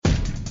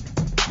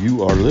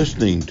You are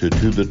listening to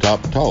the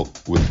Top Talk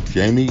with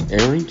Jamie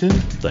Arrington.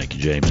 Thank you,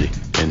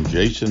 Jamesy. And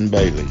Jason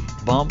Bailey.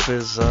 Bump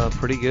is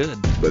pretty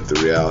good. But the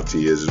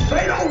reality is,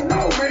 they don't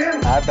know,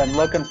 man. I've been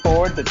looking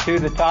forward to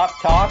the Top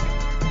Talk.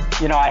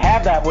 You know, I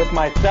have that with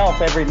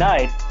myself every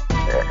night.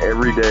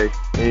 Every day,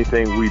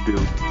 anything we do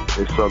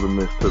is Southern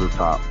Miss to the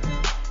top.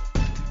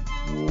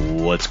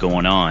 What's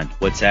going on?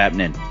 What's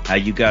happening? How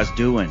you guys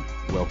doing?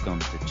 Welcome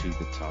to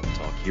the Top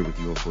Talk, here with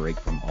your break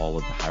from all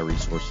of the High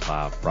Resource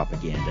 5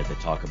 propaganda to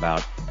talk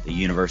about the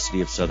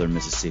University of Southern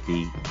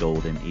Mississippi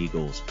Golden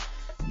Eagles.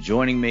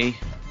 Joining me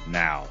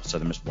now,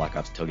 Southern Miss Black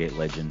Ops tailgate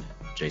legend,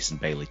 Jason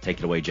Bailey. Take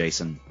it away,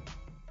 Jason.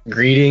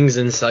 Greetings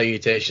and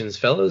salutations,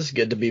 fellas.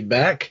 Good to be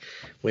back.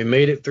 We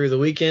made it through the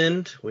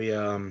weekend. We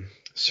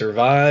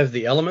survived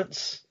the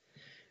elements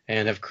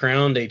and have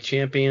crowned a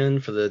champion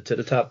for the To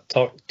the Top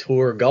Talk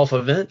Tour golf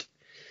event.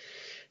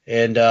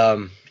 And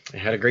I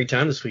had a great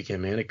time this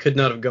weekend, man. It could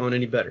not have gone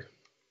any better.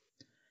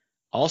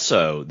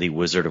 Also, the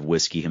Wizard of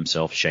Whiskey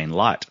himself, Shane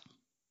Lott.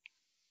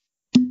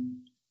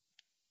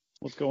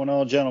 What's going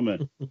on,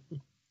 gentlemen?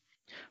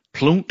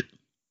 Plunk.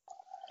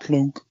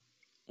 Plunk.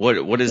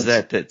 What is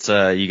that's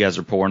you guys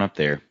are pouring up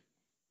there?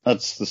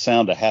 That's the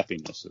sound of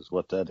happiness is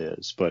what that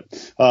is. But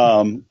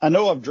I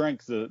know I've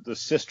drank the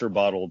sister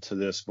bottle to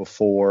this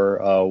before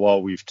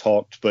while we've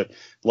talked. But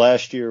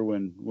last year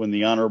when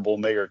the Honorable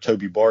Mayor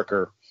Toby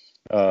Barker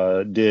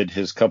did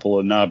his couple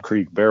of Knob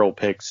Creek barrel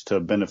picks to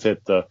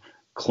benefit the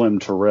Clem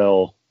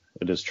Terrell.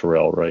 It is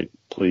Terrell, right?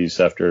 Please,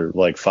 after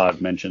like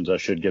 5 mentions, I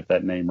should get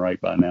that name right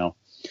by now.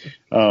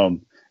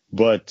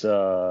 But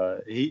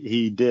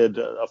he did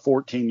a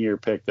 14-year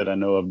pick that I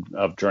know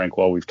I've drank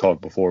while we've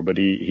talked before. But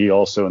he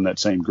also in that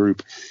same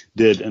group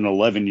did an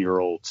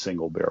 11-year-old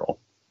single barrel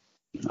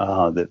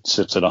that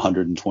sits at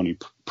 120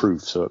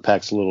 proof. So it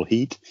packs a little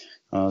heat.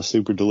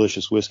 Super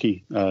delicious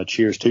whiskey.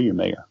 Cheers to you,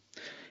 Mayor.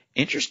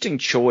 Interesting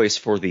choice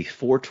for the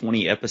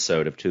 420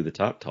 episode of To the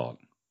Top Talk.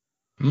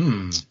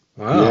 Wow.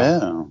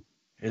 Yeah.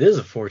 It is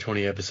a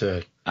 420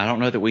 episode. I don't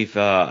know that we've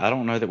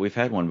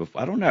had one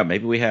before. I don't know.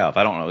 Maybe we have.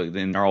 I don't know.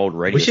 In our old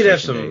radio we should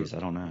have days, I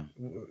don't know.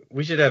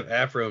 We should have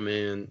Afro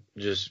Man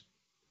just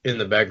in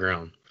the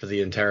background for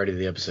the entirety of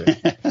the episode.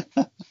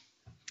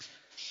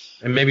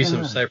 And maybe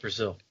some Cypress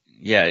Hill.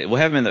 Yeah, we'll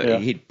have him in the. Yeah.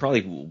 He'd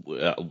probably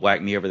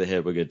whack me over the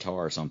head with a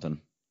guitar or something.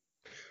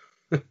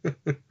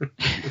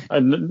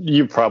 And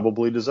you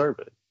probably deserve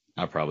it.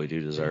 I probably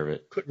do deserve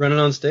it. Quit running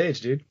on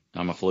stage, dude.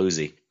 I'm a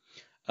floozy.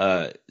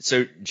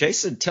 So,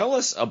 Jason, tell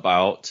us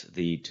about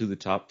the To the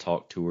Top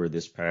Talk tour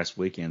this past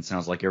weekend.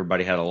 Sounds like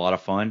everybody had a lot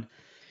of fun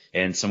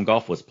and some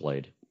golf was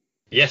played.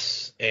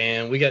 Yes,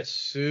 and we got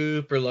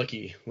super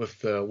lucky with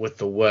the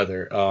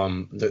weather.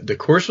 The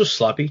course was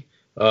sloppy,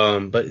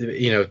 but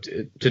you know,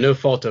 to no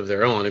fault of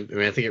their own. I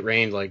mean, I think it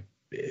rained like,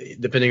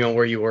 depending on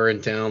where you were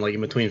in town, like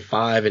in between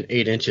 5 and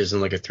 8 inches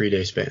in like a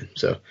 3-day span.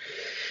 So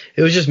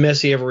it was just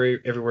messy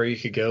everywhere you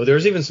could go. There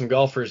was even some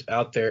golfers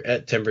out there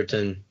at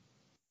Timberton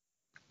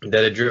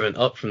that had driven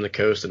up from the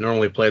coast that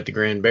normally play at the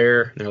Grand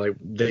Bear. And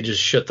they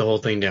just shut the whole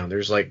thing down.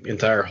 There's like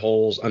entire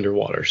holes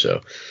underwater.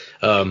 So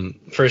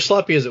for as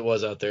sloppy as it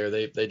was out there,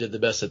 they did the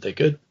best that they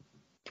could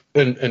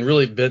and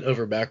really bent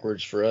over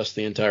backwards for us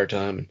the entire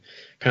time and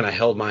kind of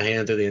held my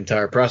hand through the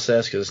entire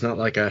process, because it's not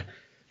like I,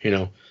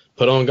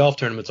 put on golf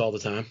tournaments all the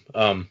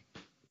time.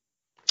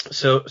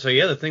 So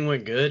yeah, the thing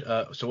went good.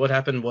 So what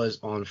happened was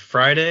on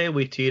Friday,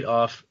 we teed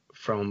off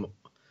from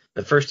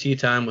the first tee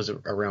time was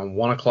around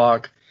 1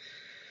 o'clock.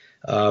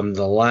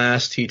 The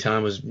last tee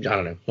time was,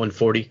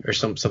 1:40 or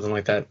something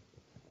like that.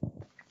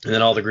 And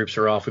then all the groups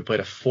are off. We played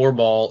a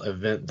 4-ball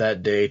event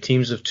that day,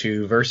 teams of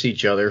 2 versus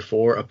each other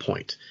for a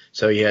point.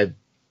 So you had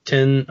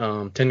 10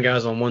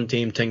 guys on one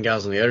team, 10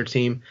 guys on the other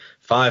team,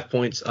 5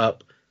 points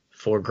up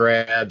for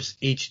grabs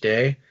each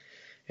day.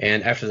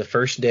 And after the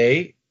first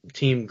day,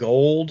 Team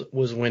Gold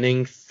was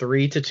winning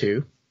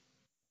 3-2.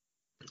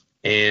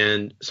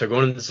 And so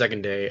going into the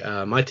second day,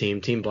 my team,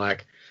 Team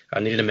Black,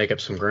 needed to make up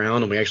some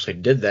ground, and we actually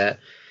did that.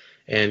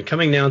 And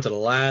coming down to the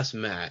last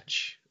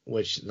match,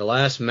 which the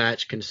last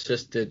match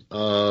consisted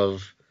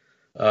of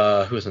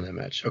who was in that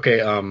match?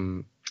 Okay,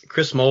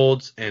 Chris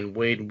Moulds and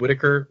Wade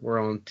Whitaker were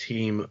on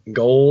Team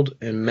Gold,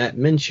 and Matt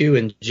Minshew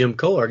and Jim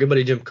Cole, our good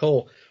buddy Jim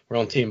Cole, were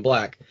on Team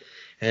Black.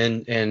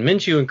 And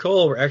Minshew and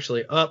Cole were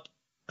actually up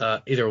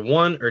either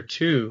 1 or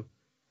 2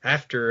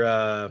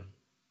 after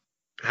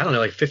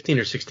like 15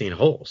 or 16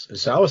 holes. And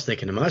so I was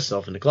thinking to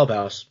myself in the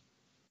clubhouse,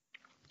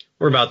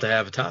 we're about to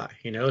have a tie.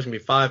 It's going to be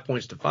 5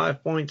 points to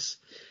 5 points.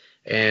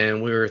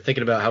 And we were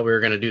thinking about how we were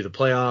going to do the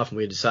playoff, and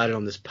we had decided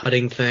on this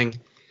putting thing.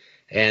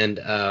 And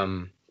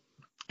then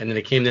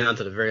it came down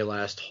to the very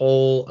last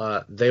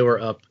hole. They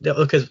were up.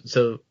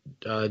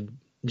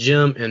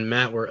 Jim and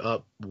Matt were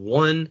up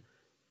 1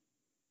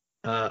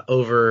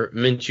 over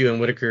Minshew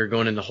and Whitaker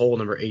going into hole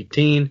number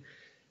 18.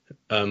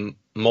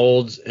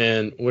 Moulds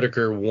and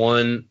Whitaker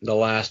won the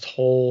last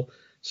hole,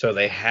 so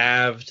they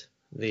halved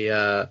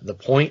the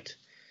point.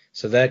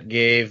 So that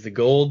gave the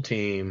gold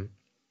team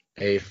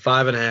a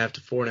 5.5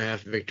 to 4.5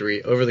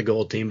 victory over the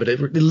Gold team, but it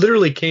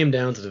literally came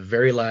down to the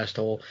very last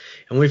hole.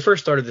 And when we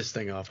first started this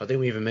thing off, I think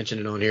we even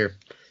mentioned it on here,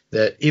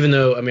 that even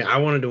though, I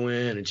wanted to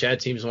win and Chad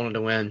teams wanted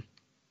to win,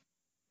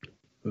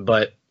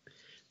 but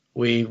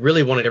we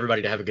really wanted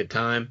everybody to have a good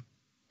time,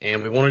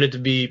 and we wanted it to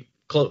be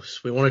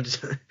close. We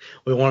didn't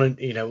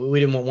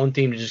want one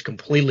team to just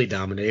completely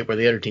dominate where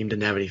the other team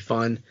didn't have any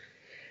fun.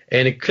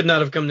 And it could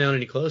not have come down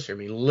any closer.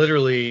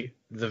 literally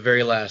the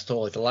very last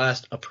hole, like the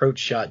last approach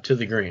shot to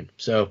the green.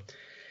 So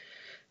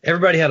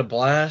everybody had a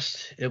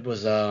blast. It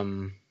was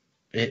like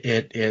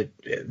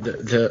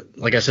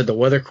I said, the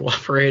weather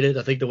cooperated.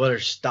 I think the weather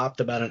stopped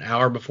about an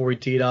hour before we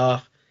teed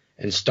off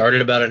and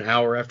started about an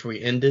hour after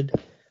we ended.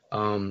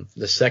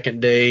 The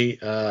second day,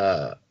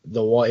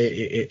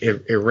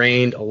 it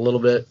rained a little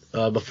bit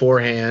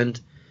beforehand,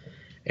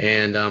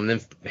 and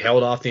then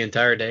held off the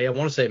entire day. I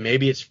want to say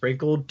maybe it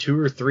sprinkled 2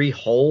 or 3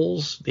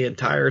 holes the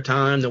entire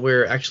time that we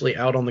were actually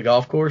out on the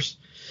golf course,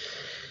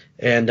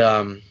 and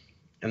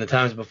the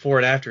times before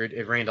and after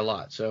it rained a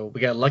lot. So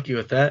we got lucky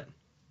with that.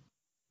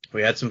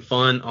 We had some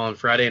fun on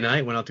Friday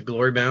night. Went out to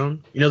Glory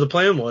Bound. The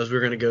plan was we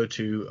were going to go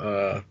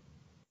to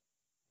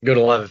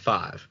Live at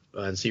 5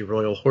 and see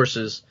Royal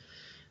Horses.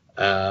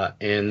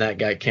 And that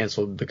got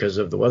canceled because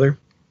of the weather.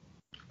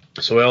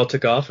 So we all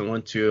took off and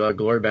went to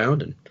Glory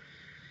Bound and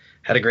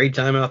had a great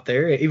time out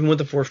there. Even went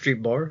to 4th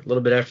Street Bar a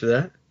little bit after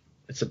that.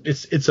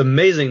 It's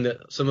amazing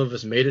that some of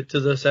us made it to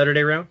the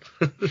Saturday round.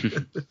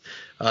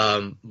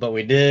 But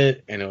we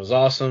did, and it was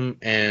awesome.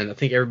 And I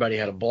think everybody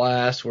had a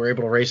blast. We were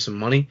able to raise some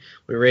money.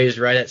 We raised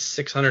right at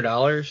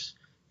 $600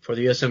 for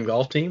the USM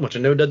golf team, which I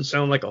know doesn't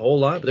sound like a whole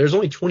lot, but there's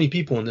only 20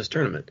 people in this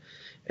tournament.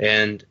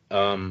 And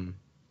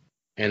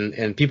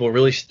people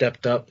really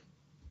stepped up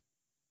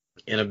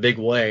in a big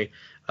way,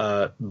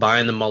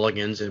 buying the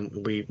mulligans,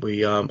 and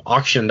we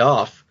auctioned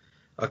off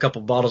a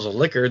couple bottles of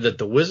liquor that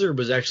the Wizard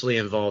was actually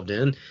involved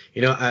in.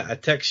 I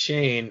text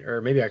Shane,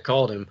 or maybe I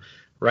called him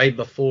right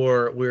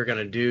before we were going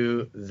to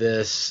do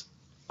this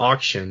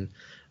auction.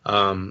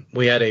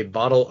 We had a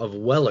bottle of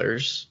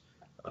Weller's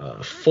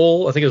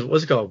full, I think it was,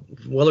 what's it called?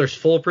 Weller's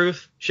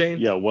Foolproof,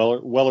 Shane? Yeah,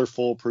 Weller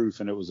Foolproof,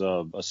 and it was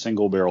a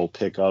single barrel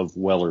pick of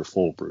Weller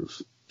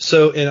Foolproof.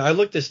 So, and I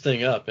looked this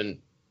thing up, and,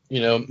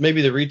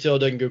 maybe the retail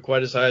doesn't go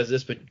quite as high as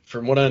this, but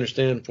from what I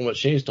understand, from what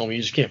Shane's told me,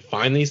 you just can't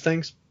find these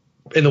things.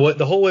 And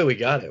the whole way we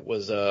got it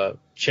was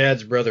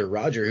Chad's brother,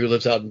 Roger, who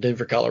lives out in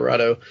Denver,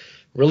 Colorado,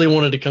 really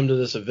wanted to come to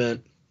this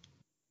event,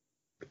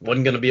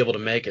 wasn't going to be able to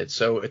make it.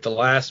 So at the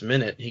last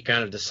minute, he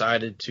kind of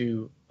decided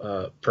to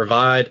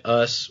provide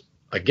us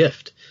a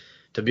gift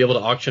to be able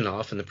to auction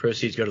off, and the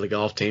proceeds go to the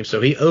golf team. So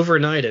he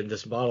overnighted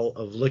this bottle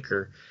of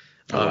liquor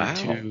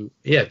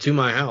to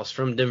my house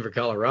from Denver,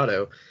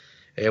 Colorado.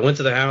 I went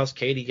to the house.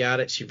 Katie got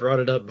it. She brought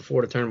it up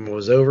before the tournament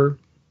was over.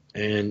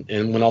 And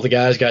when all the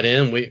guys got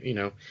in,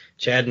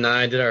 Chad and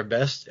I did our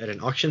best at an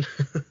auction.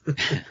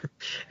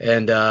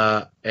 and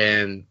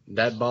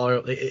that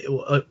bottle,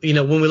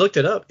 when we looked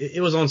it up,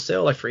 it was on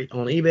sale on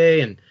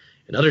eBay and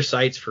other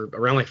sites for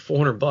around like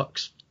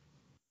 $400.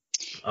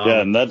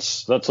 And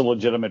that's a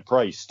legitimate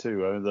price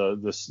too.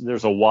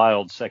 There's a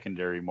wild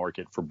secondary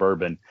market for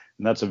bourbon,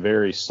 and that's a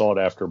very sought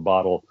after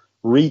bottle.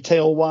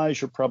 Retail wise,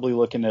 you're probably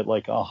looking at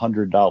like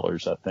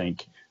 $100. I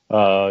think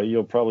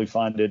you'll probably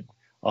find it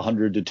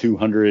 $100 to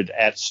 $200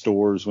 at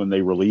stores when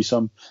they release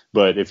them.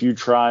 But if you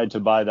try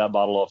to buy that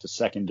bottle off a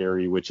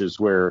secondary, which is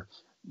where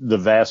the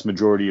vast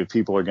majority of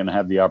people are going to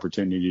have the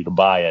opportunity to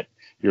buy it,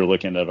 you're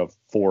looking at a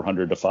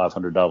 $400 to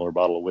 $500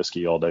 bottle of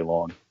whiskey all day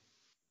long.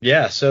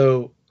 Yeah.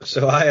 So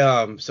we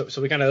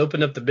kind of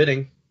opened up the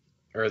bidding,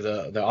 or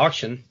the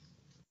auction.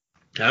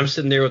 I'm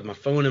sitting there with my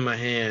phone in my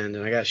hand,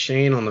 and I got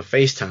Shane on the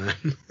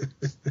FaceTime.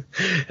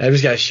 I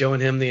just got showing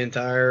him the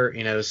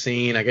entire,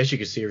 scene. I guess you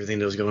could see everything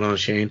that was going on,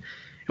 Shane.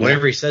 And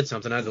whenever he said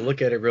something, I had to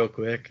look at it real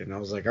quick, and I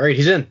was like, all right,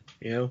 he's in,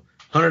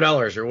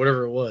 $100 or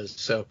whatever it was.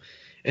 So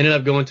ended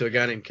up going to a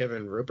guy named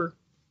Kevin Roper.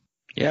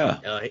 Yeah.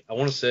 I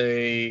want to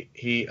say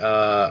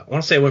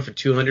it went for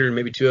 200,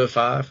 maybe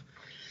 205.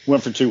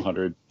 Went for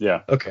 200.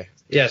 Yeah. Okay.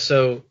 Yeah.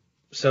 So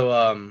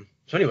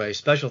anyway,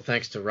 special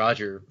thanks to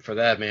Roger for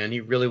that, man.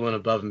 He really went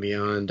above and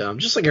beyond,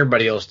 just like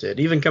everybody else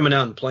did, even coming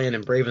out and playing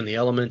and braving the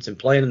elements and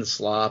playing in the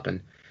slop.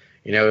 And,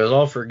 it was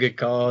all for a good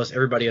cause.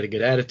 Everybody had a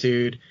good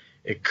attitude.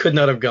 It could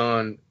not have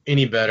gone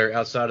any better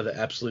outside of the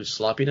absolute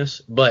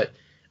sloppiness. But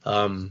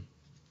the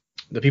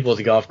people at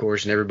the golf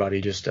course and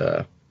everybody just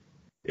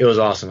it was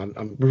awesome.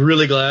 I'm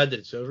really glad that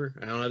it's over.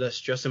 I don't have that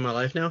stress in my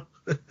life now.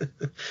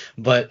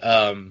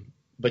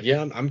 But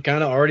yeah, I'm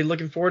kind of already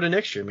looking forward to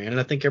next year, man. And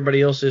I think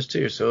everybody else is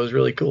too. So it was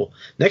really cool.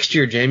 Next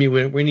year, Jamie,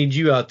 we need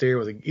you out there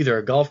with either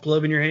a golf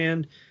club in your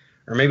hand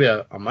or maybe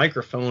a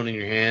microphone in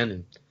your hand.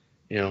 And,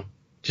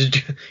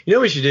 just,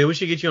 what we should do? We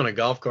should get you on a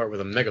golf cart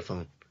with a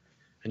megaphone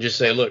and just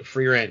say, look,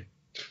 free reign.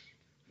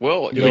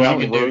 Well,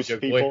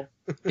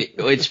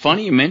 it's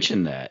funny you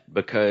mentioned that,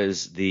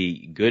 because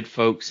the good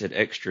folks at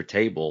Extra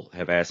Table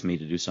have asked me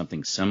to do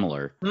something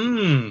similar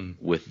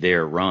with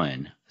their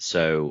run.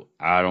 So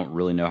I don't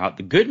really know how.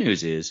 The good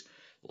news is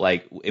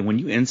like, and when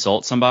you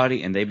insult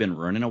somebody and they've been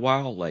running a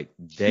while, like,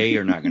 they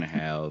are not going to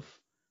have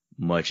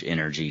much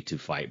energy to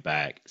fight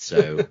back.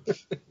 So,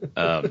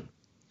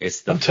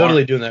 it's the I'm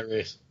totally doing that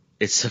race.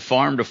 It's a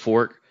farm to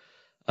fork,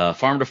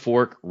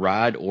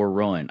 ride or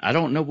run. I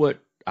don't know what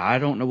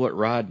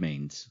ride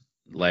means.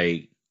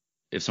 Like,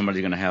 if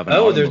somebody's going to have an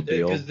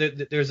automobile.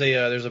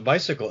 There's a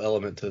bicycle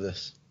element to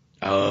this.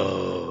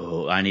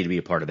 Oh, I need to be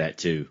a part of that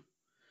too.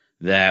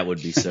 That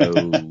would be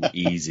so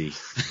easy.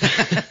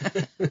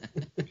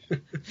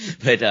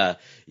 But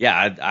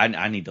yeah,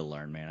 I need to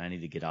learn, man. I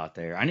need to get out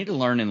there. I need to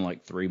learn in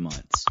like 3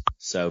 months.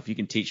 So if you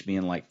can teach me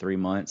in like 3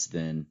 months,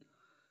 then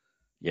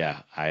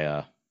yeah,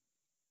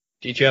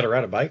 teach you how to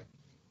ride a bike?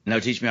 No,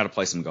 teach me how to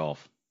play some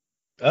golf.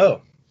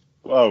 Oh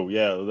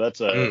yeah, that's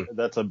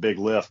a big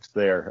lift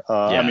there. Yeah.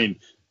 I mean,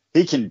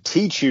 he can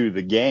teach you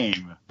the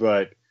game,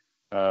 but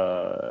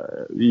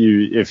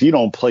if you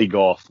don't play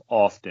golf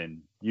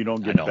often, you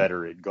don't get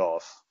better at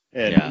golf.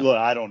 And look,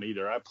 I don't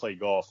either. I play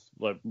golf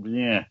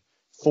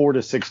 4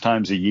 to 6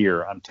 times a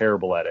year. I'm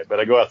terrible at it, but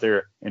I go out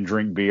there and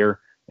drink beer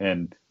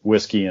and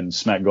whiskey and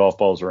smack golf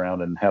balls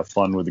around and have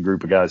fun with the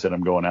group of guys that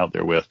I'm going out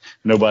there with.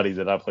 Nobody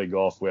that I play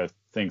golf with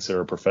thinks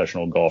they're a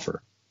professional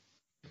golfer.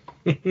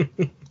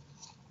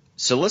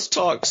 So let's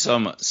talk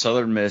some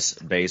Southern Miss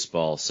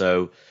baseball.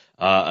 So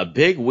a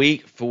big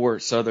week for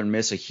Southern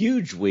Miss, a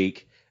huge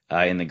week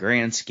in the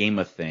grand scheme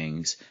of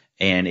things,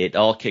 and it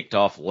all kicked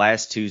off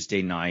last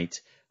Tuesday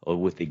night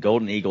with the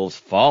Golden Eagles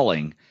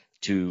falling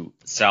to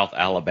South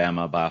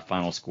Alabama by a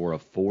final score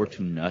of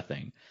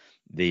 4-0.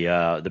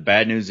 The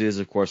bad news is,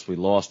 of course, we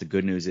lost. The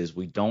good news is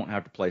we don't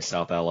have to play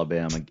South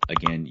Alabama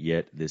again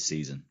yet this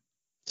season.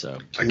 So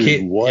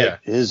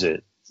is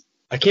it?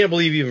 I can't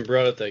believe you even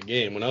brought up that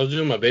game. When I was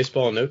doing my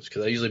baseball notes,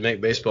 because I usually make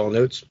baseball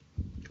notes,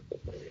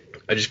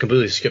 I just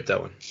completely skipped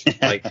that one.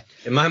 Like,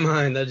 in my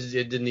mind,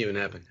 it didn't even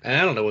happen. And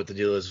I don't know what the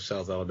deal is with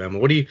South Alabama.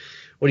 What do you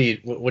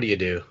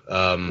do?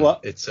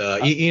 It's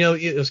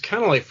it was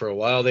kind of like for a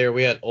while there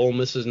we had Ole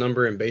Miss's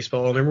number in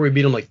baseball. I remember we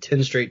beat them like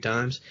 10 straight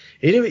times.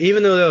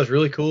 Even though that was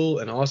really cool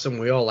and awesome,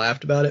 we all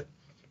laughed about it.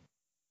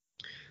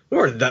 We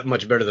weren't that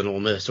much better than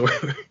Ole Miss.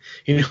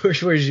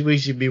 We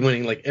should be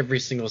winning like every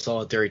single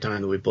solitary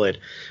time that we played.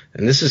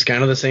 And this is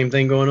kind of the same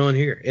thing going on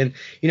here. And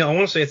I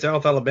want to say it's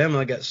South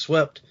Alabama got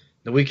swept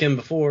the weekend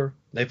before.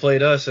 They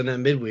played us in that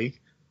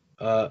midweek.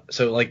 So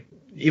like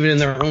even in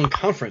their own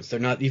conference, they're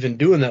not even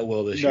doing that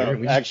well this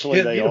year.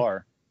 Actually, they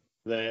are.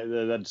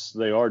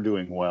 They are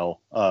doing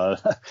well.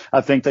 I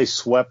think they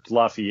swept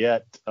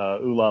Lafayette,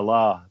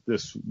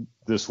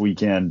 this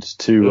weekend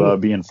to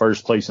be in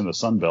first place in the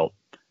Sun Belt.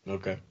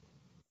 Okay.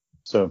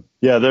 So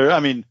yeah,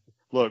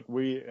 look,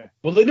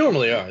 they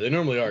normally are. They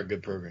normally are a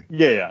good program.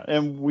 Yeah,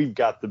 and we've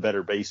got the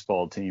better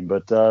baseball team,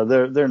 but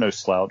they're no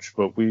slouch.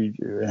 But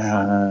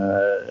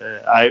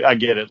I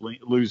get it,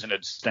 losing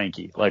at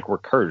Stanky, like we're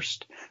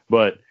cursed,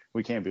 but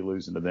we can't be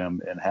losing to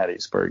them in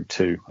Hattiesburg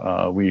too.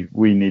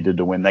 We needed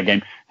to win that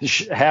game.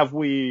 Have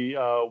we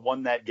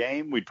won that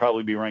game, we'd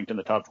probably be ranked in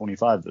the top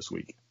 25 this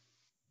week.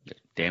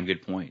 Damn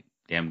good point.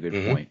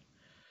 Point.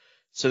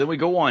 So then we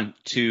go on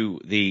to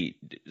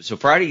so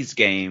Friday's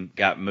game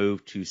got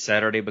moved to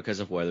Saturday because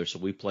of weather. So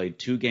we played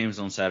 2 games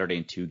on Saturday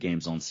and 2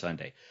 games on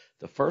Sunday.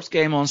 The first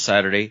game on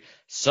Saturday,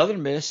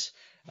 Southern Miss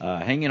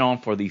hanging on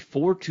for the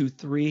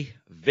 4-3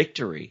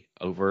 victory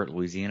over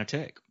Louisiana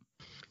Tech.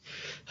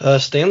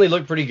 Stanley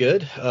looked pretty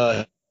good.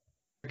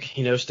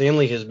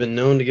 Stanley has been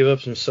known to give up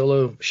some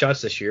solo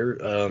shots this year.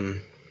 I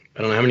don't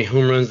know how many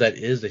home runs that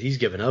is that he's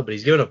given up, but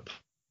he's given up.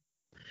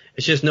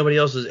 It's just nobody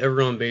else is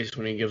ever on base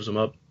when he gives them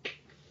up.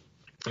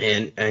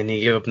 And he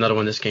gave up another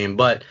one this game,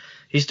 but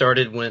he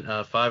started, went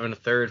 5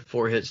 1/3,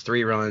 4 hits,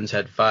 3 runs,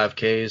 had 5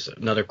 Ks,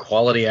 another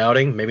quality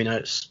outing. Maybe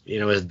not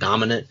as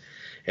dominant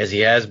as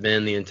he has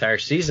been the entire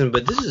season,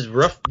 but this is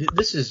rough.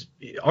 This is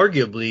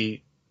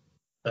arguably,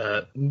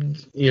 I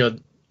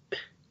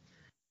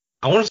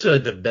want to say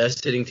the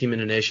best hitting team in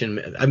the nation.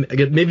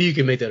 Maybe you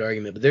can make that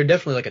argument, but they're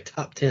definitely like a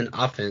top 10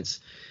 offense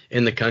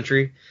in the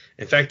country.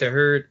 In fact, I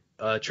heard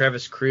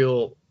Travis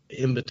Creel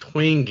in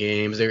between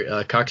games.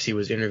 Coxie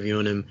was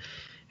interviewing him.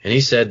 And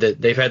he said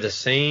that they've had the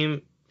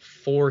same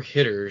 4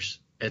 hitters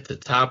at the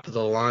top of the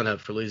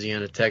lineup for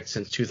Louisiana Tech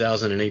since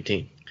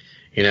 2018.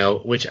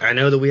 Which I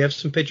know that we have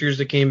some pitchers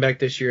that came back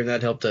this year, and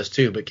that helped us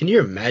too. But can you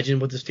imagine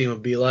what this team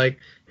would be like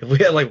if we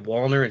had like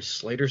Wallner and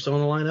Slater still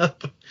in the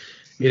lineup?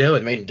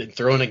 And maybe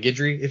throw in a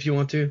Guidry if you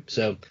want to.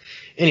 So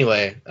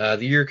anyway, the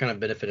year kind of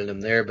benefited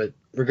them there. But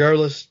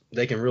regardless,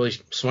 they can really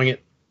swing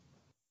it.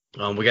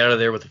 We got out of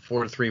there with a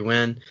 4-3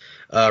 win.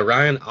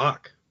 Ryan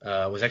Ock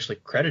was actually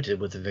credited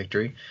with the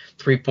victory.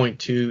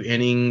 3.2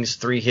 innings,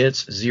 3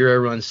 hits,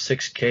 0 runs,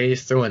 6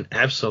 Ks, throwing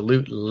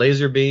absolute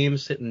laser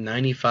beams, hitting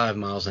 95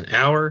 miles an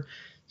hour.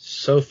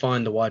 So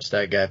fun to watch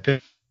that guy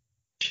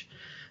pitch.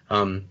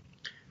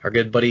 Our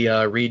good buddy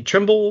Reed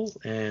Trimble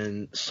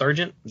and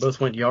Sargent both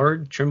went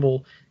yard.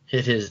 Trimble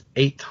hit his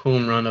 8th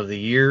home run of the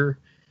year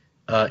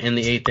in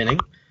the 8th inning.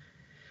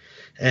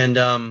 And,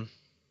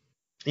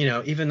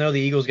 even though the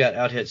Eagles got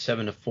out-hit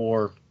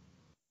 7-4,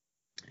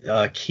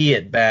 key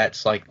at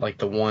bats like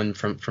the one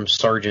from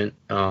Sargent.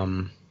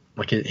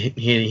 Like he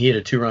hit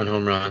a 2-run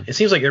home run. It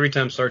seems like every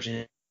time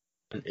Sargent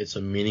hits, it's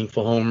a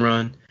meaningful home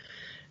run.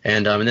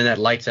 And then that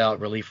lights out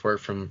relief work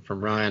from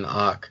Ryan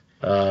Ock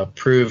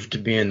proved to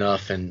be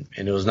enough, and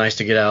it was nice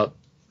to get out,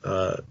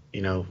 to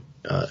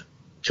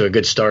a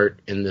good start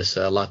in this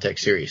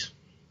LaTeX series.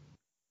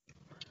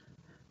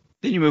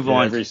 Then you move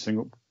on. Every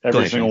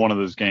single one of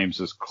those games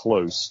is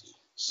close,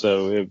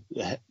 so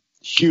it's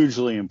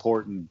hugely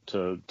important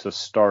to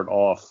start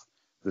off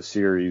the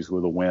series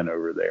with a win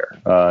over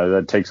there.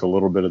 That takes a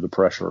little bit of the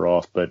pressure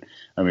off, but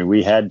I mean,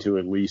 we had to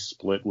at least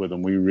split with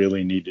them. We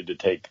really needed to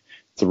take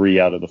 3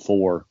 out of the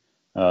 4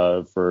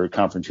 for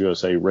Conference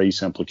USA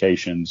race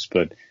implications,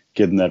 but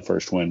getting that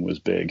first win was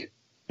big.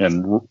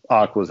 And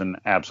Ock was an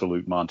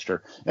absolute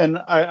monster. And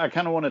I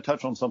kind of want to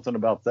touch on something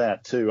about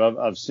that too.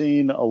 I've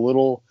seen a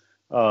little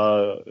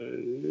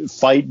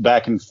fight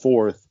back and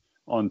forth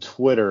on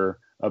Twitter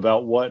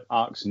about what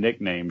Ock's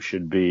nickname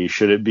should be.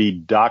 Should it be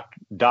Doc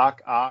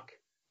Ock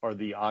or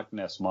the Ock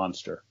Ness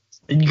Monster?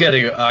 You got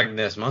to go Ock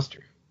Ness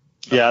Monster.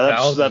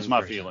 Yeah, that's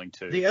my feeling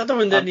too. The other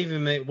one didn't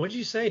even make. What'd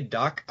you say,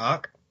 Doc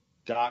Ock?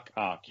 Doc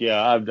Ock. Yeah,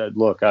 I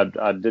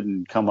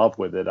didn't come up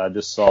with it. I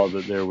just saw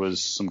that there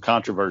was some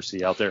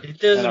controversy out there. It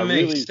doesn't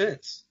make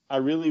sense. I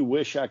really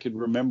wish I could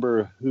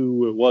remember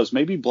who it was.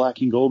 Maybe Black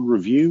and Gold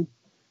Review.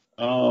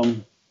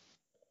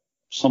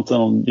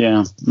 Something.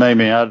 Yeah,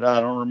 maybe. I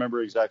don't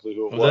remember exactly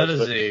who it was. That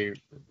is a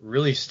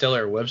really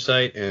stellar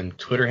website and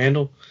Twitter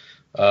handle.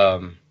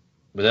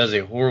 But that is a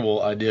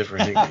horrible idea for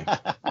a nickname.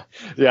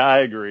 Yeah, I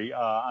agree.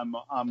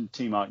 I'm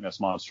Team Ock Ness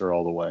Monster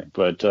all the way.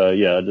 But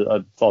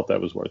I thought that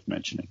was worth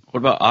mentioning. What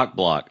about Ock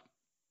Block?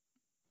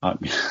 I'm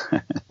still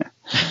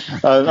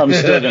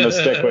going to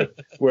stick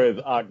with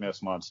Ock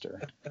Ness Monster.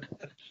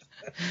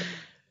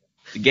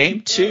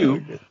 Game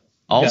 2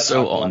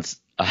 also on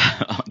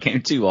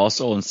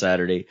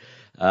Saturday.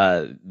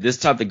 This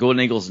time the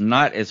Golden Eagles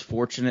not as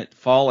fortunate,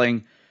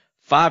 falling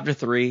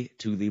 5-3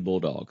 to the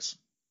Bulldogs.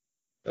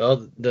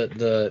 Well,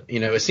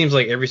 it seems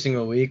like every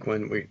single week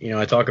when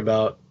I talk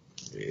about,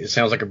 it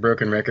sounds like a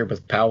broken record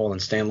with Powell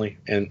and Stanley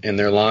and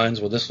their lines.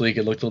 Well, this week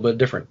it looked a little bit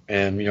different,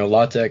 and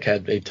LaTeX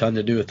had a ton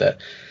to do with that.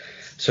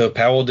 So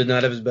Powell did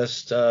not have his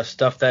best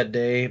stuff that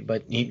day,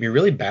 but he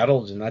really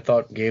battled, and I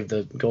thought gave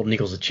the Golden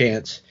Eagles a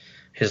chance.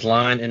 His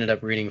line ended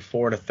up reading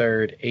 4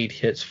 1/3, 8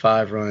 hits,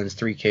 5 runs,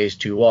 3 Ks,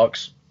 2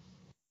 walks.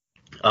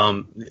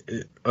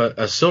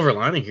 A silver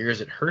lining here is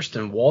that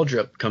Hurston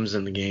Waldrop comes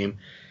in the game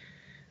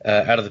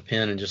out of the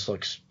pen and just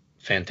looks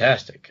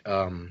fantastic.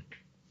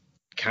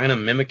 Kind of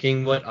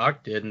mimicking what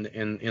Ock did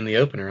in the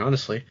opener,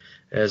 honestly,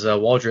 as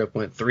Waldrop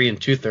went 3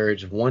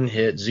 2/3, 1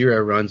 hit, 0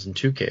 runs, and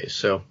 2 Ks.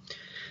 So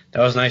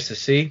that was nice to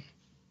see.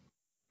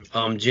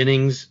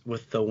 Jennings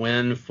with the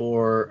win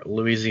for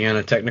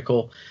Louisiana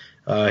Technical.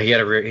 He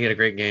had a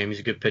great game. He's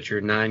a good pitcher.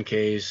 9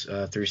 Ks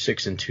through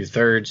 6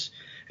 2/3.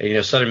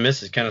 And Southern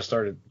Miss has kind of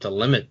started to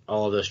limit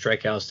all of those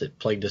strikeouts that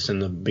plagued us in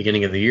the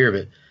beginning of the year,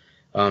 but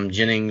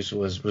Jennings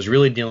was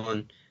really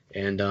dealing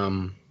and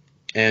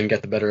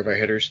got the better of our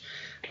hitters.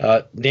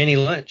 Danny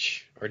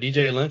Lynch, or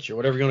DJ Lynch, or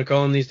whatever you want to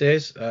call him these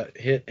days,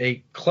 hit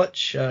a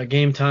clutch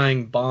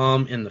game-tying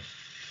bomb in the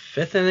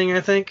 5th inning,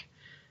 I think.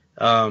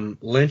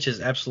 Lynch is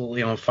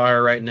absolutely on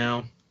fire right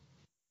now,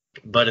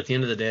 but at the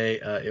end of the day,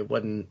 it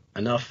wasn't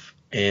enough,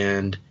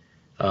 and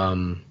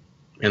the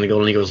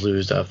Golden Eagles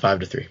lose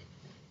 5-3.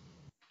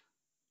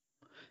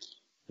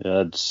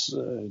 Yeah, it's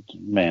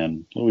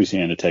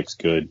Louisiana Tech's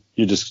good.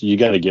 You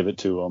got to give it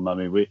to them. I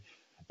mean,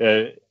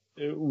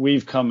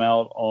 we've come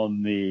out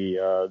on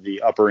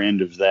the upper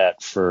end of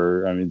that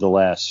for the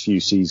last few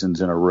seasons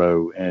in a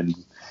row, and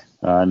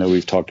I know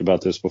we've talked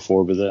about this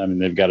before, but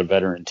they've got a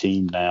veteran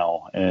team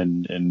now,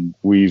 and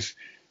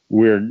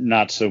we're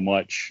not so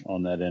much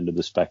on that end of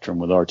the spectrum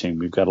with our team.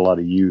 We've got a lot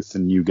of youth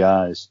and new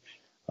guys,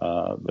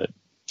 but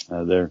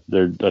they're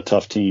a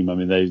tough team. I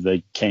mean,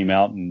 they came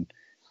out and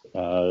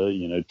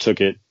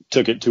took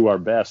it to our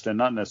best, and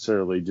not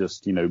necessarily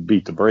just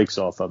beat the brakes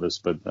off of us,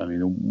 but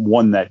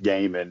won that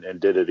game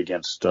and did it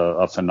against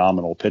a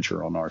phenomenal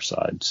pitcher on our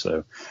side.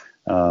 So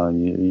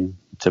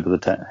tip of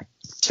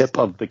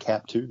the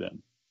cap to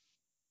them.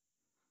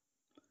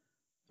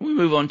 We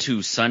move on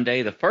to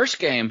Sunday. The first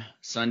game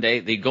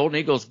Sunday, the Golden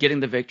Eagles getting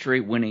the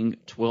victory, winning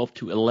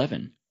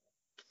 12-11.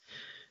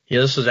 Yeah,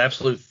 this was an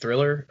absolute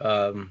thriller.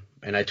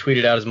 And I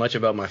tweeted out as much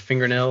about my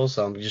fingernails.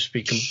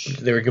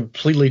 They were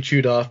completely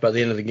chewed off by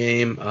the end of the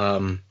game.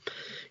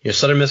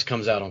 Southern Miss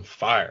comes out on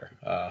fire.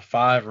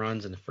 5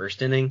 runs in the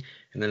first inning,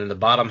 and then in the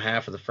bottom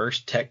half of the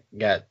first, Tech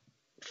got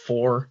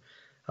 4.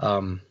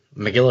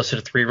 McGillis hit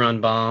a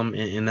 3-run bomb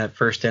in that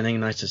first inning.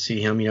 Nice to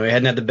see him. He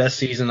hadn't had the best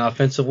season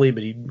offensively,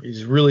 but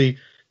he's really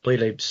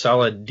played a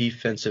solid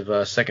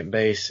defensive second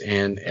base,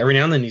 and every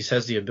now and then he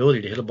has the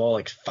ability to hit a ball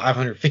like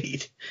 500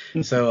 feet.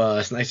 So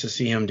it's nice to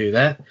see him do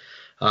that.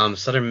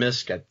 Southern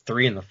Miss got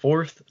 3 in the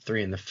 4th,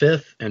 3 in the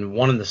 5th, and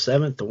 1 in the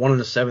 7th. The 1 in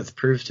the 7th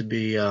proves to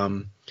be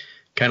kind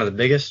of the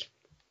biggest.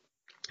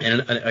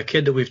 And a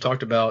kid that we've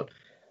talked about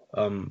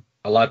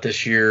a lot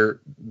this year,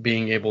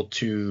 being able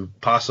to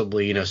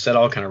possibly, set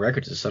all kind of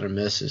records at Southern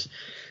Miss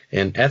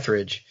and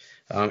Etheridge.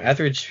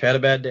 Etheridge had a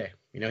bad day.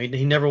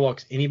 He never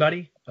walks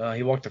anybody.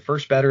 He walked the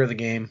first batter of the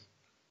game.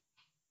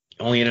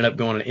 Only ended up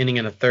going an inning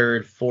and a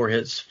third, 4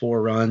 hits,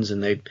 4 runs,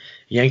 and they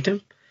yanked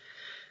him.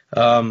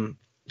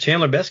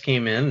 Chandler Best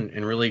came in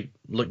and really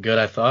looked good,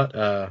 I thought.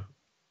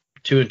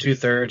 2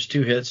 2/3,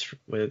 2 hits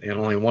and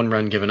only 1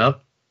 run given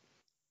up.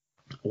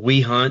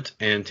 Wee Hunt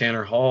and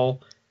Tanner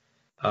Hall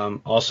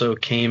also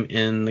came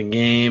in the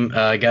game.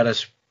 Got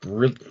us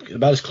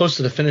about as close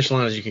to the finish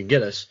line as you can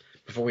get us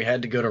before we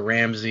had to go to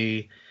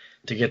Ramsey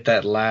to get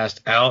that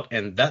last out,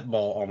 and that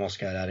ball almost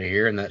got out of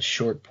here, and that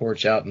short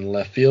porch out in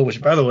left field, which,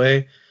 by the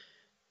way,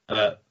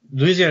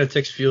 Louisiana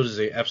Tech's field is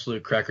an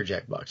absolute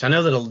crackerjack box. I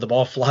know that the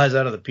ball flies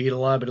out of the peat a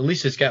lot, but at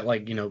least it's got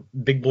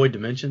big boy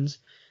dimensions.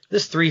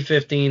 This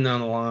 315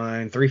 on the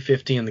line,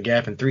 350 in the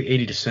gap, and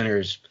 380 to center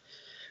is,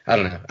 I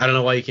don't know. I don't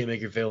know why you can't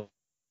make your field.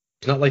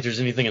 It's not like there's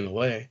anything in the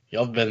way.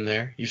 Y'all have been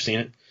there. You've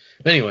seen it.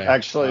 But anyway.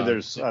 Actually,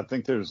 I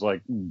think there's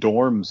like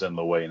dorms in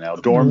the way now.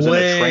 Dorms and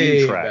a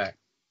train track.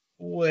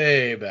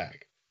 Way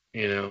back,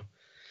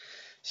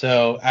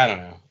 So I don't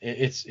know.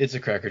 It's a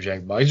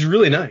crackerjack box. It's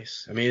really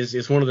nice. I mean,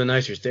 it's one of the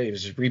nicer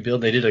stadiums. It's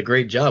rebuilt. They did a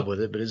great job with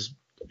it, but it's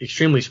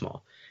extremely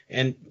small.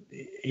 And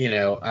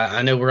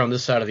I know we're on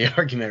this side of the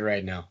argument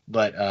right now,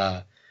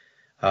 but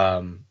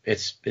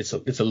it's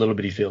a little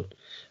bitty field.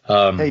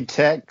 Hey,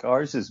 Tech,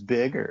 ours is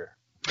bigger.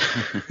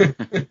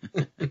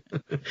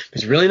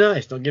 It's really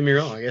nice. Don't get me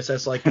wrong. I guess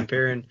that's like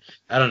comparing,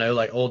 I don't know,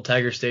 like old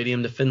Tiger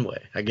Stadium to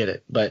Fenway. I get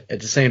it, but at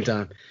the same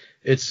time,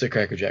 it's a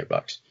crackerjack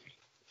box.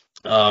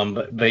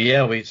 But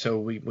yeah, we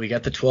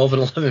got the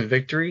 12-11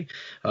 victory.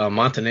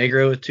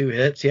 Montenegro with 2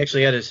 hits. He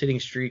actually had his hitting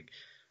streak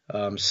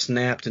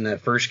snapped in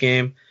that first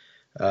game.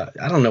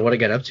 I don't know what it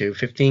got up to.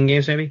 15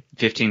 games maybe.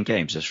 15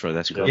 games.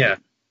 That's good. Yeah.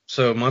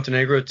 So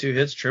Montenegro with 2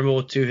 hits, Trimble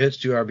with 2 hits,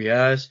 2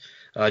 RBIs.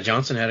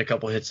 Johnson had a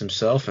couple hits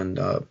himself, and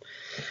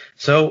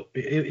so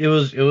it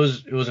was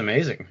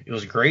amazing. It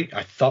was great.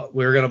 I thought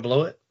we were gonna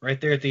blow it right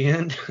there at the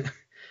end,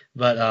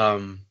 but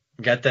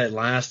got that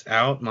last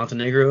out.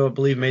 Montenegro, I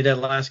believe, made that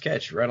last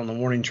catch right on the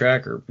warning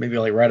track, or maybe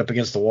like right up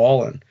against the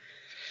wall, and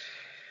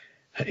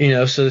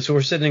so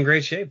we're sitting in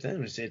great shape.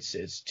 Then it's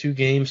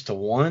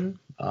 2-1,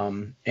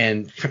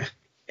 and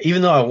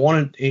even though I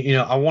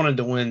wanted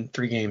to win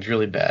 3 games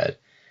really bad.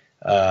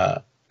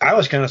 I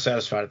was kind of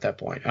satisfied at that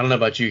point. I don't know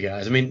about you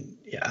guys. I mean,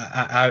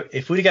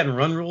 if we'd have gotten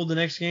run ruled the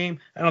next game,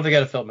 I don't think I'd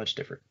have felt much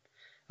different.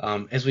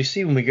 As we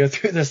see when we go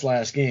through this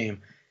last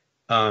game,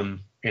 I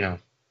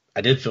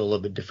did feel a little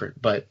bit different.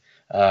 But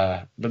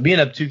being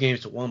up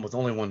 2-1 with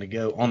only 1 to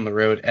go on the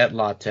road at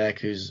La Tech,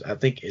 who's I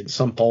think in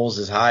some polls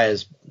as high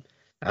as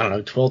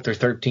 12th or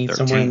 13th,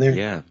 somewhere in there.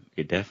 Yeah,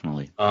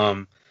 definitely.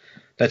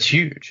 That's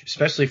huge,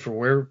 especially for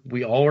where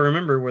we all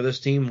remember where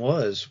this team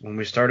was when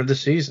we started the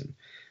season.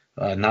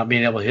 Not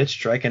being able to hit,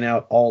 striking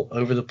out all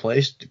over the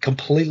place,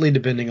 completely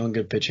depending on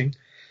good pitching,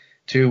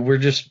 to we're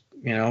just,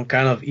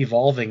 kind of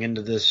evolving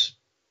into this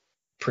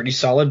pretty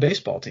solid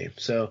baseball team.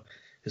 So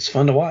it's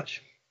fun to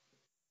watch.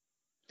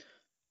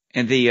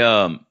 And you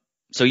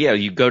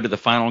go to the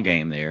final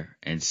game there,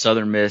 and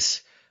Southern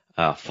Miss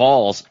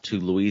falls to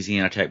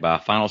Louisiana Tech by a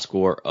final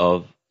score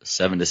of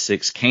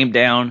 7-6. Came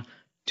down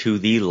to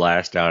the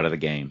last out of the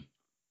game.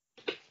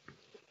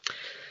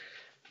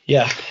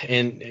 Yeah,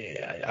 and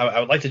I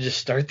would like to just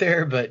start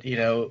there, but,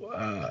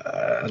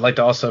 I'd like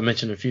to also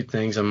mention a few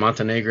things on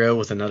Montenegro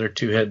with another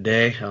 2-hit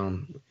day.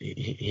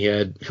 He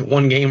had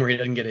 1 game where he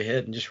doesn't get a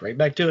hit and just right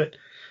back to it.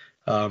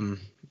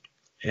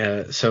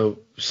 So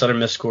Southern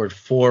Miss scored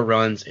 4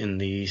 runs in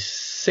the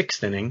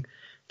 6th inning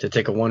to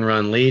take a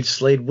 1-run lead.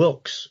 Slade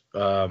Wilkes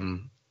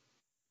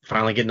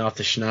finally getting off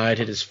the schneid,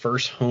 hit his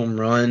first home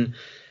run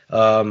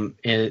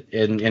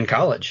in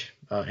college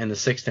in the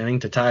 6th inning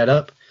to tie it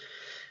up.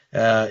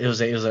 It was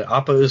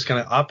kind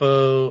of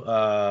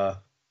Oppo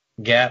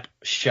gap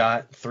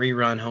shot,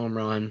 3-run home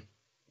run.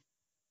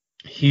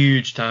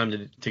 Huge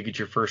time to get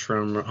your first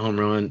home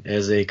run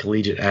as a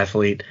collegiate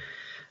athlete.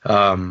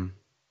 We'll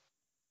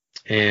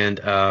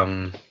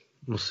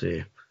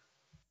see.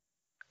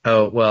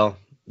 Oh, well,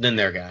 then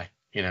their guy,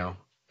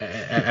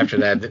 after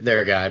that,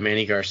 their guy,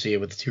 Manny Garcia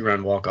with the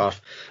 2-run walk-off.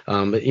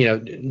 But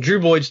Drew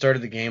Boyd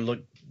started the game,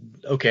 looked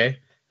okay.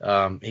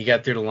 He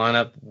got through the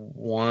lineup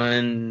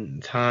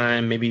 1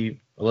 time, maybe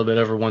a little bit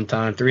over 1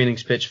 time. 3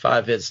 innings pitched,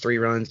 5 hits, 3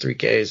 runs, 3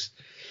 Ks.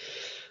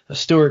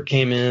 Stewart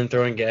came in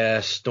throwing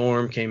gas.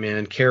 Storm came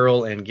in.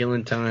 Carroll and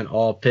Gillentine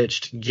all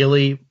pitched.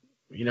 Gilly,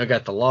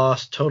 got the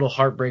loss. Total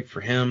heartbreak for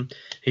him.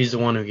 He's the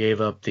one who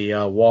gave up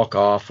the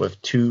walk-off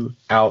with 2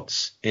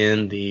 outs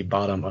in the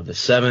bottom of the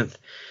 7th.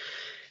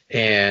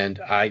 And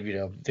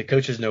the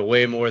coaches know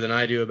way more than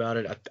I do about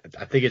it.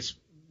 I think it's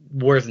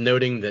worth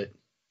noting that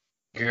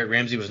Garrett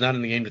Ramsey was not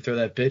in the game to throw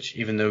that pitch,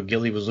 even though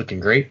Gilly was looking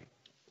great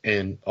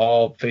and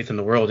all faith in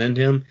the world in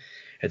him.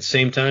 At the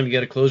same time, you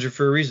got a closer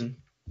for a reason.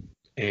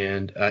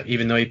 And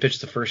even though he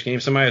pitched the first game,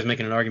 somebody was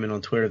making an argument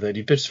on Twitter that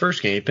he pitched the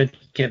first game, he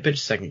can't pitch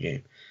the second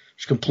game.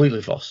 It's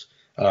completely false.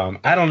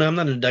 I don't know. I'm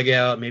not in a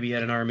dugout. Maybe he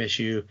had an arm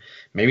issue.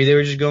 Maybe they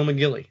were just going with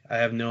Gilly. I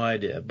have no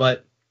idea.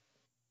 But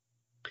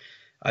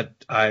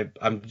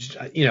I'm just,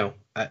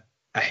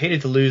 I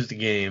hated to lose the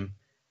game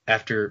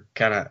after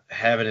kind of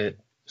having it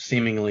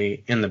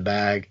seemingly in the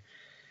bag.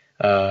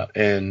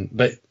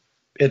 But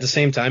at the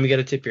same time, you got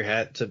to tip your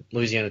hat to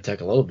Louisiana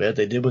Tech a little bit.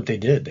 They did what they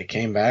did. They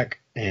came back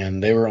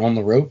and they were on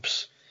the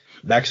ropes,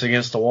 backs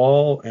against the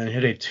wall, and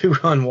hit a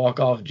 2-run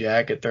walk-off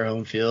jack at their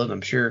home field.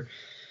 I'm sure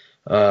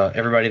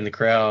everybody in the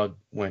crowd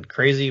went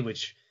crazy,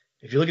 which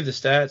if you look at the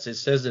stats, it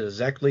says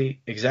that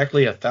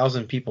exactly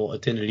 1,000 people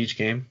attended each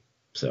game.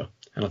 So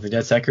I don't think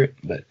that's accurate,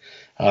 but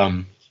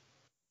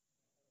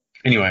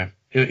anyway,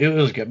 it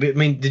was good. I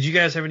mean, did you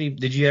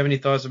have any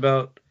thoughts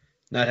about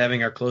not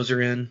having our closer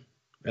in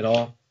at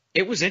all?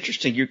 It was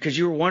interesting because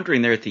you were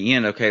wondering there at the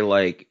end, okay,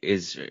 like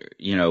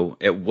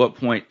at what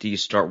point do you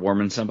start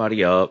warming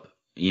somebody up?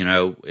 We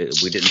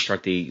didn't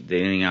start the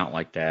inning out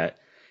like that.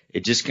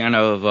 It just kind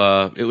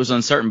of it was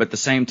uncertain, but at the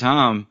same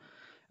time,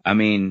 I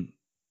mean,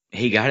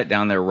 he got it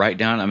down there right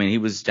down. I mean, he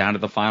was down to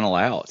the final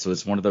out, so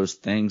it's one of those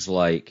things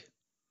like,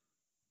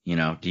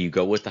 do you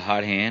go with the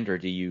hot hand or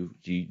do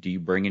you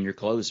bring in your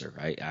closer?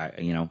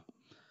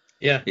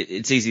 Yeah,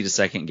 it's easy to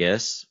second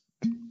guess.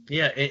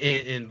 Yeah,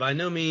 and by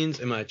no means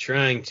am I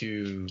trying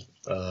to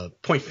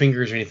point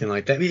fingers or anything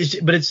like that.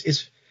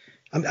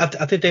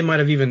 I think they might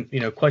have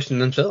even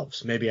questioned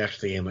themselves maybe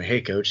after the game, like,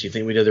 hey coach, do you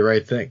think we did the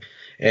right thing?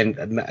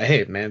 And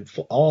hey man,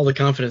 all the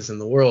confidence in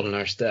the world in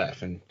our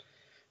staff, and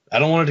I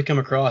don't want it to come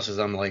across as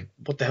I'm like,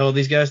 what the hell are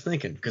these guys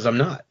thinking? Because I'm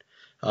not.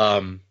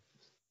 But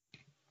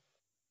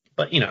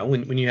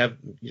when you have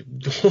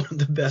one of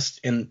the best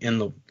in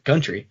the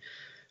country,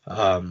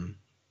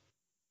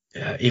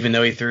 even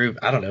though he threw,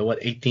 I don't know,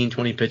 18,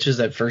 20 pitches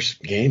that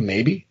first game,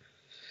 maybe,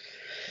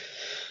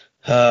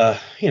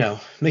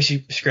 makes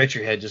you scratch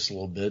your head just a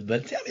little bit.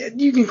 But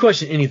you can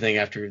question anything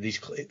after these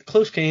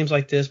close games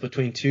like this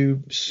between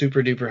two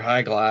super duper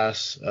high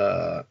glass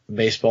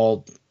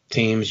baseball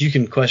teams. You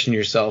can question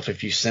yourself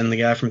if you send the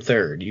guy from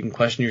third. You can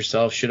question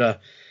yourself, should I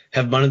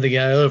have bunted the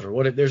guy over?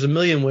 What if there's a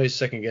million ways to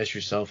second guess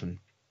yourself, and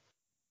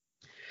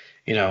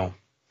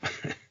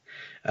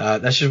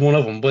that's just one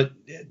of them. But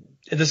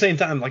at the same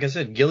time, like I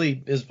said,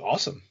 Gilly is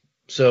awesome.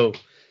 So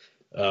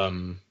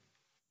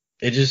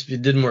it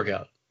didn't work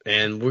out.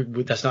 And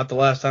that's not the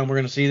last time we're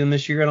going to see them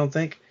this year, I don't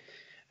think.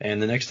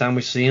 And the next time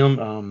we see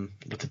them,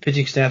 with the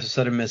pitching staff that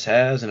Southern Miss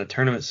has in a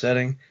tournament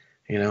setting,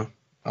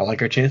 I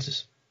like our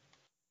chances.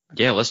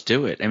 Yeah, let's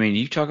do it. I mean,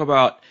 you talk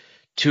about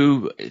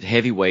two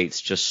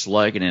heavyweights just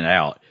slugging it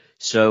out.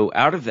 So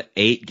out of the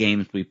 8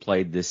 games we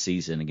played this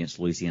season against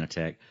Louisiana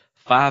Tech,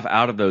 5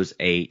 out of those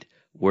 8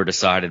 were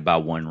decided by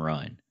 1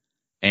 run.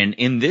 And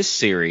in this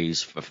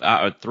series,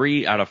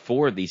 3 out of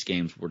 4 of these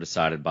games were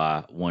decided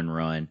by 1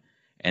 run,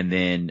 and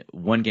then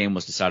 1 game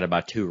was decided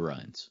by 2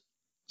 runs.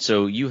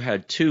 So you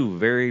had 2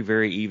 very,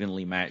 very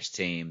evenly matched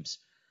teams,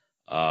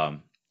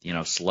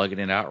 slugging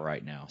it out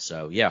right now.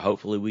 So, yeah,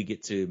 hopefully we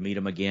get to meet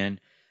them again,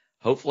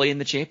 hopefully in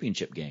the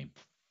championship game.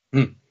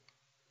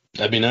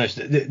 That'd be nice.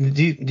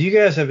 Do you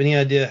guys have any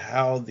idea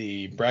how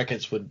the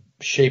brackets would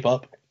shape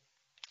up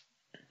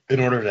in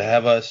order to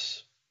have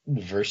us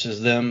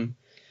versus them?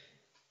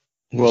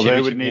 Well,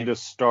 they would need to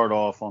start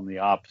off on the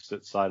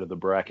opposite side of the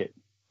bracket.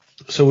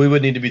 So we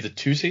would need to be the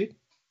 2 seed?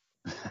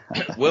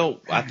 Well,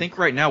 I think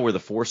right now we're the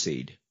 4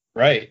 seed.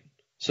 Right.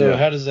 So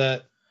How does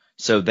that?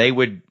 So they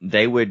would,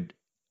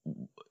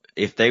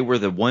 if they were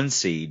the 1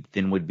 seed,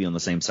 then we'd be on the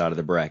same side of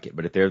the bracket.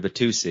 But if they're the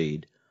 2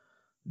 seed,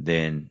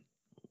 then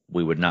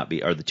we would not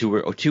be, or the 2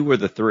 or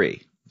the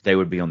 3, they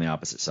would be on the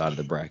opposite side of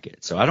the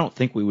bracket. So I don't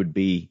think we would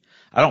be.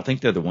 I don't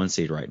think they're the 1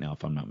 seed right now,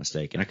 if I'm not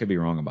mistaken. I could be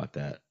wrong about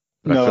that.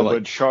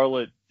 But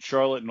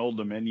Charlotte and Old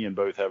Dominion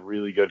both have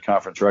really good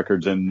conference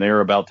records, and they're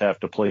about to have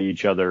to play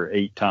each other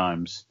 8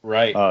 times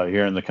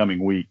here in the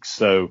coming weeks.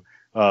 So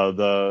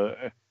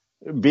the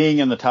being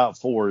in the top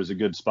 4 is a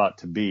good spot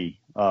to be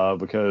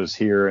because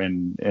here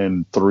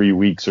in 3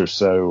 weeks or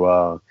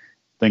so,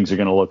 things are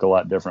going to look a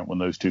lot different when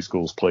those 2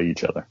 schools play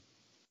each other.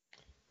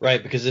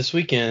 Right, because this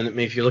weekend, I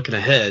mean, if you're looking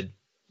ahead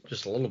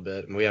just a little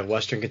bit, we have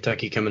Western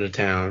Kentucky coming to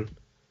town.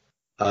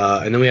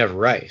 And then we have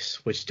Rice,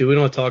 which do we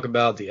want to talk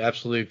about the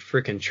absolute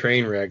freaking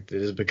train wreck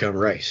that has become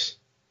Rice?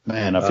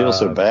 Man, I feel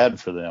so bad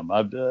for them.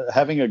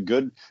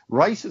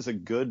 Rice is a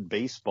good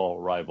baseball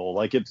rival.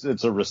 Like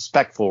it's a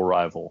respectful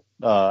rival.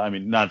 I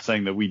mean, not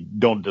saying that we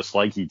don't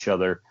dislike each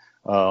other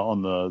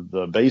on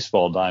the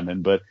baseball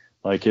diamond, but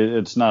like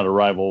it's not a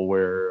rival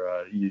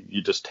where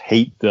you just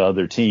hate the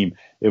other team.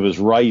 It was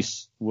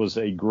Rice was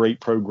a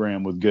great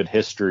program with good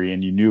history,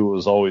 and you knew it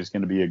was always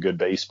going to be a good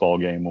baseball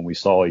game when we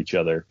saw each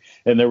other.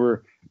 And there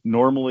were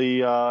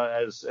normally,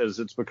 as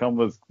it's become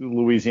with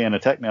Louisiana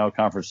Tech now,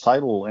 conference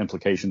title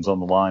implications on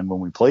the line when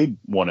we played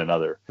one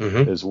another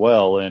as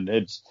well. And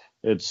it's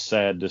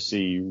sad to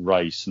see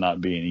Rice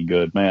not be any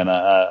good. Man,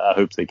 I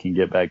hope they can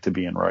get back to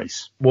being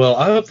Rice. Well,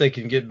 I hope they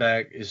can get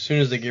back as soon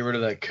as they get rid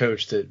of that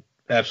coach that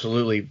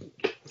absolutely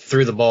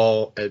threw the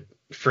ball at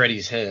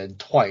Freddie's head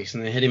twice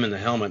and then hit him in the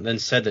helmet and then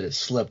said that it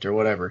slipped or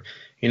whatever.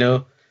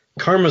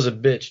 karma's a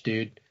bitch,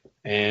 dude,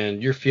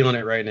 and you're feeling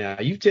it right now.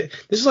 This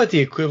is like the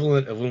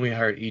equivalent of when we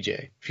hired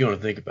EJ, if you want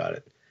to think about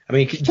it. I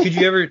mean,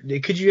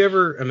 could you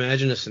ever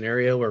imagine a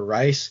scenario where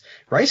Rice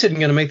isn't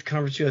going to make the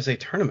Conference USA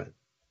tournament?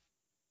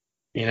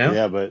 You know?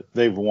 Yeah, but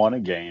they've won a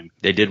game.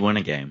 They did win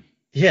a game.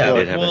 Yeah,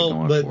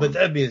 but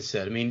that being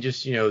said, I mean,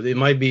 just, you know, it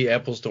might be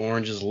apples to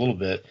oranges a little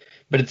bit,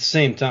 but at the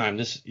same time,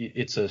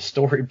 it's a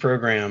storied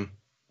program.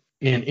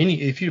 And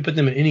if you put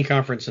them in any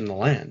conference in the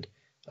land,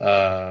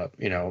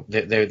 you know,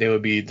 they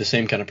would be the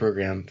same kind of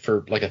program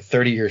for like a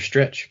 30-year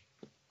stretch.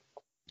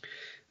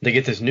 They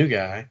get this new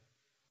guy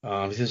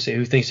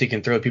who thinks he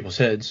can throw at people's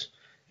heads,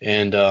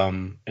 and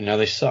now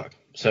they suck.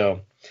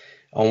 So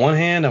on one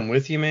hand, I'm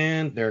with you,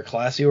 man. They're a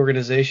classy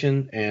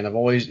organization, and I've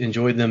always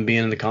enjoyed them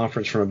being in the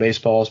conference from a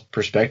baseball's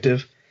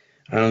perspective.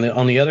 And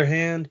on the other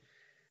hand,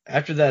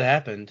 after that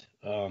happened,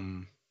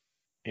 you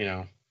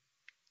know,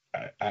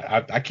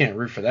 I can't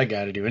root for that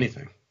guy to do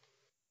anything.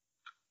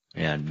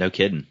 Yeah, no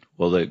kidding.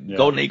 Well, the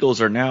Golden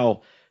Eagles are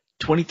now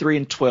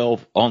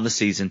 23-12 on the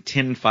season,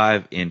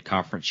 10-5 in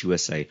Conference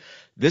USA.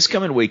 This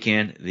coming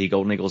weekend, the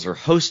Golden Eagles are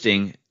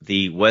hosting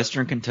the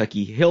Western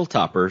Kentucky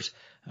Hilltoppers.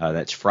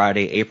 That's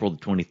Friday, April the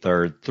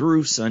 23rd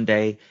through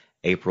Sunday,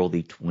 April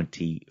the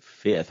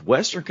 25th.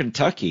 Western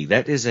Kentucky,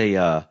 that's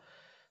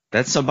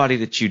somebody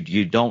that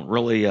you don't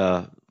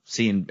really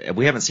see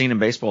we haven't seen in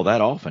baseball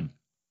that often.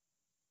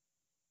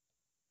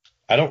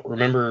 I don't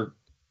remember.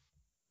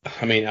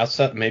 I mean,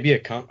 outside maybe I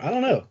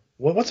don't know.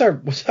 What's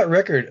our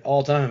record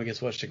all time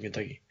against Western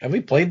Kentucky? Have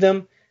we played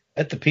them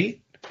at the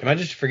Pete? Am I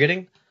just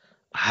forgetting?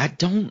 I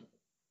don't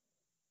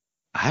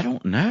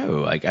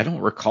know. Like, I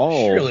don't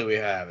recall. Surely we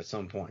have at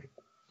some point.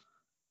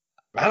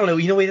 I don't know.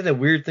 You know, we had that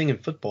weird thing in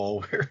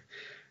football where,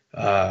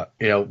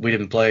 you know, we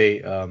didn't play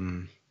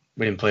them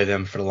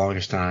for the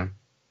longest time.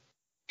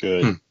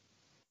 Good.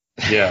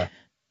 Yeah.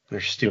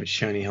 Their stupid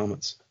shiny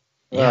helmets.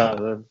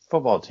 The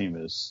football team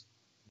is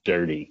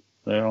dirty.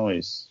 They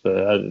always,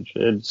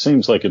 it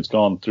seems like it's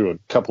gone through a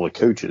couple of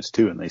coaches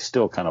too, and they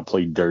still kind of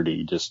play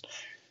dirty, just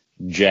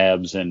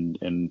jabs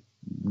and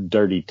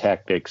dirty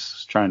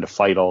tactics, trying to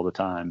fight all the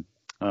time.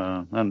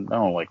 I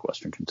don't like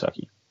Western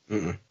Kentucky.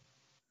 Mm-mm.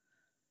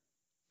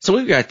 So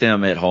we've got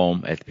them at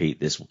home at the Pete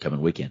this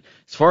coming weekend.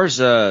 As far as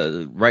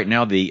right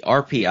now, the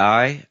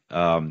RPI,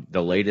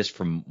 the latest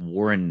from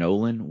Warren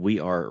Nolan,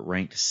 we are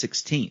ranked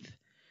 16th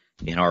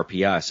in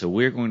RPI. So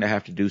we're going to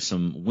have to do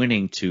some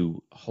winning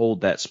to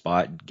hold that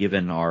spot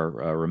given our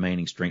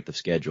remaining strength of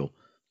schedule.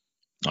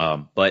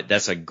 But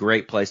that's a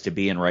great place to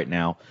be in right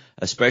now,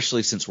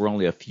 especially since we're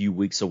only a few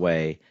weeks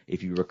away.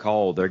 If you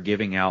recall, they're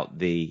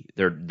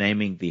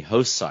naming the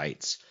host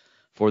sites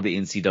for the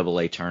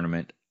NCAA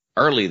tournament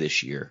early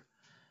this year.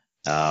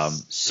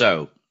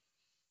 So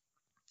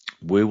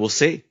we will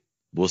see.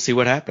 We'll see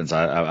what happens.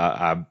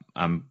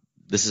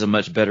 This is a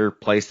much better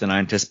place than I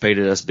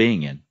anticipated us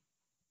being in.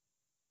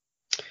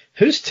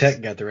 Who's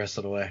Tech got the rest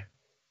of the way?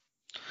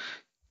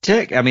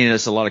 Tech, I mean,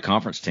 it's a lot of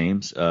conference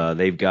teams.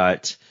 They've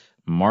got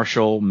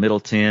Marshall,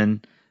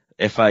 Middleton,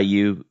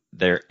 FIU.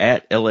 They're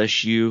at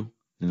LSU,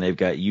 and they've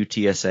got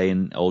UTSA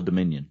and Old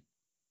Dominion.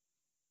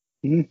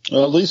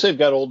 Well, at least they've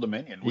got Old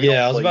Dominion.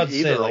 I was about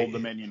to say, Old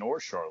Dominion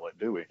or Charlotte,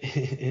 do we?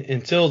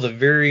 Until the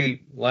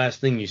very last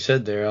thing you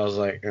said there, I was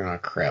like, oh,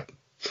 crap.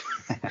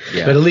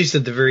 Yeah. But at least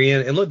at the very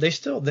end, and look,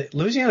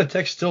 Louisiana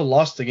Tech still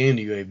lost the game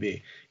to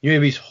UAB.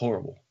 UAB's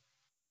horrible.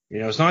 You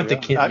know, it's not they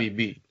can't be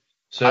beat.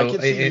 So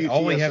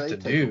all we have to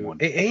do,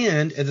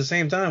 and at the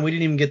same time, we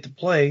didn't even get to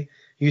play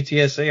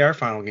UTSA our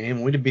final game,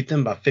 and we did beat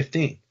them by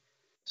 15.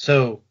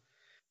 So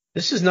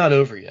this is not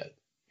over yet.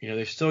 You know,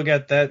 they've still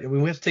got that. I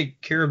mean, we have to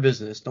take care of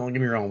business. Don't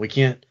get me wrong. We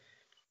can't.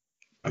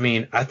 I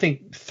mean, I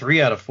think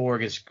 3 out of 4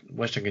 against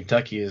Western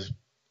Kentucky is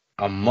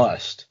a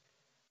must.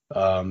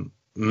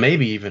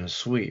 Maybe even a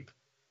sweep,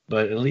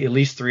 but at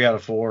least 3 out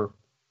of 4,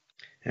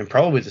 and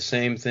probably the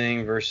same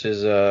thing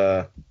versus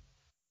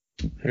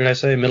who did I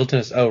say? Middle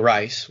Tennessee. Oh,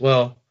 Rice.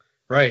 Well,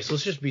 Rice.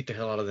 Let's just beat the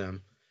hell out of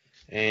them,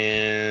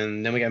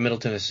 and then we got Middle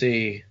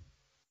Tennessee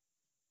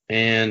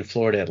and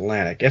Florida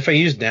Atlantic.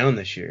 FAU's down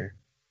this year.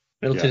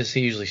 Middle Tennessee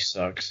usually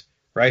sucks.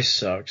 Rice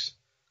sucks.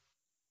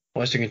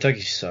 Western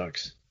Kentucky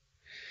sucks.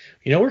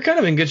 You know, we're kind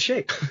of in good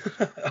shape,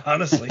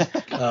 honestly.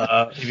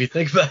 If you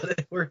think about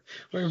it, we're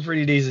in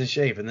pretty decent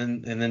shape.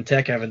 And then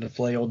Tech having to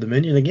play Old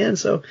Dominion again.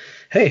 So,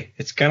 hey,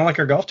 it's kind of like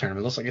our golf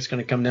tournament. It looks like it's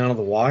going to come down to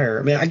the wire.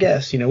 I mean, I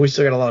guess, you know, we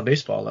still got a lot of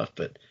baseball left,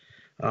 but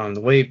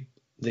the way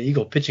the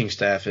Eagle pitching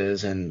staff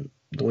is and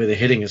the way the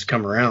hitting has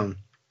come around,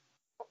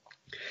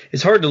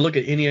 it's hard to look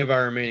at any of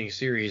our remaining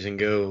series and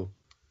go,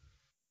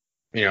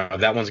 you know,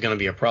 that one's going to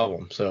be a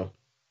problem. So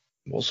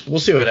we'll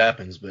see what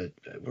happens, but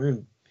we're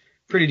in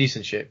pretty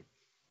decent shape.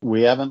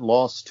 We haven't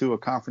lost to a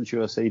Conference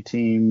USA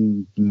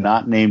team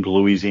not named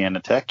Louisiana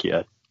Tech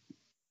yet.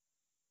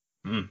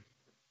 It's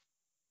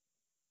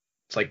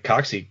like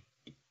Coxie,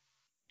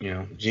 you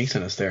know,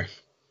 jinxing us there.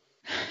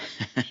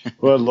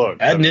 Well, look.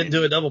 Adding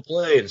into a double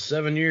play in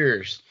 7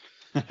 years.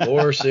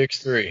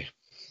 4-6-3.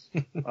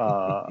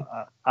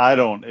 I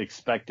don't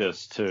expect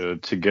us to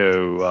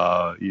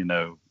go,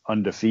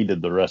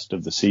 undefeated the rest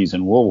of the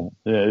season.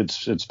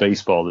 It's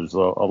baseball. There's a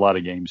lot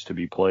of games to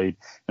be played.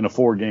 In a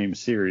 4-game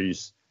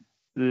series,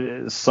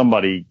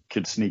 somebody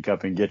could sneak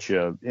up and get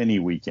you any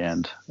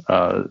weekend.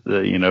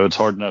 It's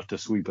hard enough to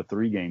sweep a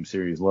 3-game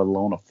series, let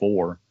alone a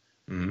 4.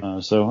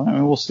 So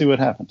we'll see what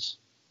happens.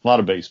 A lot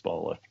of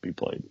baseball left to be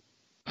played.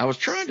 I was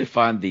trying to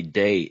find the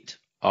date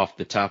off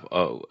the top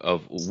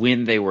of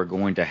when they were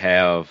going to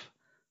have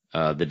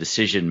the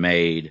decision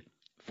made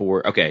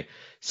for. Okay,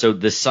 so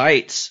the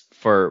sites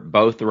for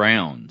both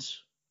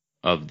rounds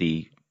of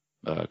the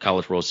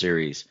College World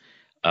Series,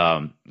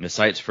 the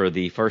sites for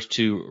the first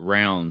 2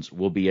 rounds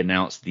will be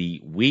announced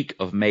the week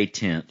of May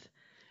 10th,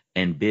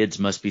 and bids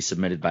must be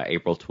submitted by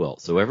April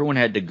 12th. So everyone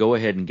had to go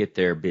ahead and get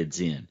their bids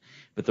in.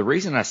 But the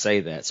reason I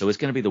say that, so it's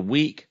going to be the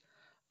week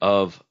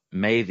of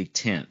May the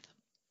 10th.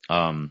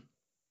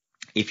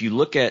 If you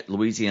look at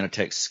Louisiana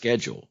Tech's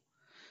schedule,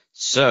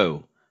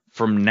 so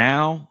from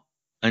now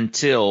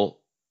until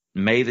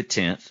May the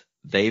 10th,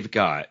 they've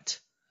got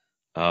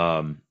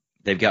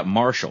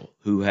Marshall,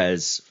 who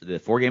has the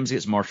 4 games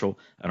against Marshall,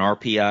 an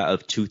RPI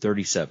of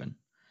 237.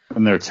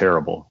 And they're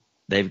terrible.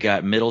 They've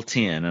got Middle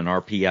 10, an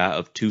RPI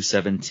of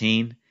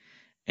 217,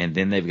 and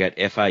then they've got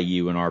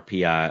FIU, an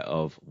RPI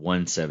of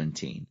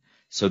 117.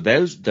 So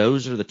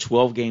those are the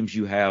 12 games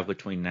you have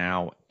between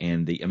now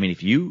and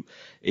if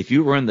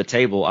you run the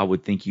table, I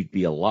would think you'd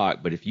be a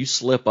lock. But if you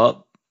slip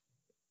up,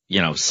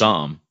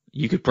 some,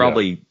 you could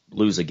probably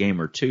lose a game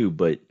or 2.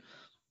 But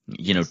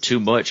too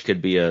much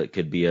could be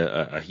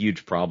a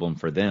huge problem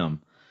for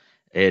them.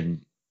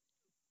 And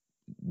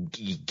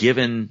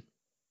given,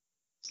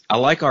 I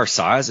like our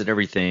size and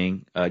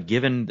everything.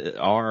 Given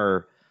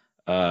our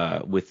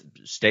with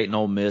State and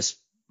Ole Miss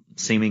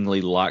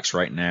seemingly locks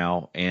right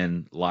now,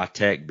 and La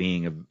Tech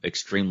being an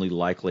extremely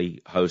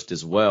likely host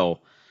as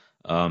well,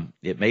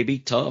 it may be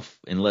tough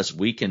unless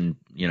we can,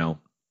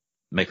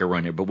 make a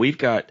run here. But we've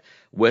got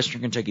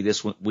Western Kentucky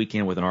this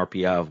weekend with an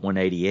RPI of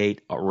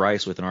 188,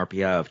 Rice with an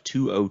RPI of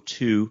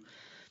 202,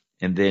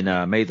 and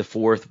then May the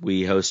 4th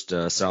we host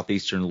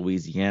Southeastern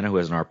Louisiana, who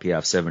has an RPI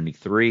of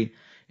 73,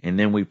 and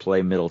then we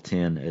play Middle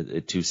 10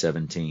 at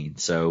 217.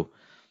 So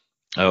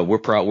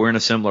we're in a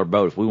similar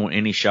boat. If we want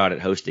any shot at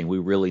hosting, we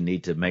really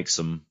need to make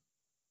some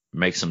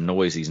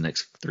noise these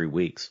next 3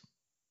 weeks.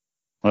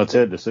 Well, that's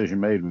it. Decision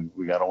made.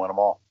 We got to win them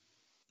all.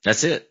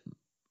 That's it.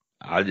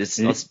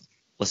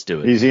 Let's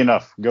do it. Easy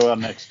enough. Go out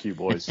and execute,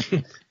 boys.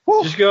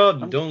 Just go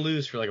out and don't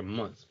lose for like a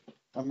month.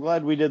 I'm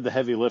glad we did the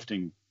heavy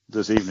lifting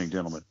this evening,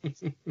 gentlemen.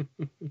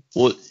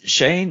 Well,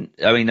 Jason.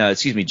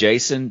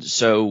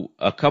 So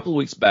a couple of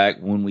weeks back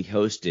when we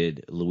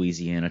hosted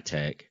Louisiana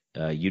Tech,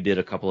 you did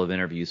a couple of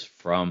interviews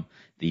from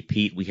the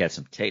Pete. We had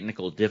some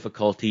technical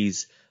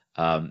difficulties.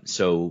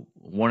 So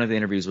one of the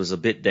interviews was a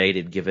bit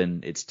dated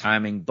given its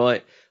timing,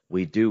 but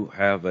we do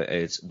have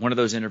it's one of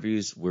those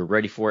interviews. We're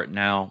ready for it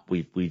now.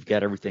 We've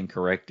got everything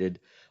corrected.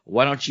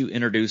 Why don't you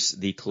introduce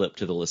the clip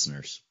to the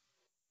listeners?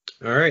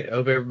 All right. I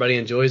hope everybody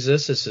enjoys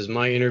this. This is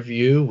my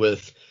interview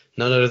with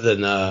none other than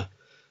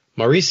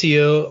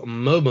Mauricio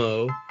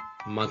Momo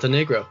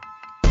Montenegro.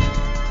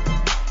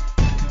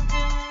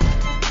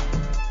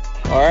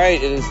 All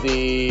right, it is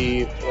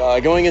the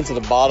going into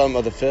the bottom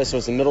of the 5th, so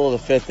it's the middle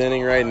of the 5th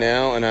inning right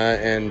now, and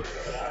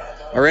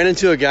I ran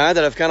into a guy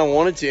that I've kind of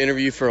wanted to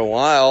interview for a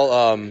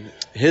while.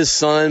 His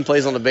son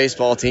plays on the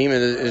baseball team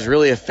and is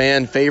really a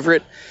fan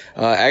favorite.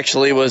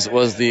 Actually,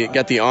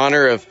 got the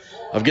honor of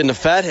getting a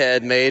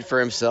fathead made for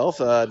himself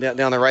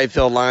down the right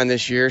field line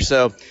this year.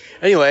 So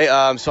anyway,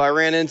 so I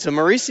ran into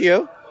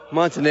Mauricio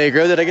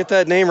Montenegro. Did I get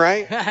that name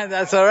right?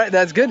 That's all right.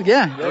 That's good.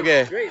 Yeah.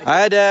 Okay. Great. I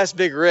had to ask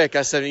Big Rick.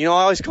 I said, I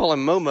always call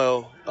him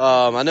Momo.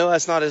 I know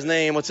that's not his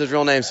name. What's his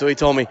real name? So he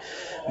told me.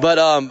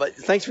 But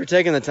thanks for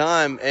taking the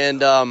time.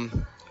 And I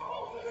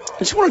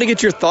just wanted to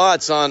get your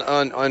thoughts on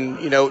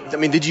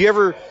did you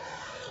ever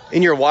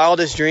in your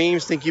wildest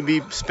dreams think you'd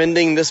be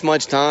spending this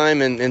much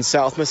time in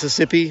South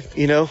Mississippi?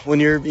 When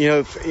you're,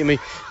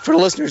 for the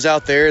listeners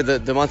out there, the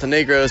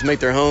Montenegros make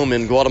their home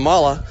in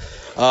Guatemala.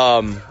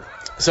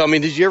 So,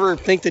 did you ever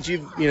think that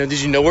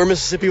did you know where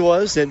Mississippi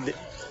was?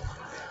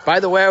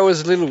 By the way, I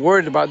was a little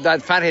worried about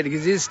that fathead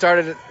because he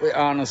started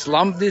on a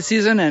slump this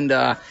season, and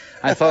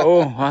I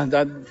thought,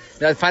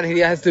 that fathead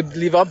has to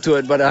live up to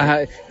it,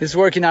 but it's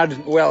working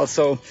out well.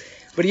 So,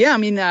 but yeah,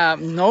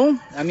 no,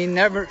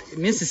 never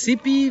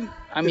Mississippi.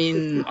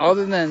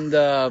 Other than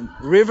the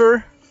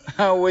river,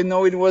 we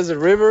know it was a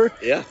river,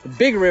 yeah, a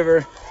big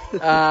river.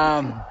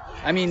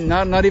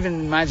 Not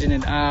even imagine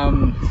it.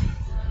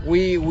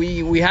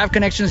 We have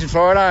connections in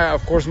Florida.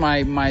 Of course,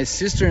 my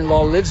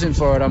sister-in-law lives in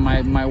Florida,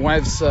 my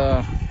wife's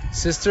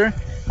sister,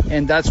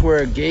 and that's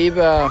where Gabe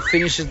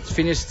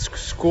finished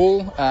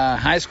school,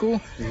 high school.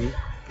 Mm-hmm.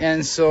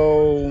 And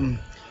so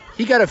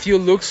he got a few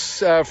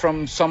looks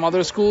from some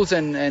other schools,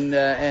 and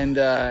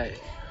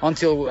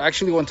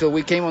until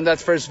we came on that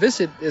first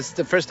visit, it's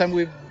the first time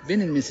we've been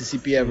in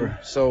Mississippi ever.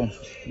 Mm-hmm. So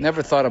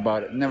never thought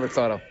about it. Never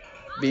thought of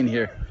being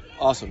here.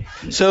 Awesome.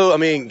 So,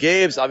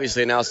 Gabe's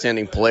obviously an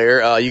outstanding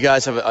player. You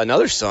guys have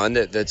another son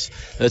that's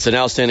an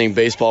outstanding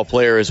baseball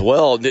player as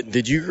well.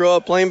 Did you grow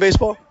up playing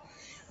baseball?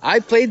 I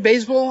played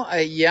baseball,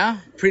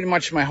 pretty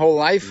much my whole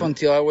life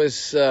until I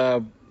was,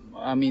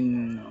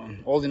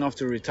 old enough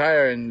to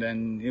retire,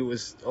 and it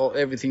was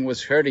everything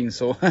was hurting.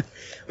 So,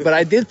 but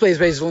I did play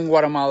baseball in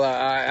Guatemala.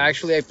 I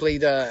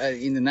played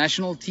in the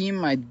national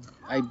team. I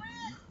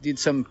did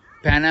some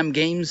Pan Am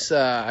games.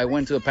 I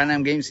went to the Pan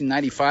Am games in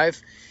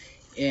 '95,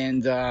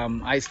 and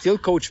I still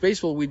coach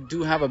baseball. We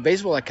do have a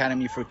baseball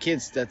academy for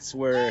kids. That's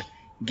where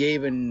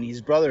Gabe and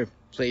his brother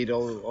played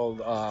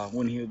all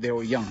when they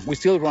were young. We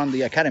still run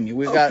the academy.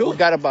 We've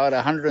got about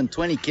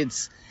 120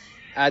 kids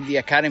at the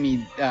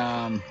academy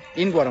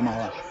in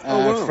Guatemala,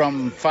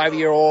 from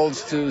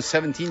 5-year-olds to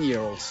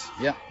 17-year-olds.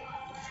 Yeah,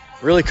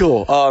 really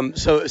cool.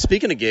 So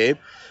speaking of Gabe,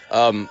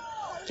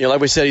 like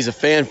we said, he's a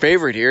fan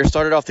favorite here.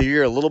 Started off the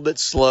year a little bit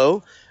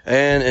slow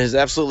and has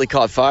absolutely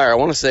caught fire. I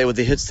want to say with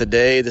the hits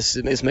today,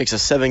 this makes a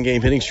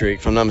 7-game hitting streak,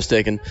 if I'm not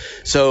mistaken.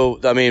 So,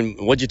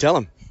 what'd you tell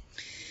him?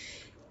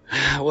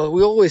 Well,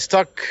 we always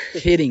talk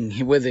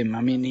hitting with him.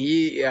 When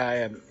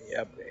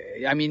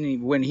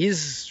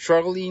he's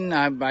struggling,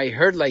 I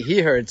heard like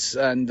he hurts,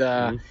 and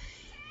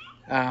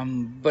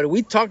but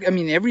we talk.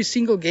 Every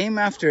single game,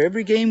 after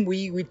every game,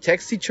 we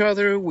text each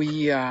other.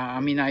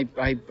 I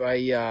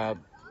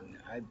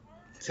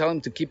tell him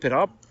to keep it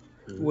up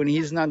when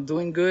he's not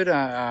doing good.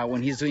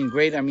 When he's doing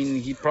great,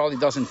 he probably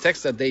doesn't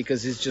text that day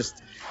because he's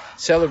just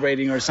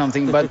celebrating or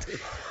something. But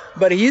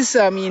he's.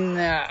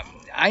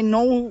 I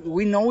know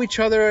we know each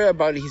other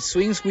about his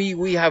swings.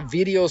 We have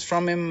videos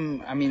from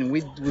him.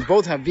 We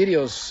both have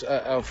videos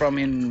from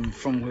him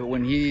from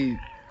when he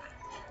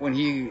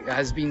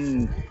has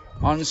been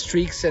on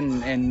streaks,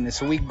 and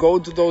so we go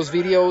to those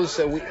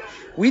videos.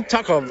 We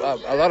talk a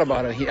lot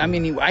about it.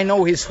 I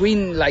know his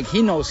swing like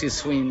he knows his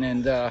swing,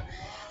 and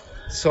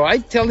so I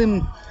tell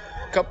him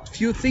a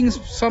few things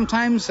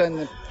sometimes,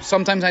 and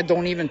sometimes I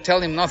don't even tell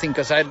him nothing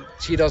because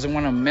he doesn't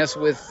want to mess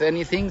with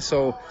anything.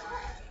 So.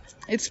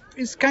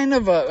 It's kind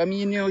of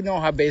you know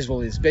how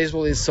baseball is.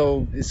 Baseball is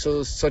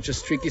such a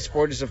tricky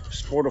sport. It's a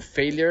sport of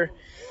failure,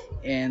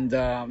 and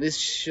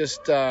it's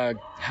just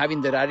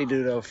having that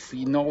attitude of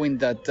knowing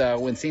that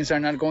when things are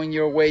not going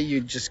your way, you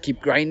just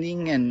keep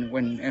grinding, and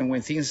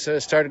when things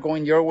start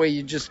going your way,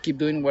 you just keep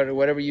doing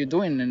whatever you're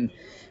doing and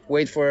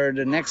wait for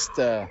the next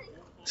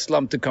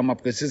slump to come up,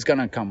 because it's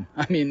gonna come.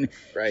 Right.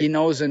 He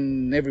knows,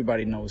 and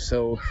everybody knows.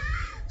 So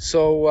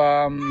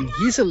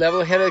he's a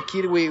level-headed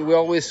kid. We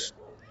always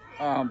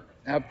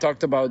have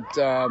talked about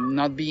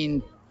not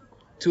being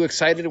too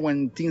excited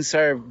when things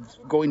are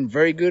going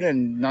very good,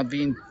 and not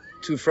being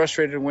too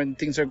frustrated when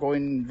things are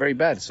going very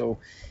bad. So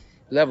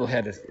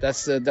level-headed.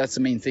 That's the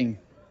main thing.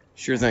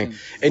 Sure thing.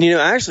 And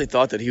I actually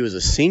thought that he was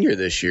a senior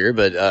this year,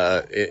 but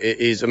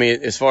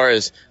as far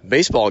as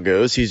baseball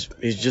goes, he's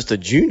just a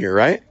junior,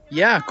 right?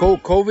 Yeah.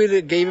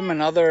 COVID gave him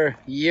another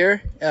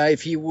year.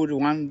 If he would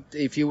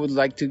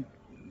like to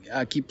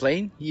keep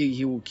playing,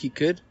 he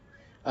could.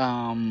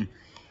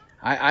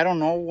 I don't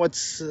know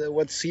what's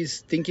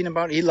he's thinking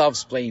about. He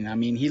loves playing.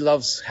 He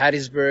loves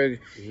Hattiesburg.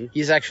 Mm-hmm.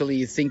 He's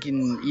actually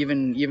thinking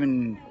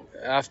even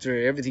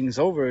after everything's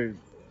over,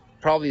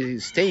 probably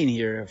staying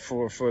here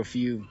for a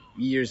few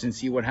years and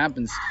see what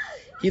happens.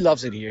 He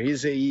loves it here.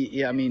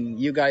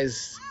 You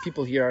guys,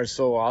 people here are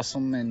so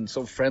awesome and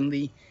so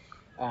friendly.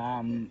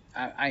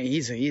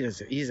 He's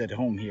at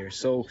home here.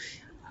 So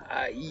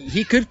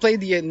he could play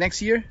the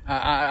next year.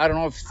 I don't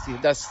know if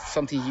that's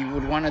something he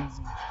would want to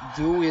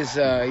do.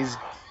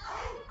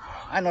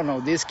 I don't know.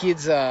 These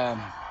kids,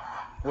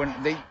 when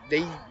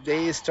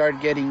they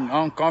start getting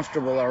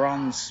uncomfortable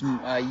around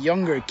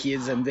younger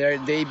kids, and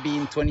they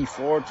being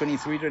 24,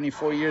 23,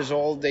 24 years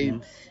old, I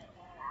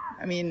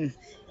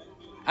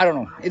don't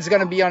know. It's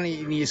gonna be on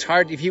his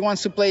heart. If he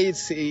wants to play,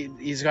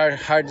 his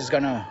heart is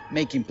gonna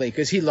make him play,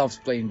 because he loves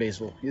playing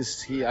baseball.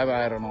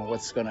 I don't know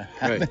what's gonna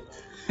happen. Right.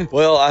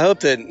 Well, I hope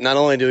that not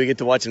only do we get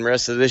to watch him the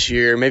rest of this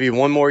year, maybe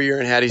one more year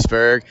in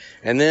Hattiesburg,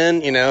 and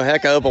then,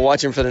 heck, I hope I'll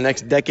watch him for the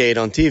next decade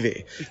on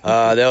TV.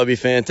 That would be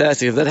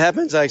fantastic. If that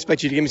happens, I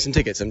expect you to give me some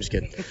tickets. I'm just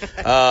kidding.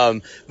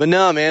 But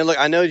no, man, look,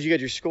 I know you got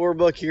your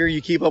scorebook here.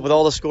 You keep up with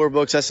all the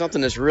scorebooks. That's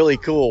something that's really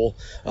cool.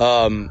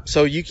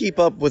 So you keep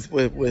up with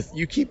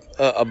you keep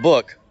a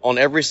book on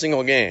every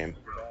single game.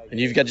 And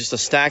you've got just a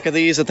stack of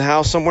these at the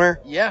house somewhere?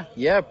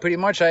 Yeah, pretty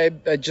much. I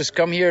just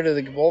come here to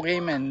the ball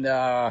game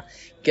and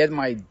get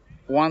my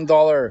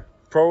 $1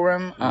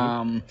 program.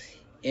 Mm-hmm.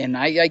 And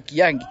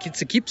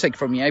it's a keepsake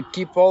for me. I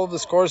keep all the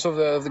scores of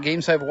the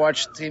games I've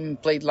watched him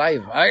played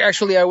live.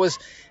 I was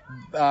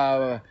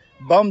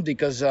bummed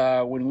because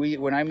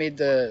when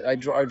I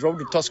drove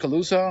to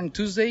Tuscaloosa on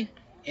Tuesday,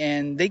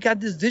 and they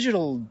got this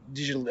digital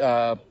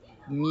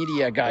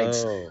media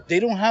guides. Oh. They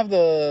don't have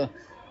the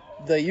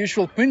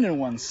usual printed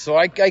ones, so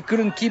I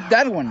couldn't keep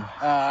that one.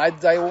 I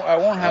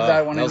won't have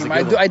that one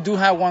anymore. I do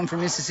have one from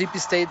Mississippi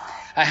State.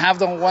 I have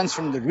the ones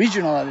from the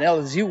regional at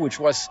LSU, which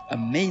was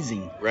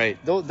amazing. Right.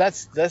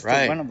 That's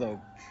right. One of the.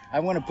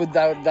 I want to put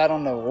that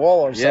on the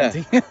wall or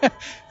something.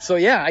 So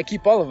I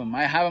keep all of them.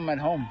 I have them at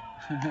home.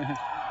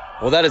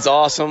 Well, that is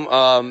awesome.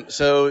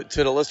 So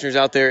to the listeners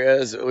out there,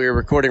 as we are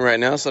recording right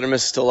now, Southern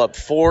Miss is still up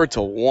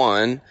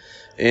 4-1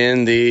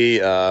 in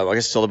the, I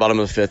guess still the bottom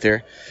of the fifth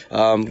here.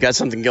 Got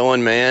something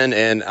going, man,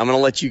 and I'm going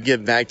to let you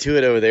get back to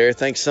it over there.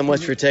 Thanks so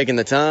much for taking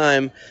the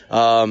time.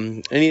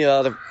 Any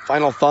other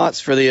final thoughts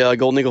for the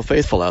Golden Eagle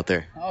faithful out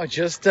there? Oh,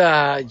 just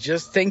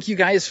thank you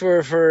guys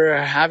for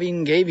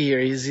having Gabe here.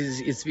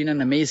 It's been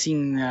an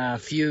amazing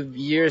few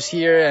years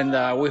here,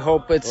 and we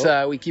hope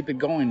we keep it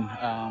going.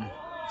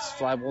 It's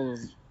fly ball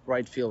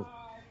right field.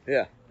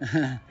 Yeah.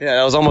 Yeah,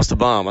 that was almost a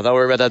bomb. I thought we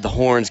were about to have the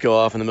horns go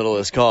off in the middle of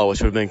this call,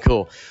 which would have been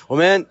cool. Well,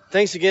 man,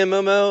 thanks again,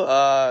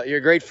 Momo. You're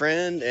a great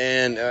friend,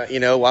 and,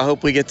 I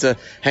hope we get to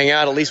hang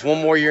out at least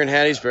one more year in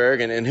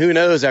Hattiesburg, and who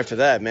knows after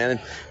that, man. And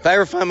if I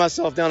ever find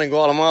myself down in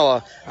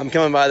Guatemala, I'm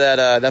coming by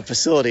that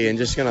facility and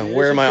just going to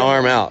wear my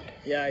arm out.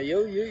 Yeah,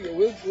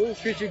 we'll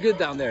treat you good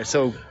down there,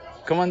 so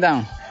come on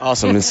down.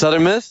 Awesome. And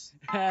Southern Miss?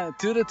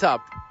 To the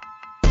top.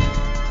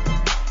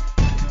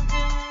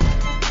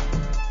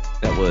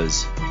 That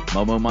was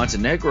Momo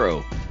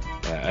Montenegro.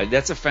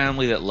 That's a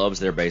family that loves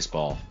their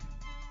baseball.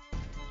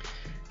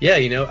 Yeah,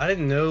 I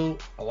didn't know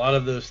a lot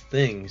of those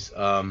things.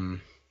 A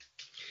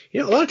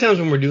lot of times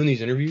when we're doing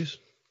these interviews,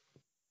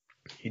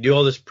 you do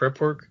all this prep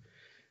work,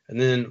 and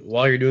then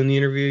while you're doing the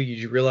interview,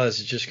 you realize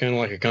it's just kind of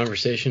like a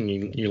conversation.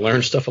 You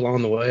learn stuff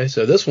along the way.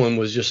 So this one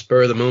was just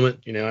spur of the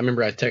moment. I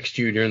remember I texted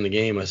you during the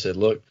game. I said,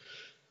 look,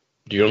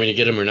 do you want me to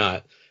get him or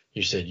not?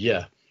 You said,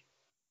 yeah.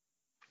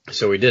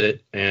 So we did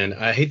it, and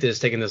I hate that it's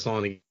taking this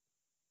long,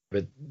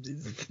 but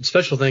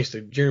special thanks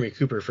to Jeremy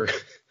Cooper for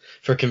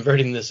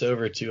converting this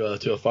over to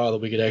a file that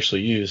we could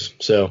actually use.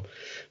 So,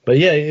 but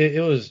yeah,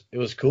 it was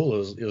cool.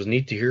 It was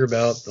neat to hear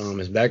about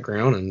his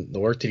background and the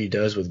work that he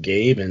does with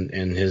Gabe and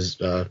his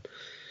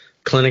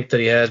clinic that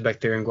he has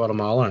back there in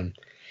Guatemala, and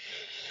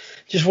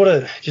you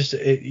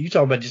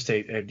talk about just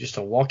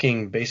a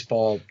walking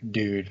baseball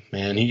dude,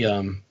 man. He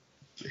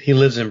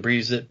lives and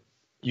breathes it.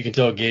 You can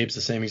tell Gabe's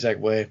the same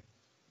exact way.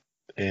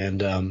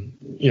 And,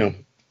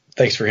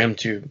 thanks for him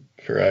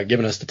for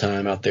giving us the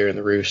time out there in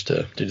the Roost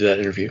to do that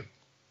interview.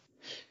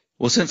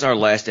 Well, since our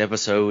last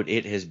episode,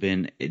 it has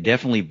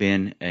definitely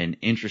been an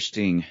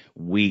interesting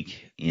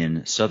week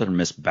in Southern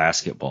Miss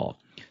basketball.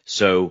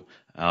 So,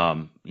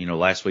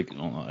 last week,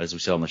 as we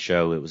said on the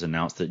show, it was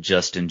announced that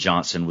Justin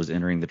Johnson was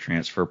entering the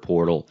transfer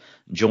portal,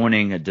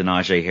 joining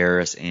Denaje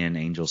Harris and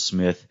Angel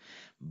Smith.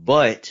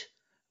 But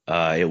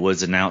it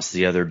was announced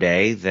the other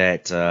day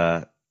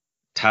that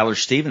Tyler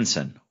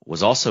Stevenson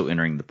was also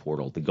entering the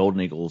portal. The Golden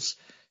Eagles,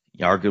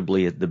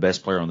 arguably the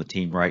best player on the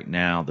team right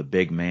now, the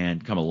big man,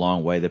 come a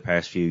long way the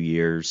past few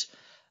years,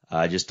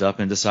 just up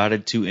and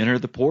decided to enter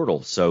the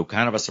portal. So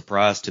kind of a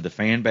surprise to the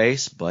fan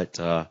base, but,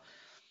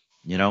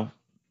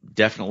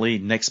 definitely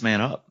next man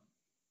up.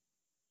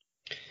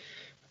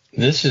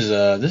 This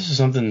is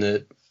something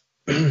that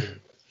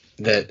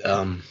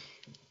I'm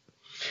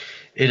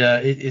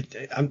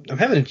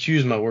having to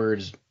choose my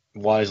words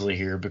wisely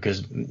here,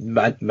 because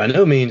by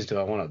no means do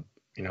I want to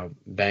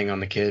bang on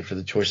the kid for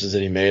the choices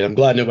that he made. I'm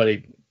glad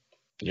nobody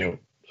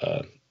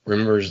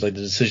remembers like the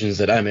decisions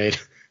that I made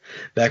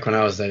back when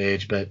I was that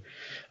age, but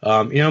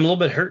I'm a little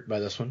bit hurt by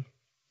this one.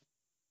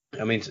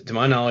 I mean, to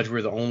my knowledge,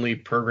 we're the only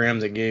program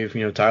that gave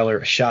Tyler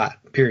a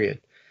shot, period.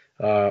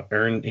 He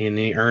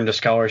earned a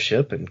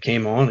scholarship and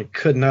came on and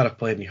could not have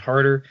played any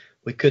harder.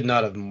 We could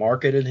not have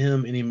marketed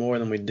him any more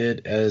than we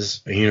did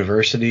as a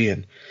university,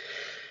 and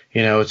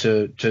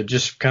to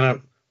just kind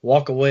of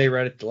walk away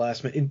right at the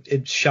last minute,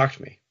 it shocked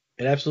me.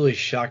 It absolutely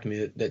shocked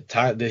me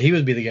that he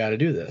would be the guy to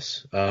do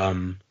this.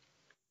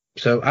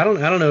 So I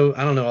don't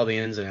know all the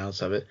ins and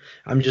outs of it.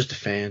 I'm just a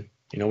fan.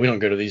 We don't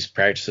go to these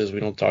practices.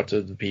 We don't talk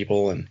to the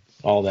people and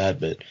all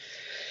that, but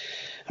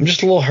I'm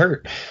just a little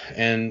hurt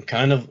and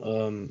kind of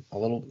a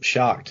little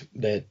shocked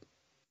that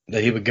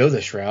he would go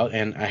this route,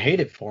 and I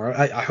hate it for him.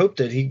 I hope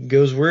that he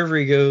goes wherever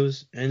he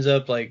goes, ends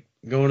up like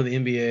going to the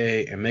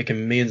NBA and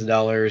making millions of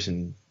dollars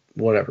and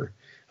whatever,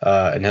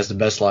 and has the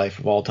best life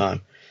of all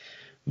time.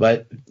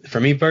 But for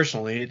me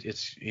personally,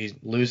 he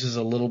loses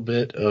a little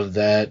bit of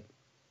that.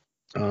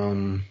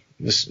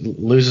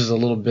 Loses a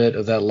little bit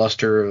of that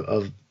luster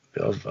of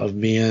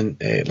being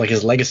like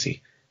his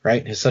legacy,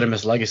 right? His Southern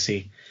Miss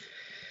legacy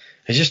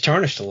is just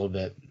tarnished a little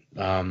bit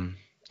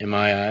in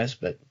my eyes.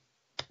 But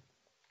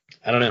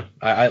I don't know.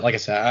 I like I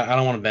said, I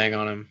don't want to bang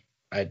on him.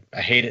 I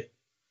hate it.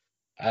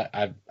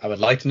 I would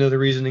like to know the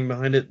reasoning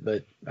behind it,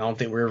 but I don't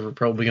think we're ever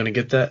probably going to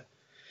get that.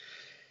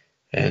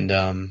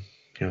 And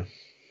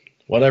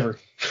whatever.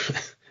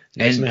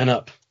 Next man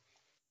up.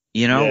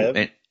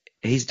 And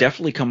he's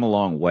definitely come a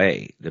long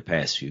way the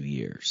past few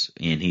years,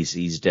 and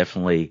he's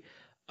definitely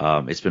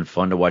it's been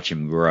fun to watch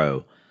him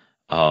grow.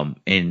 And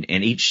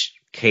each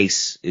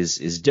case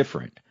is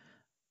different.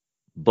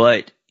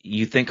 But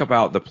you think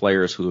about the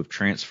players who have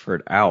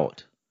transferred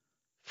out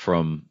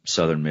from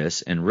Southern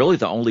Miss, and really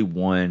the only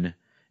one,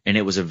 and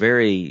it was a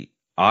very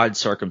odd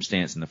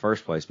circumstance in the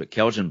first place, but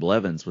Kelvin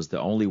Blevins was the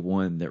only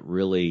one that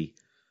really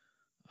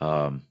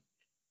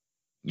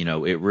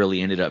it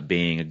really ended up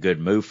being a good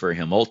move for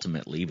him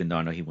ultimately, even though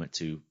I know he went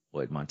to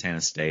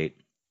Montana State.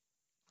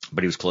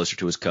 but he was closer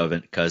to his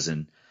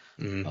cousin.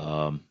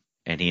 Mm-hmm.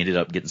 And he ended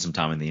up getting some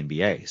time in the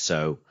NBA.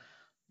 So,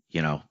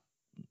 you know,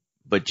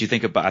 but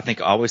I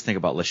always think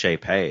about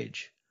Lachey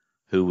Page,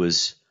 who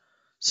was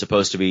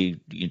supposed to be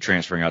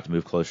transferring out to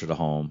move closer to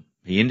home.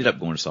 He ended up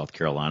going to South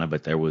Carolina,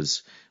 but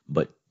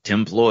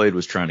Tim Floyd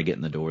was trying to get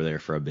in the door there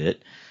for a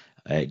bit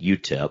at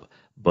UTEP.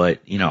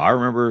 But, you know, I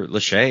remember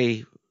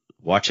Lachey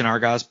watching our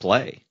guys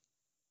play.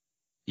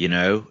 You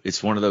know,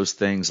 it's one of those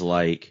things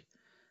like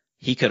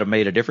he could have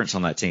made a difference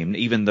on that team,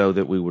 even though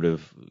that we would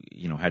have,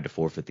 you know, had to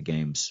forfeit the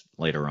games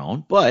later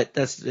on. But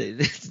it's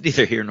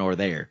neither here nor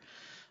there.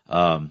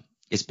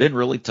 It's been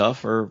really tough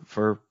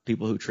for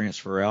people who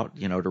transfer out,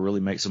 you know, to really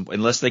make some,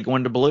 unless they go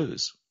into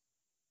Blues.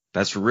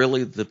 That's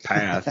really the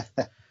path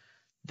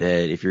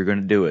that if you're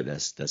going to do it,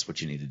 that's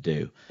what you need to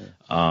do.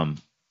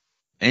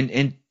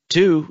 And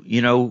two,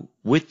 you know,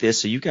 with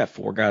this, so you've got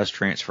 4 guys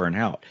transferring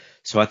out.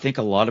 So I think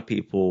a lot of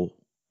people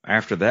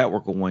after that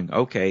were going,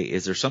 okay,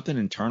 is there something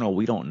internal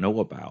we don't know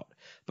about?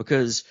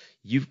 Because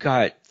you've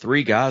got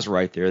 3 guys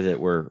right there that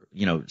were,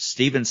 you know,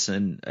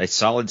 Stevenson, a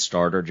solid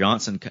starter,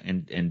 Johnson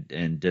and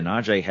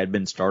Denaje had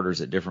been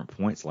starters at different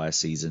points last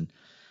season.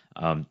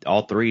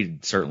 All 3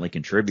 certainly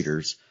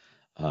contributors.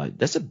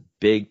 That's a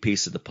big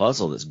piece of the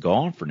puzzle that's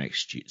gone for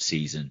next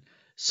season.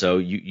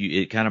 So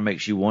it kind of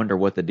makes you wonder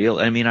what the deal.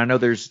 I mean, I know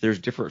there's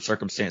different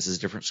circumstances,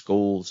 different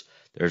schools.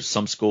 There's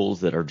some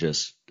schools that are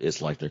just,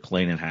 it's like they're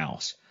cleaning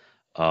house.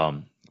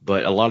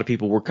 But a lot of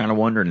people were kind of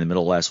wondering in the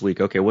middle of last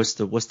week, okay, what's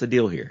the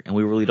deal here? And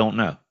we really don't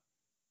know.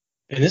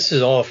 And this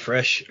is all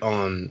fresh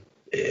on,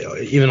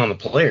 even on the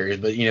players,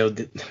 but you know,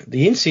 the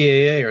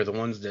NCAA are the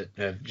ones that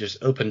have just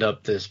opened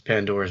up this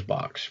Pandora's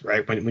box,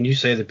 right? When you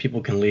say that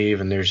people can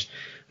leave and there's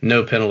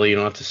no penalty, you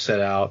don't have to sit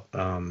out,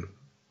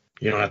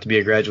 you don't have to be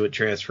a graduate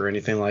transfer or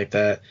anything like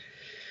that.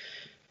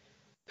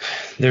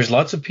 There's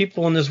lots of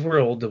people in this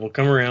world that will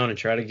come around and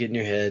try to get in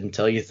your head and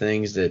tell you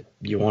things that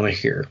you want to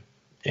hear.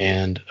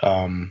 And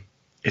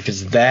if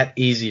it's that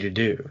easy to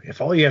do, if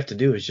all you have to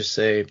do is just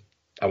say,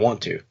 I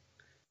want to,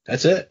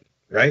 that's it,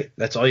 right?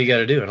 That's all you got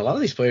to do. And a lot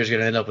of these players are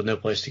going to end up with no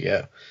place to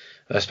go,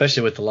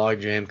 especially with the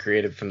logjam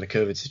created from the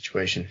COVID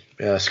situation,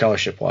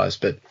 scholarship-wise.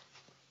 But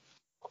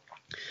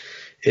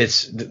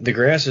the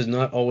grass is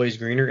not always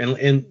greener.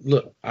 And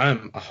look,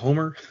 I'm a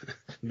homer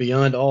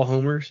beyond all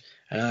homers,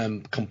 and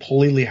I'm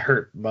completely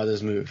hurt by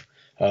this move.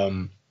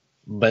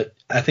 But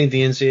I think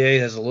the NCAA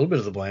has a little bit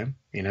of the blame,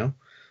 you know,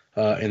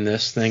 in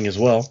this thing as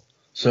well.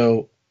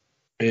 So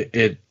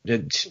it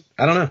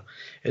I don't know.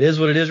 It is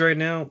what it is right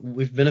now.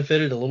 We've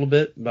benefited a little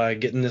bit by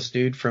getting this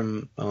dude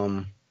from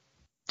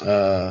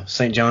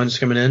St. John's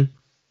coming in,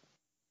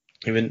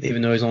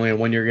 even though he's only a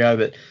 1-year guy.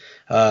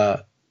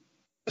 But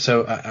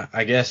so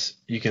I guess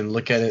you can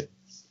look at it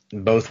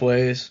both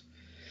ways.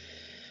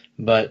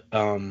 But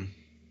I don't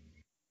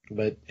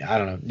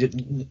know.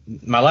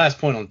 My last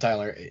point on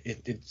Tyler,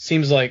 it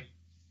seems like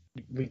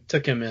we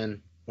took him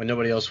in when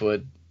nobody else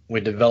would.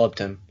 We developed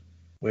him.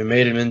 We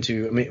made him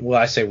into,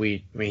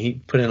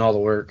 he put in all the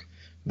work,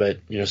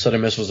 but, you know,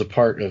 Southern Miss was a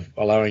part of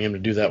allowing him to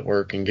do that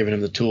work and giving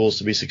him the tools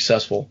to be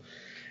successful.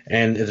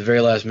 And at the very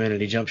last minute,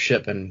 he jumped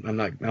ship, and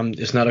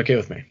it's not okay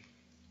with me.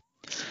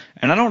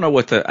 And I don't know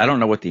what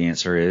the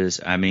answer is.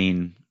 I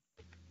mean,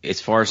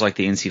 as far as like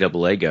the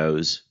NCAA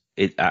goes,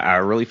 I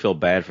really feel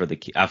bad for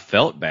I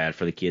felt bad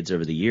for the kids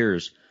over the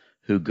years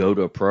who go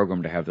to a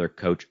program to have their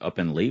coach up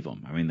and leave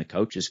them. I mean, the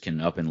coaches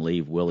can up and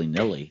leave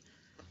willy-nilly.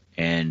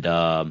 And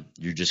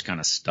you're just kind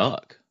of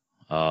stuck.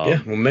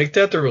 Yeah, well, make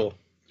that the rule.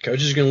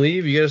 Coach is going to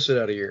leave. You got to sit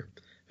out a year.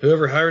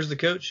 Whoever hires the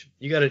coach,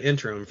 you got an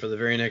interim for the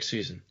very next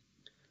season.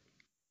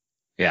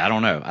 Yeah, I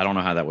don't know. I don't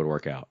know how that would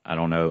work out. I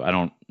don't know. I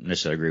don't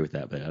necessarily agree with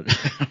that, but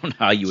I don't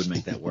know how you would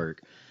make that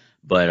work.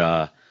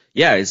 But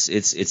yeah,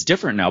 it's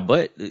different now.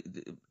 But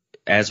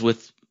as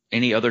with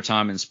any other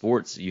time in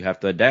sports, you have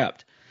to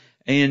adapt.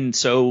 And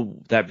so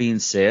that being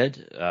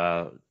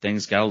said,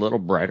 things got a little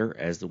brighter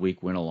as the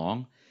week went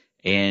along,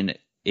 and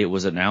it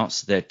was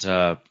announced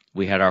that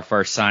we had our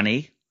first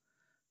signee,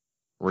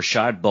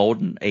 Rashad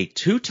Bolden, a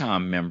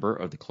 2-time member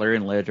of the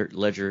Clarion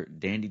Ledger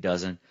Dandy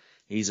Dozen.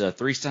 He's a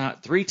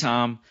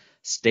three-time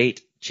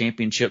state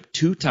championship,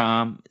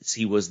 2-time.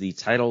 He was the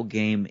title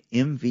game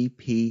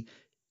MVP.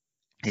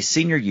 His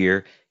senior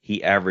year,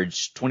 he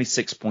averaged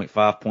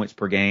 26.5 points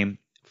per game,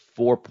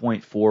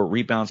 4.4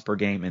 rebounds per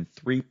game, and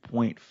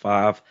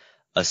 3.5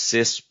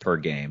 assists per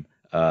game.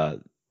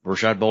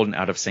 Rashad Bolden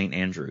out of St.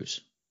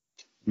 Andrews.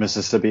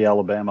 Mississippi,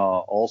 Alabama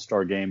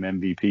All-Star Game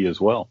MVP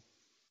as well.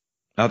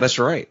 Oh, that's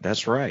right.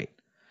 That's right.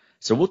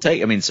 So we'll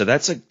take, so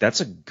that's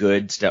a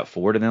good step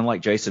forward. And then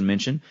like Jason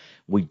mentioned,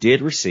 we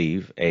did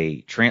receive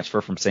a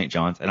transfer from St.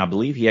 John's, and I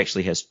believe he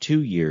actually has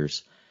 2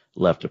 years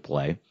left to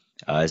play.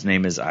 His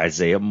name is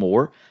Isaiah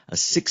Moore, a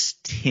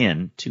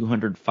 6'10",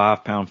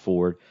 205-pound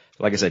forward.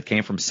 Like I said,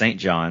 came from St.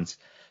 John's,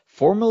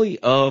 formerly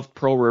of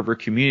Pearl River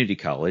Community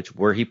College,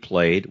 where he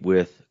played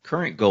with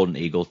current Golden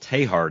Eagle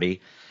Tay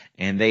Hardy,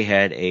 and they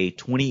had a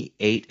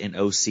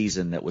 28-0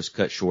 season that was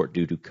cut short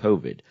due to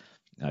COVID.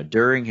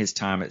 During his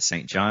time at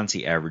St. John's,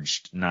 he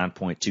averaged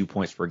 9.2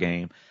 points per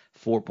game,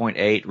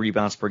 4.8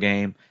 rebounds per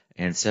game,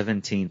 and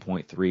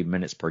 17.3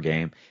 minutes per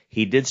game.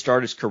 He did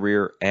start his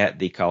career at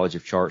the College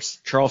of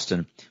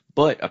Charleston,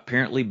 but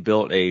apparently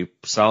built a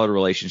solid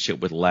relationship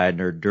with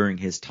Ladner during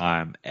his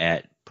time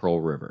at Pearl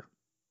River.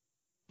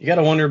 You got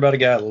to wonder about a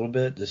guy a little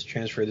bit that's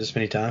transferred this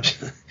many times.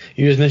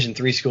 You just mentioned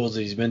 3 schools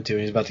that he's been to,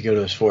 and he's about to go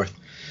to his 4th.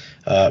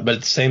 But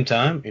at the same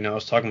time, I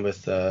was talking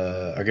with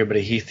our good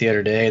buddy Heath the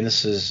other day, and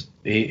this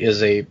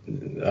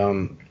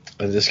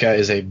guy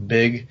is a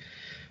big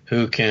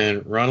who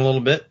can run a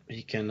little bit.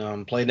 He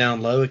can play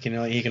down low.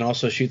 He can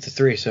also shoot the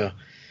 3. So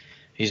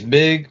he's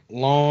big,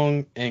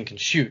 long, and can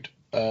shoot.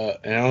 And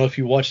I don't know if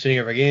you watched any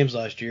of our games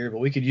last year, but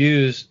we could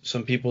use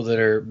some people that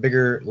are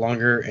bigger,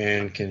 longer,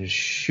 and can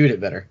shoot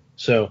it better.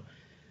 So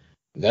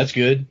that's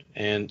good.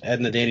 And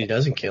adding the Danny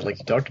Dozen kid, like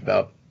you talked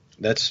about,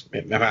 I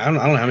don't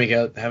know how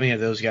many of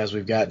those guys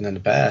we've gotten in the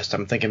past.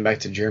 I'm thinking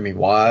back to Jeremy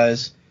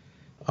Wise.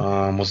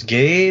 Was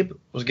Gabe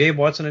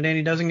Watson a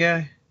Danny Dozen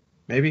guy?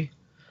 Maybe.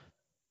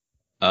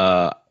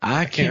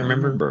 I can't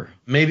remember.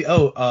 Maybe.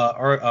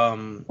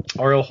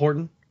 R.L.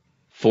 Horton.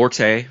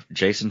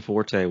 Jason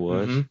Forte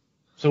was. Mm-hmm.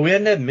 So we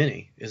hadn't had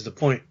many, is the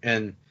point.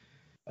 And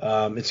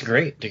it's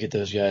great to get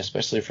those guys,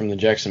 especially from the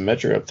Jackson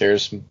Metro up there.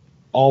 There's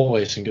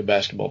always some good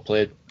basketball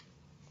played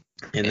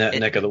in that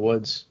neck of the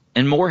woods.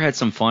 And Moore had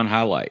some fun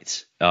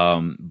highlights.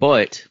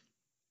 But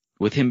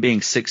with him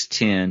being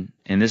 6'10",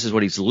 and this is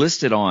what he's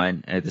listed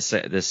on at the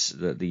St.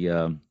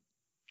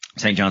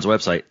 John's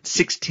website,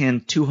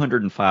 6'10",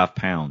 205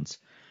 pounds.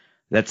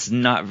 That's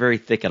not very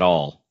thick at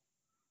all.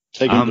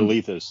 Take him to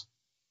Letha's.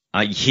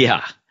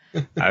 Yeah.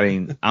 I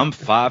mean, I'm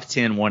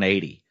 5'10",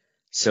 180.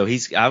 So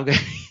he's got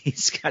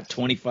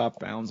 25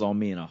 pounds on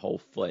me and a whole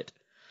foot.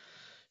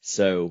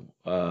 So,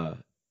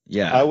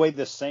 yeah. I weigh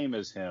the same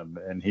as him,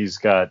 and he's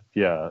got,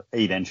 8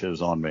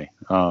 inches on me.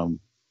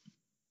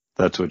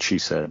 That's what she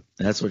said.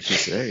 That's what she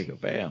said. There you go.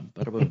 Bam.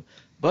 Bada-boom.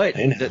 But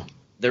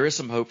there is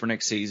some hope for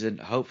next season.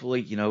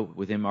 Hopefully,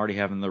 with him already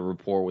having the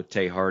rapport with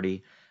Tay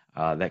Hardy,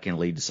 that can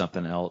lead to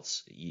something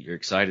else. You're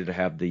excited to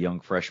have the young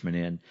freshman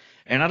in.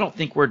 And I don't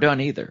think we're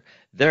done either.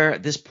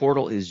 This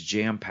portal is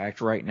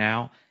jam-packed right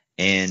now.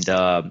 And,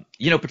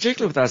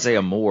 particularly with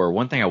Isaiah Moore,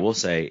 one thing I will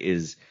say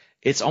is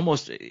it's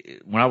almost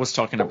 – when I was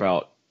talking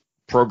about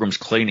programs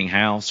cleaning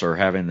house or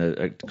having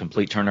a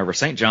complete turnover,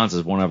 St. John's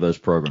is one of those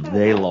programs.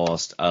 They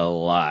lost a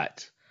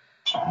lot.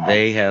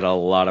 They had a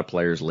lot of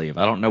players leave.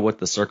 I don't know what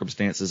the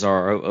circumstances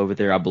are over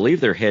there. I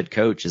believe their head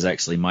coach is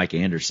actually Mike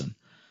Anderson.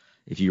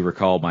 If you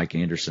recall Mike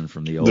Anderson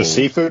from the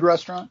seafood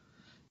restaurant?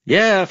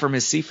 Yeah, from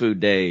his seafood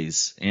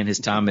days and his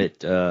time at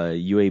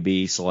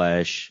UAB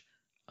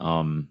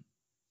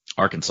 /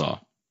 Arkansas.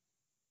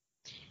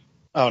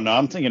 Oh, no,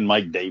 I'm thinking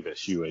Mike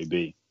Davis,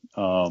 UAB.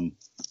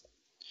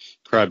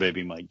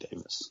 Crybaby Mike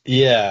Davis.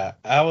 Yeah,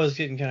 I was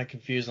getting kind of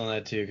confused on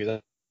that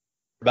too,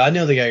 but I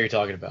know the guy you're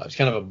talking about. He's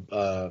kind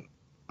of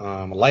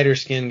a lighter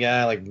skinned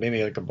guy, like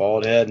maybe like a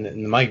bald head,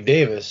 and Mike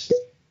Davis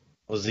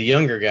was the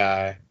younger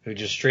guy who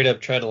just straight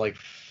up tried to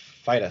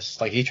fight us.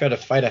 Like he tried to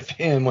fight a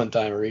fan one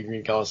time at Reed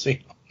Green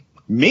Coliseum.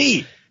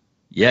 Me?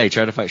 Yeah, he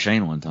tried to fight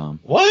Shane one time.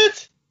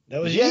 What?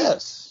 That was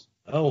yes.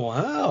 You? Oh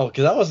wow!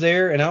 Because I was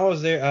there,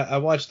 I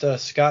watched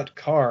Scott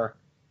Carr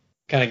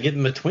kind of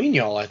getting between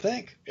y'all. I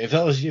think if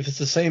it's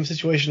the same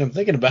situation I'm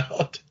thinking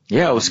about.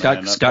 Yeah, it was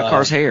Scott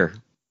Carr's hair.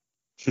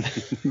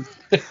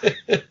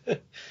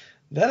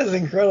 That is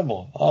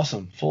incredible.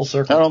 Awesome. Full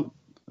circle.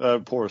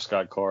 Poor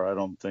Scott Carr. I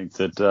don't think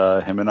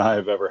that him and I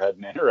have ever had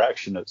an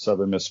interaction at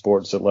Southern Miss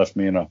Sports that left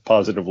me in a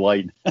positive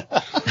light.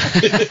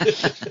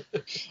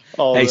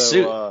 Although,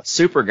 hey,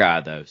 super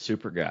guy, though.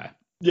 Super guy.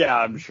 Yeah,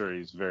 I'm sure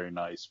he's very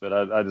nice.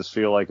 But I just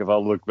feel like if I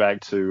look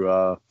back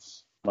to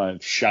my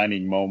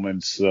shining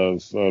moments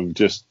of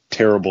just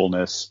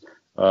terribleness,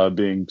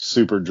 being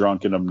super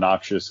drunk and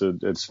obnoxious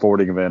at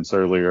sporting events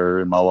earlier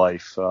in my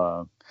life,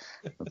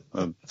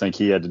 I think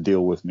he had to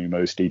deal with me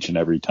most each and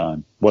every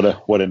time.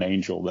 What an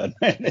angel that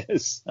man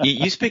is.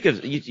 you speak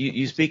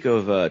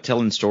of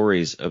telling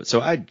stories.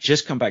 So I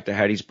just come back to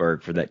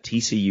Hattiesburg for that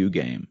TCU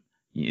game,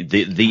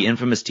 the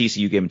infamous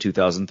TCU game in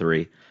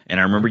 2003, and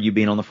I remember you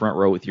being on the front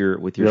row with your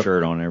yep.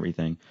 shirt on and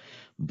everything.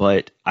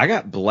 But I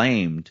got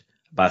blamed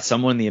by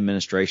someone in the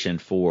administration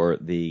for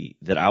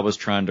that I was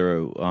trying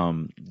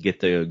to get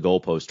the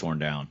goalpost torn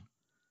down.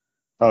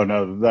 Oh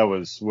no, that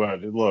was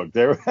what. Look,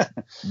 there.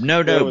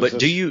 No, but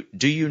do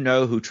you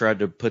know who tried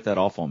to put that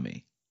off on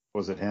me?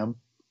 Was it him?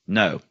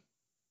 No.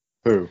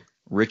 Who?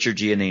 Richard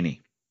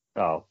Giannini.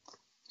 Oh.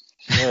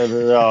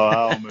 I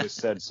almost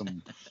said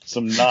some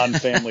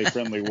non-family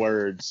friendly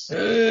words.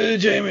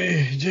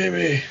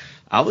 Jamie.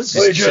 I was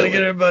just trying to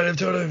get everybody to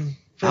throw them.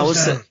 I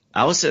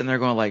was sitting there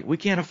going like, we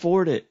can't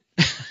afford it.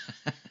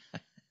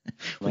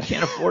 We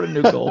can't afford a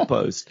new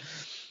goalpost.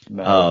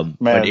 No,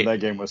 that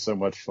game was so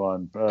much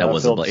fun. It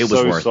was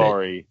worth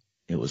sorry.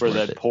 it was for worth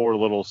that it. poor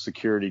little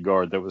security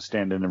guard that was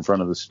standing in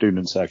front of the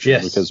student section.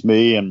 Yes. Because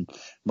me and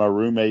my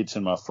roommates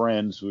and my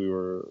friends,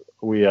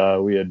 we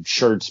had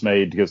shirts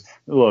made because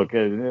look,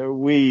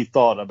 we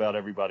thought about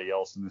everybody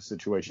else in this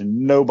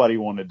situation. Nobody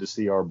wanted to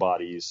see our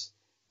bodies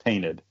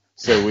painted,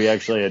 so we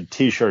actually had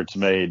T-shirts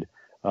made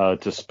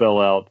to spell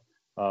out.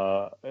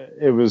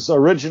 It was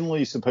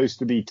originally supposed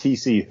to be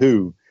TC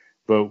Who,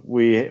 but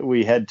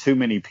we had too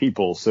many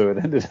people, so it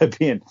ended up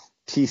being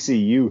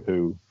TCU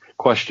Who ?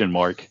 Which didn't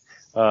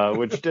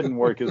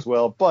work as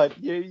well, but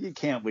you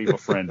can't leave a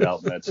friend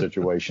out in that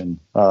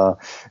situation.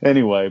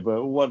 Anyway,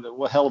 but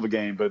what hell of a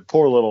game. But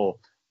poor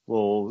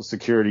little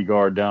security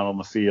guard down on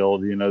the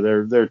field. You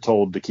know, they're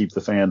told to keep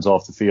the fans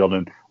off the field,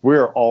 and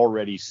we're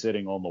already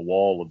sitting on the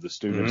wall of the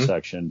student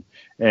section,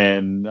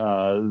 and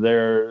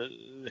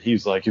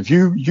he's like, if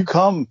you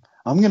come,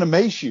 I'm gonna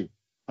mace you.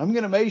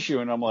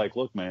 And I'm like,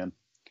 look, man,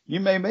 you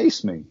may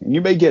mace me and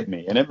you may get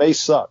me, and it may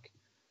suck,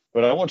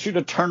 but I want you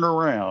to turn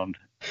around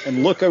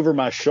and look over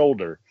my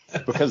shoulder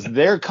because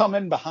they're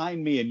coming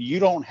behind me and you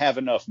don't have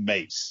enough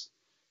mace.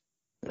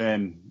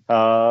 And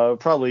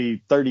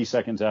probably 30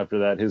 seconds after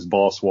that, his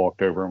boss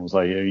walked over and was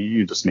like,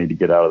 you just need to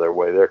get out of their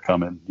way. They're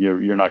coming.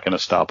 You're not going to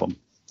stop them.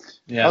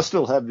 Yeah. I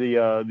still have the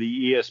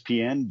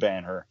ESPN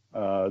banner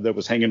that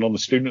was hanging on the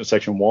student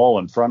section wall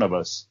in front of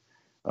us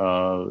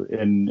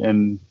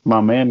in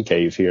my man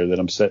cave here that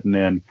I'm sitting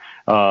in.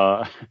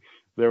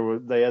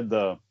 They had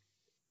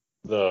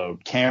the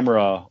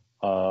camera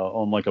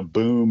on like a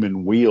boom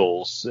and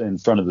wheels in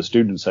front of the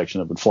student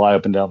section that would fly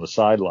up and down the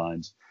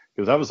sidelines,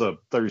 because that was a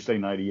Thursday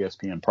night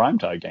ESPN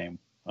primetime game.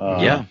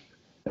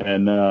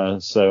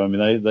 And so, I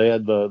mean, they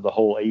had the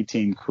whole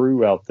 18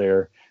 crew out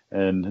there,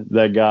 and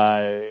that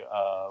guy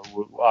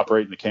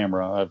operating the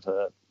camera. I've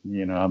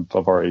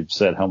already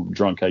said how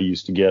drunk I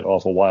used to get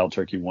off of Wild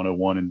Turkey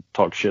 101 and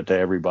talk shit to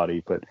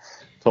everybody, but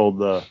told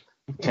the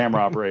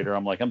camera operator,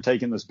 I'm like, I'm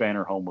taking this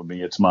banner home with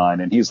me. It's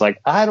mine. And he's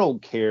like, I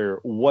don't care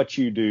what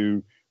you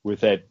do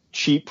with that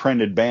cheap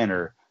printed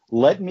banner.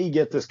 Let me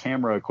get this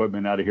camera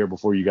equipment out of here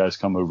before you guys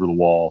come over the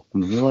wall.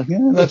 And we're like,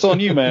 yeah, that's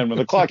on you, man. When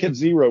the clock hits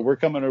 0, we're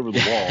coming over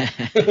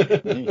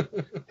the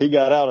wall. he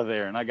got out of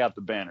there, and I got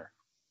the banner.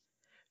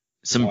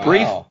 Some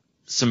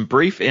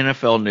brief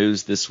NFL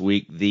news this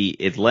week. The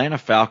Atlanta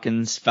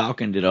Falcons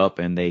falconed it up,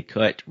 and they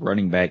cut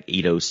running back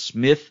Ito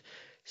Smith.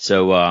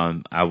 So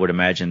I would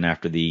imagine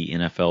after the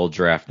NFL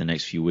draft the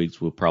next few weeks,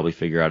 we'll probably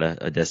figure out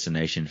a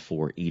destination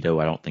for Ito.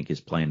 I don't think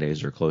his playing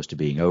days are close to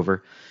being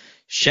over.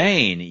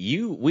 Shane,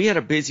 we had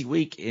a busy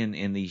week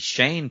in the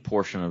Shane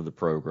portion of the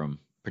program,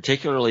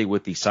 particularly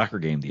with the soccer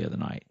game the other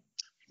night.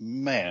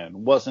 Man,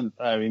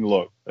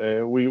 look,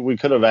 we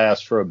could have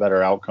asked for a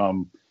better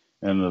outcome,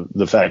 and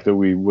the fact that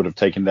we would have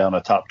taken down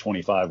a top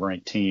 25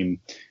 ranked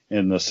team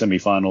in the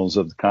semifinals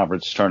of the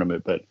conference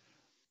tournament, but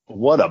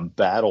what a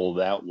battle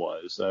that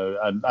was.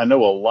 I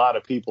know a lot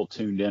of people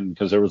tuned in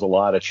because there was a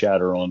lot of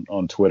chatter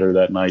on Twitter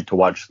that night to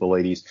watch the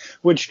ladies,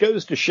 which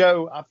goes to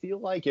show, I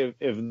feel like if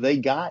they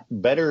got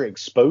better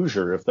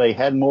exposure, if they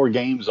had more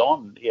games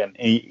on an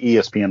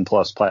ESPN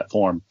Plus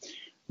platform,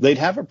 they'd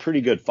have a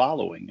pretty good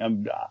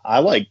following. I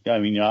like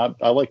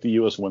the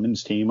U.S.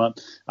 women's team.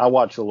 I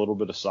watch a little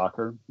bit of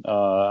soccer.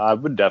 I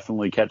would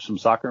definitely catch some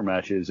soccer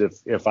matches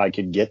if I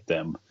could get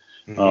them.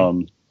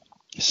 Mm-hmm.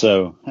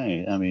 So,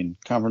 hey, I mean,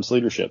 conference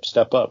leadership,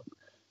 step up,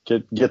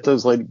 get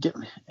those ladies,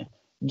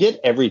 get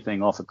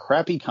everything off of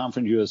crappy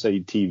Conference USA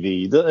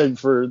TV.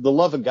 For the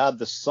love of God,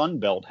 the Sun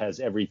Belt has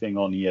everything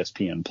on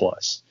ESPN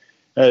Plus.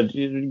 Get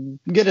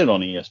it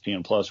on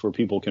ESPN Plus where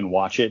people can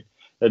watch it.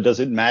 Does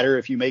it matter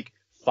if you make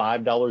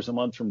 $5 a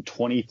month from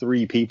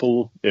 23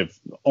 people, if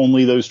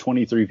only those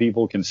 23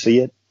 people can see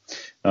it?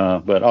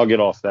 But I'll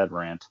get off that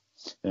rant.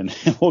 And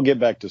we'll get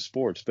back to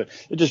sports, but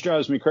it just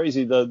drives me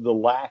crazy. The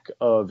lack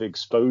of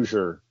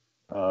exposure,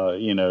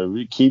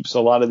 it keeps a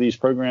lot of these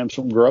programs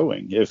from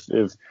growing. If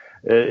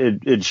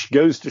it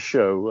goes to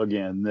show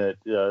again that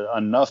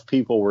enough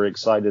people were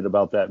excited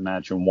about that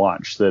match and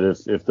watched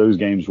that if those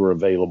games were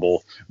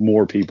available,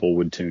 more people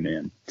would tune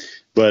in.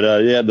 But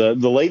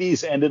the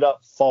ladies ended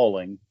up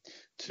falling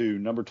to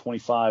number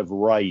 25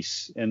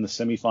 Rice in the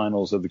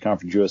semifinals of the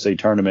Conference USA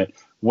tournament.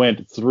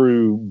 Went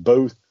through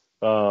both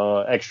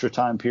extra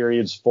time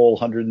periods, full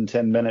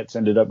 110 minutes,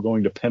 ended up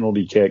going to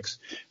penalty kicks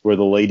where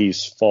the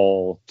ladies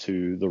fall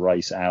to the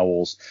Rice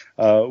Owls.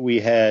 We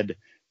had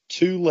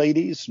 2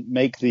 ladies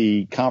make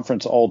the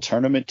conference all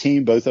tournament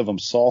team, both of them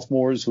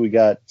sophomores. We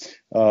got,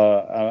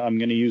 I'm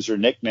going to use her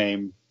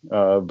nickname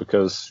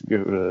because,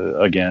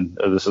 again,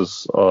 this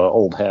is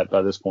old hat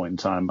by this point in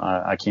time.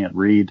 I can't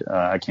read.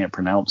 I can't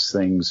pronounce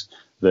things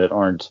that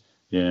aren't,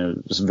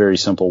 just very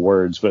simple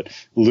words. But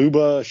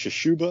Luba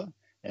Shashuba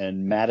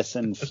and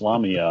Madison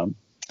Flamia,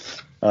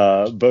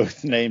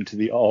 both named to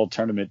the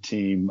all-tournament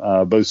team,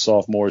 both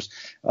sophomores.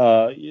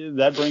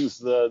 That brings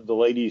the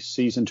ladies'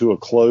 season to a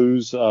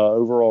close.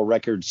 Overall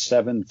record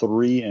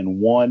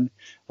 7-3-1,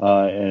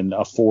 and a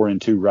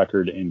 4-2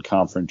 record in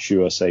Conference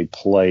USA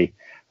play.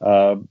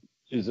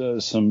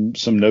 Some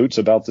notes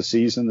about the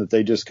season that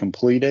they just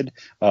completed.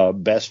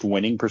 Best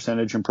winning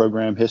percentage in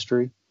program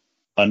history.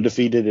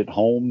 undefeated at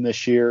home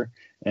this year,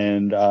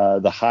 and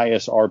the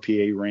highest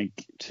RPA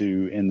rank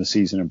to end the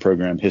season in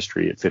program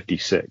history at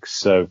 56.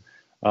 So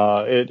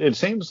it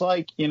seems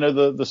like,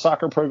 the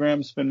soccer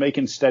program's been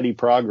making steady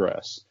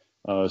progress.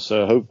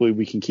 So hopefully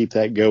we can keep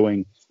that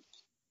going.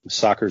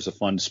 Soccer's a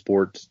fun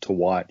sport to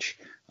watch.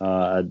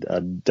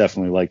 I'd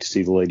definitely like to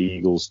see the Lady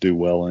Eagles do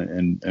well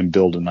and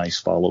build a nice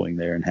following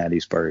there in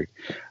Hattiesburg.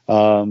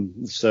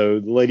 So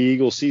the Lady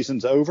Eagles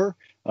season's over.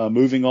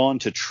 Moving on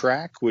to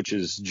track, which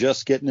is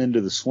just getting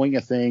into the swing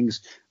of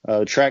things.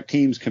 Track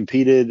teams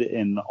competed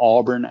in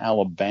Auburn,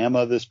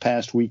 Alabama this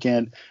past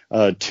weekend.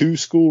 2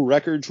 school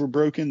records were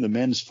broken, the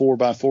men's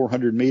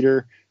 4x400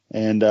 meter,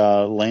 and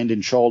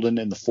Landon Chalden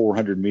in the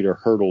 400-meter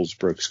hurdles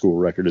broke school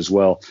record as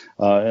well.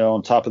 And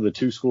on top of the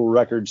 2 school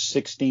records,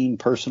 16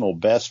 personal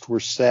bests were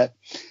set.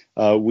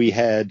 We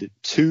had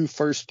 2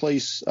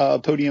 first-place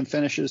podium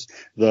finishes.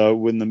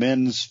 When the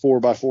men's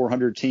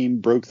 4x400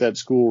 team broke that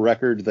school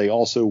record, they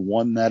also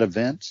won that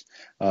event.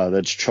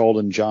 That's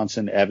Chalden,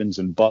 Johnson, Evans,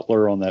 and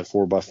Butler on that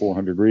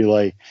 4x400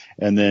 relay.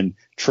 And then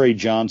Trey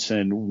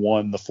Johnson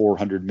won the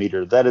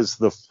 400-meter. That is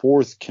the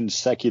 4th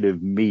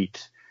consecutive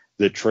meet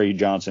that Trey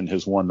Johnson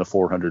has won the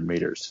 400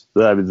 meters.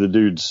 The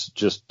dude's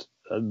just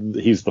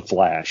he's the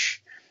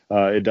Flash.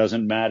 It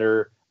doesn't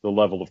matter the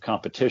level of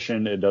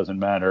competition. It doesn't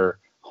matter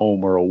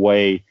home or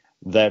away.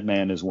 That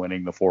man is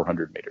winning the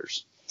 400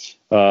 meters.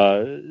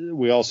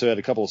 We also had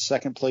a couple of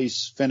second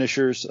place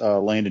finishers.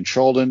 Landon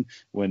Chalden,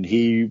 when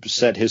he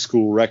set his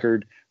school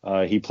record,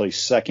 he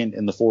placed second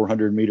in the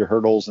 400 meter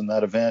hurdles in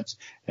that event.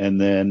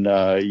 And then,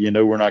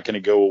 we're not going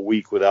to go a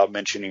week without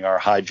mentioning our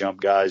high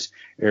jump guys.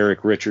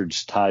 Eric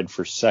Richards tied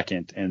for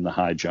second in the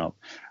high jump.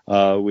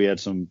 We had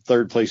some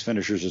third place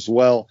finishers as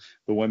well.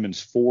 The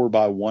women's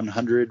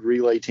 4x100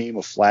 relay team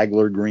of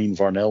Flagler, Green,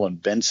 Varnell,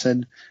 and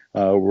Benson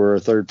were a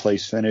third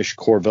place finish.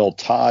 Corvell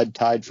Todd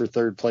tied for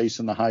third place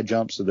in the high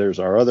jump. So there's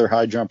our other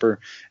high jumper.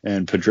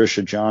 And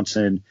Patricia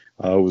Johnson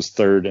was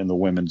third in the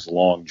women's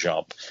long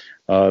jump.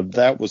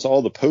 That was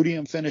all the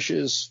podium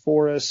finishes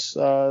for us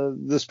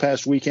this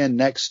past weekend.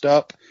 Next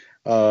up,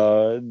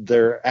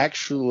 they're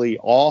actually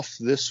off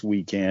this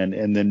weekend,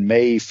 and then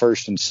May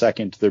 1st and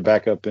 2nd, they're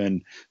back up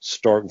in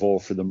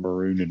Starkville for the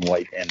maroon and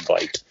white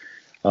invite.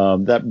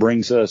 That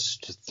brings us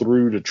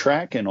through to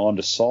track and on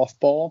to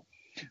softball.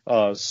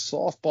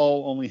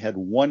 Softball only had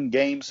 1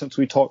 game since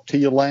we talked to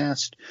you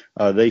last.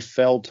 They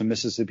fell to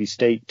Mississippi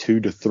State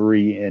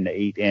 2-3 in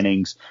 8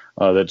 innings.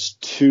 That's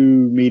 2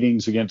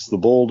 meetings against the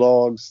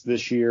Bulldogs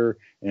this year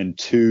and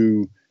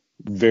 2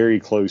 very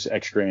close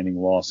extra inning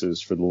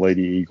losses for the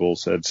Lady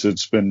Eagles.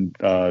 It's been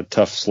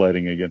tough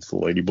sledding against the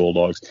Lady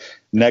Bulldogs.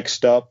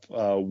 Next up,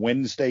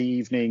 Wednesday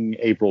evening,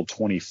 April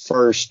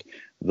 21st,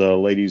 the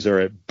ladies are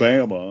at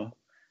Bama.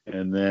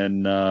 And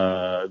then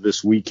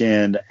this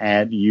weekend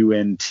at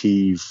UNT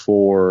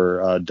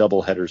for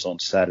doubleheaders on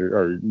Saturday,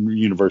 or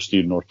University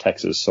of North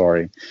Texas,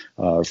 for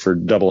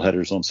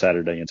doubleheaders on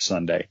Saturday and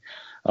Sunday.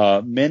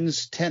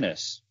 Men's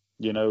tennis,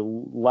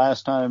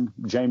 last time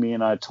Jamie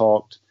and I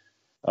talked,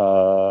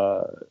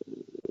 the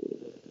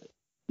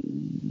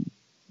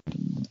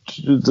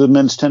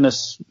men's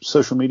tennis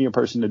social media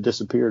person had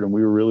disappeared, and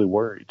we were really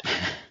worried.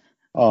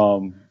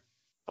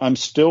 I'm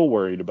still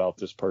worried about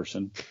this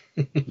person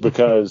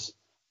because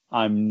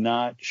I'm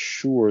not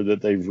sure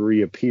that they've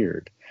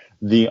reappeared.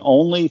 The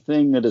only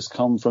thing that has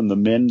come from the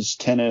men's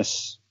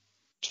tennis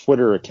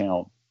Twitter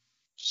account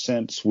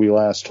since we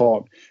last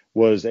talked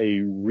was a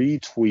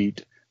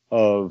retweet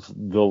of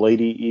the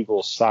Lady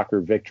Eagles soccer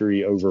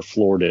victory over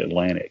Florida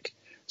Atlantic.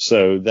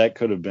 So that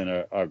could have been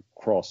a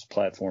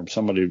cross-platform.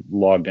 Somebody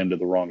logged into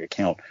the wrong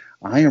account.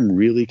 I am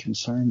really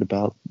concerned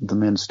about the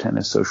men's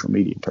tennis social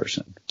media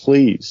person.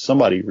 Please,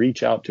 somebody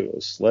reach out to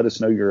us. Let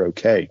us know you're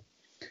okay.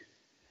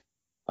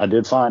 I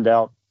did find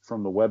out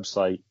from the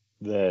website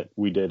that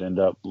we did end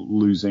up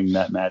losing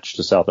that match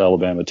to South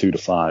Alabama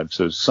 2-5.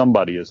 So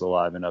somebody is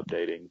alive and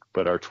updating,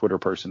 but our Twitter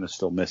person is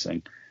still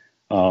missing.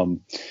 The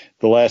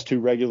last 2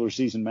 regular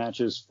season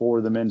matches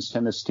for the men's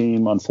tennis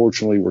team,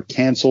 unfortunately, were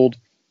canceled.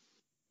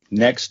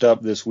 Next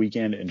up this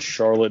weekend in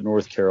Charlotte,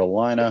 North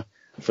Carolina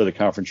for the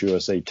Conference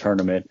USA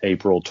tournament,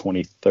 April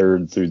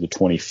 23rd through the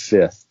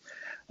 25th.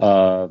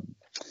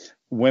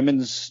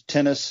 Women's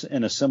tennis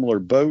in a similar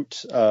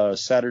boat.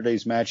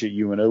 Saturday's match at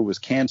UNO was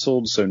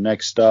canceled. So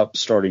next up,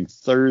 starting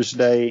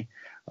Thursday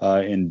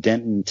in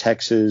Denton,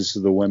 Texas,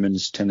 the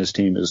women's tennis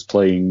team is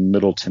playing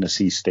Middle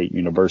Tennessee State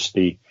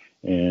University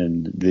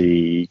in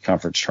the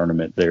conference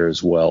tournament there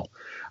as well.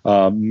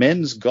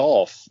 Men's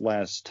golf,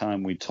 last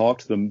time we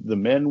talked, the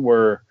men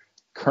were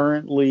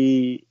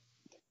currently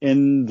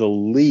in the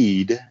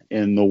lead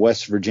in the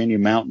West Virginia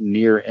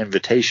Mountaineer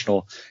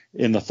Invitational.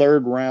 In the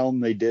 3rd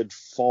round, they did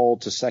fall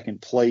to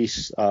 2nd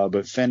place,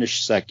 but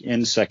finished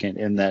second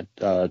in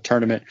that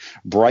tournament.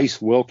 Bryce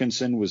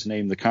Wilkinson was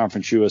named the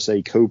Conference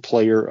USA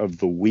Co-Player of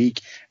the Week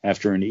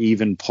after an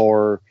even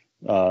par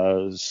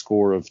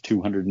score of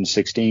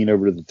 216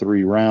 over the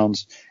 3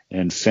 rounds,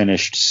 and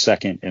finished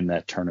second in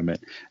that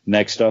tournament.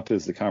 Next up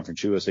is the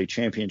Conference USA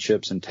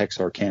Championships in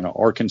Texarkana,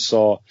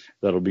 Arkansas.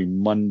 That'll be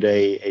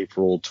Monday,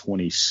 April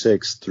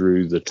 26th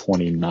through the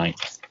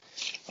 29th.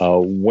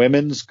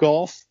 Women's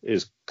golf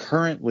is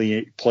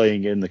currently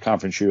playing in the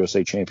Conference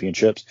USA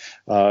Championships.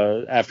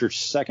 After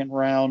second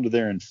round,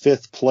 they're in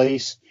 5th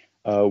place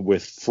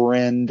with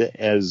Friend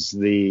as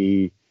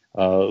the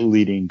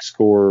leading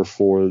scorer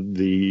for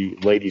the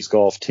ladies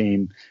golf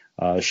team.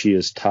 She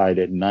is tied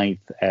at 9th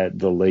at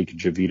the Lake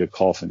Javita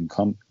Golf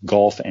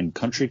and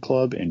Country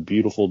Club in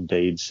beautiful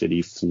Dade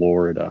City,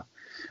 Florida.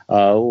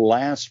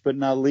 Last but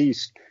not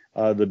least,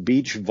 the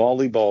beach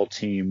volleyball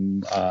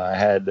team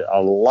had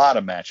a lot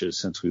of matches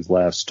since we've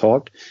last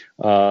talked.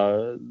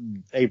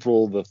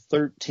 April the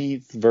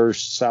 13th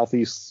versus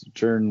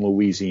Southeastern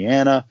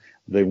Louisiana.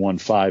 They won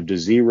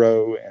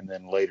 5-0, and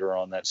then later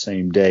on that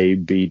same day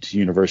beat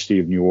University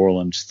of New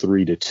Orleans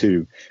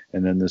 3-2.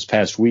 And then this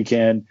past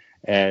weekend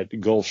at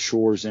Gulf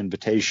Shores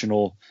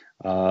Invitational,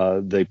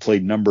 they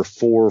played number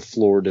 4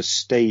 Florida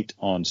State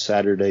on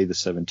Saturday the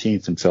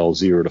 17th and fell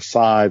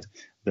 0-5.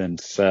 Then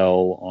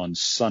fell on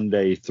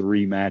Sunday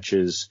 3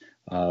 matches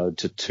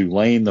to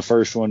Tulane. The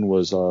first one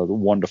was a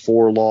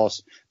 1-4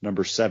 loss.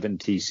 Number 7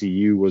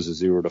 TCU was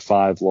a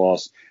 0-5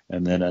 loss,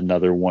 and then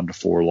another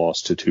 1-4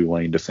 loss to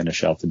Tulane to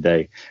finish out the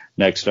day.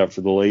 Next up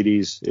for the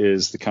ladies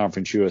is the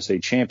Conference USA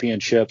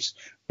Championships,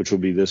 which will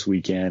be this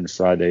weekend,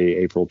 Friday,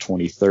 April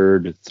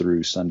 23rd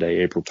through Sunday,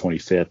 April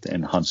 25th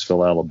in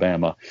Huntsville,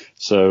 Alabama.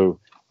 So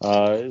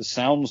it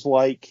sounds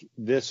like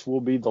this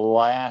will be the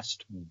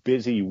last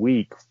busy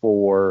week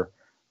for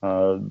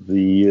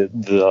the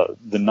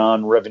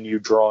non-revenue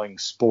drawing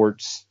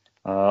sports.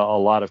 A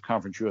lot of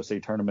Conference USA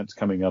tournaments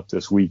coming up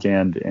this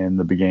weekend and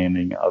the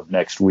beginning of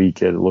next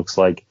week. It looks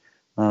like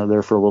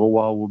there for a little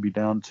while we'll be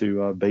down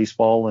to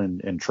baseball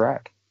and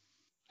track.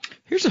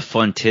 Here's a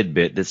fun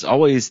tidbit. This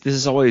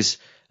is always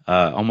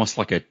almost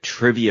like a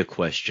trivia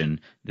question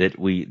that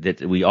we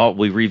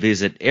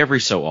revisit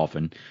every so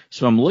often.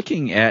 So I'm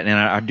looking at, and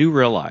I do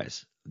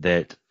realize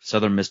that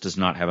Southern Miss does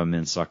not have a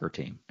men's soccer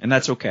team, and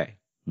that's okay.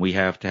 We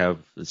have to have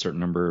a certain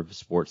number of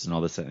sports and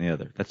all this, that, and the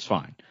other. That's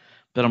fine.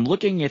 But I'm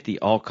looking at the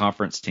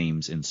all-conference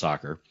teams in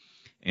soccer,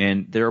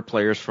 and there are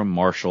players from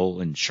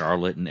Marshall and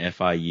Charlotte and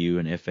FIU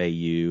and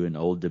FAU and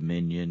Old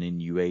Dominion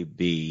and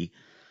UAB.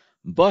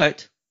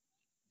 But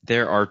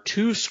there are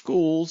 2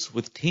 schools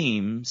with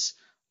teams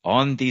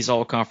on these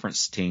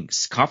all-conference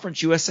teams,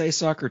 Conference USA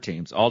soccer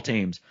teams, all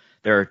teams.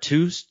 There are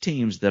 2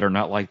 teams that are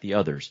not like the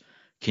others.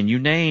 Can you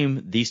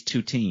name these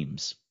 2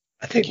 teams?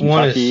 I think Kentucky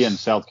one is and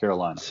South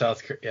Carolina.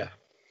 Yeah.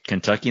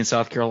 Kentucky and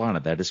South Carolina.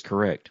 That is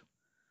correct.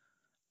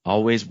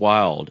 Always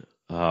Wild.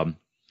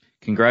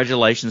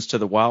 Congratulations to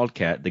the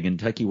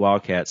Kentucky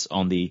Wildcats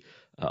on the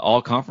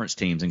all-conference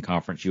teams in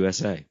Conference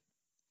USA.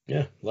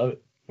 Yeah, love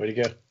it. Way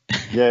to go.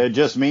 Yeah, it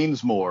just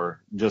means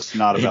more, just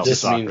not about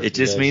soccer. It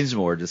just means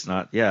more, just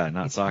not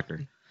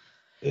soccer.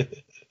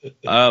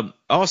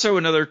 Also,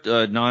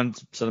 another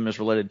non-Southern Miss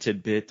related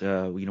tidbit.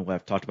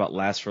 I've talked about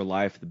Last for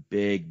Life, the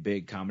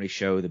big comedy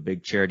show, the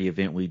big charity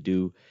event we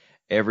do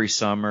every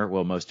summer.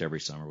 Well, most every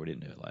summer. We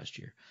didn't do it last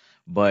year.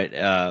 But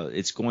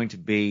it's going to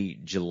be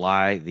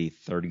July the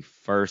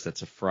 31st.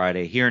 That's a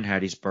Friday here in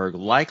Hattiesburg,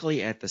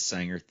 likely at the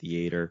Sanger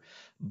Theater.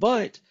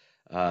 But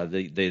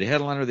the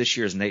headliner this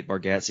year is Nate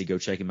Bargatze. Go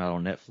check him out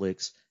on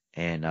Netflix.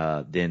 And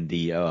then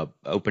the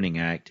opening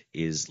act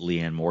is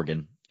Leanne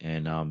Morgan.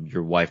 And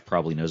your wife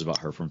probably knows about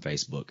her from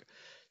Facebook.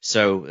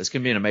 So it's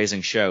going to be an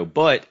amazing show.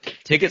 But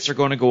tickets are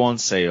going to go on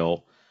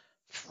sale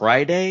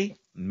Friday,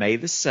 May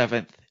the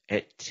 7th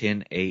at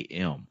 10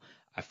 a.m.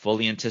 I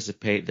fully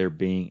anticipate there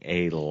being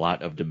a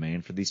lot of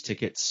demand for these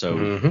tickets.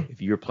 So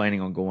if you're planning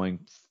on going,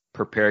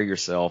 prepare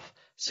yourself,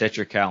 set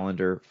your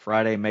calendar.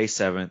 Friday, May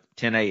 7th,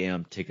 10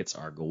 a.m. Tickets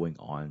are going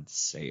on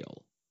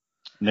sale.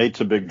 Nate's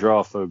a big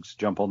draw, folks.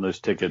 Jump on those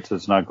tickets.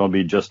 It's not going to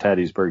be just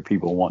Hattiesburg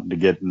people wanting to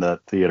get in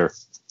that theater.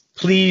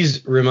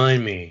 Please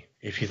remind me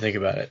if you think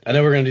about it. I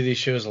know we're going to do these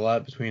shows a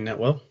lot between now.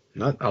 Well,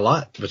 not a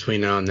lot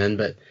between now and then,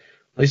 but at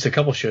least a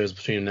couple shows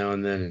between now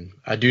and then. And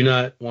I do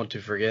not want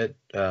to forget.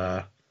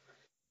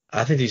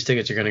 I think these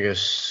tickets are going to go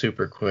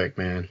super quick,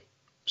 man.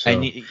 So.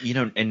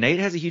 And Nate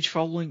has a huge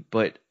following,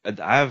 but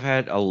I've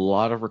had a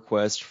lot of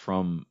requests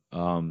from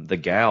the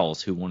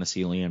gals who want to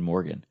see Leanne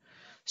Morgan.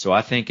 So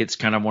I think it's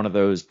kind of one of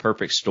those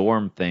perfect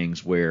storm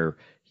things where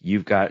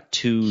you've got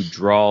 2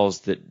 draws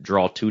that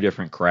draw 2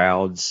 different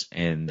crowds,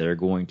 and they're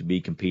going to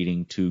be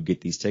competing to get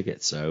these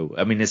tickets. So,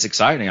 I mean, it's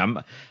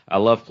exciting. I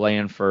love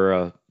playing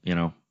for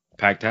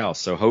packed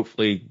house. So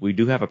hopefully we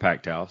do have a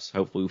packed house.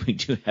 Hopefully we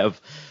do have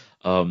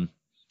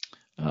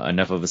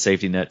enough of a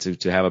safety net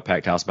to have a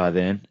packed house by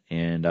then,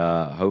 and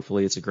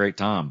hopefully it's a great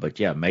time. But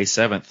yeah, May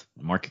 7th,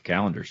 mark your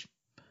calendars.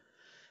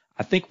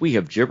 I think we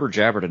have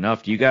jibber-jabbered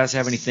enough. Do you guys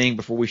have anything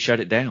before we shut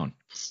it down?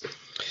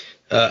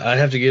 I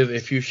have to give a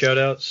few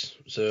shout-outs.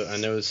 So I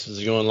know this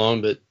is going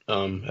long, but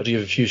I have to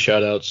give a few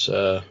shout-outs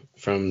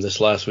from this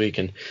last week.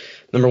 And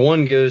Number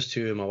one goes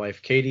to my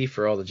wife Katie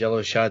for all the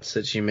Jello shots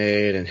that she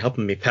made and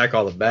helping me pack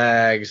all the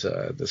bags,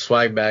 the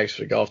swag bags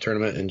for the golf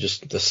tournament, and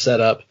just the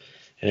setup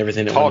and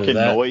everything that went into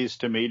that. Talking noise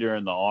to me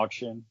during the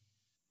auction.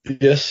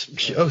 Yes.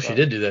 She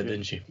did do that,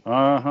 didn't she?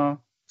 Uh-huh.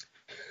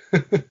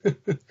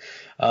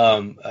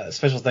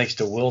 Special thanks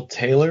to Will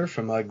Taylor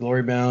from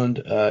Glory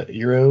Bound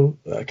Euro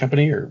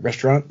company or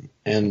restaurant,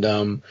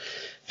 and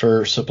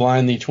for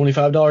supplying the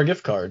 $25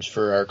 gift cards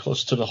for our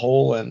close to the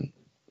hole and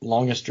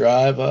longest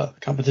drive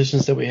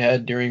competitions that we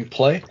had during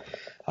play.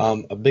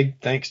 A big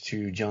thanks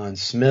to John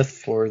Smith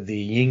for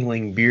the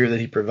Yuengling beer that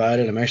he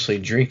provided. I'm actually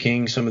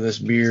drinking some of this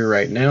beer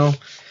right now.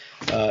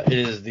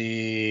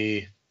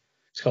 It's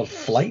called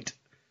Flight.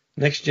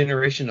 Next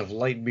generation of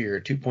light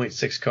beer, 2.6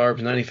 carbs,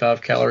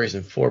 95 calories,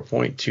 and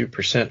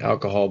 4.2%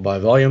 alcohol by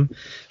volume.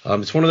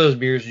 It's one of those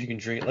beers you can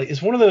drink. Like,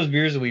 it's one of those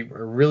beers that we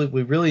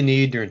really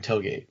need during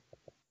tailgate,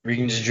 where you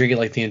can just drink it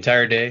like the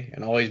entire day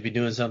and always be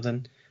doing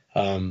something.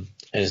 And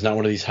it's not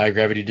one of these high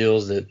gravity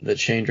deals that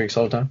Shane drinks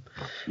all the time.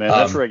 Man,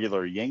 that's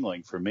regular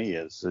Yuengling for me.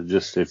 Is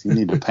just if you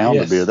need to pound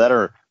a beer, that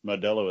or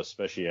Modelo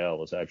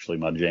Especial is actually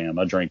my jam.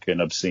 I drink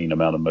an obscene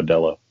amount of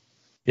Modelo.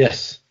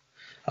 Yes.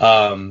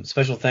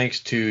 Special thanks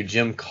to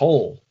Jim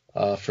Cole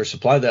for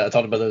supplying that. I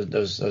thought about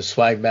those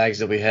swag bags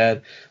that we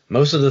had.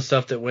 Most of the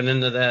stuff that went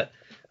into that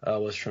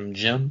was from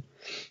Jim,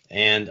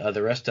 and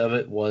the rest of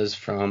it was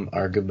from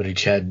our good buddy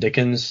Chad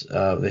Dickens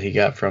that he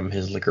got from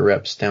his liquor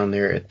reps down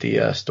there at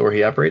the store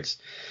he operates.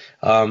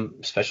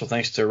 Special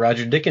thanks to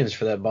Roger Dickens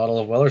for that bottle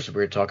of Weller's that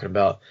we were talking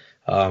about.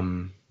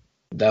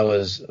 That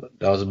was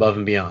above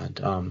and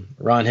beyond.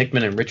 Ron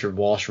Hickman and Richard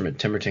Walsh from at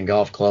Timberton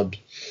Golf Club,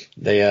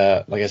 they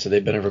like I said, they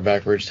bent over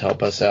backwards to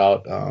help us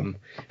out.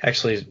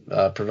 Actually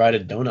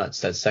provided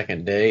donuts that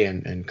second day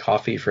and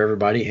coffee for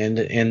everybody,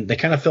 and they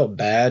kind of felt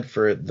bad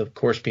for the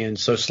course being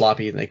so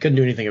sloppy and they couldn't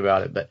do anything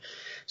about it. But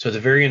so at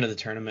the very end of the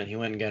tournament, he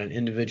went and got an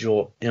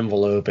individual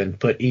envelope and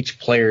put each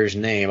player's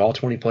name, all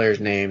 20 players'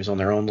 names, on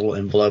their own little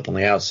envelope on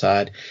the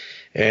outside.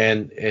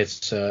 And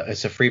it's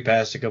a free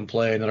pass to come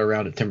play another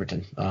round at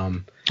Timberton.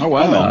 Oh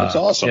wow, that's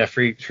awesome! Yeah,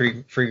 free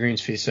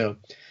greens fee. So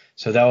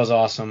that was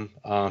awesome.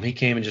 He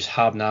came and just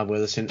hobnobbed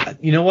with us. And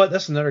you know what?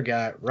 That's another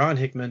guy. Ron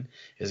Hickman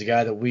is a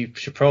guy that we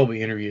should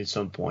probably interview at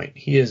some point.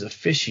 He has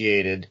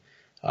officiated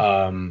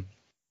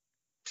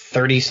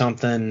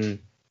 30-something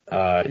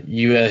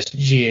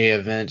USGA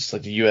events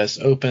like the U.S.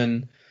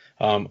 Open,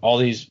 all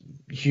these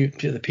huge,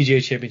 the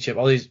PGA Championship,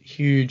 all these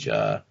huge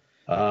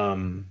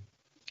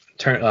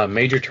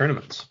major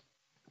tournaments.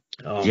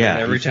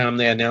 Every time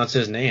they announce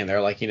his name,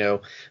 they're like, the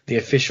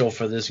official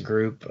for this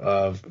group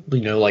of,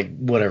 like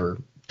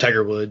whatever,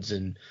 Tiger Woods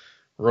and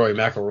Rory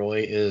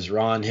McIlroy is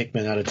Ron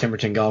Hickman out of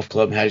Timberton Golf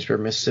Club in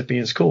Hattiesburg, Mississippi.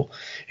 And it's cool.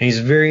 And he's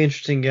a very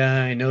interesting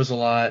guy. He knows a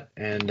lot.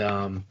 And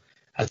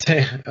I'll tell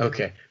you,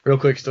 okay, real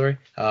quick story.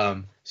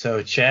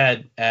 So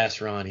Chad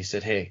asked Ron, he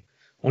said, hey,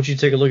 I want you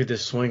to take a look at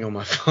this swing on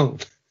my phone.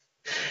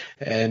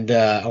 And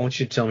I want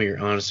you to tell me your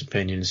honest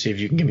opinion and see if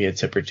you can give me a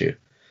tip or two.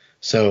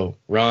 So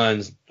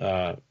Ron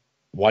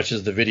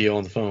watches the video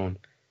on the phone,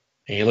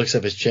 and he looks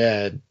up at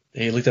Chad.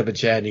 And he looked up at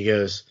Chad, and he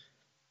goes,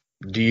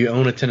 "Do you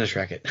own a tennis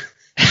racket?"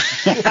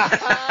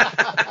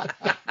 That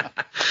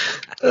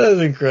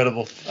was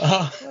incredible.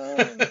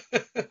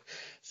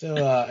 So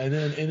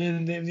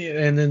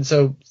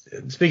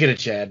speaking of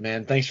Chad,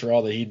 man, thanks for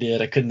all that he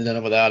did. I couldn't have done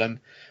it without him.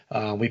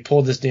 We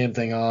pulled this damn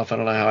thing off. I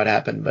don't know how it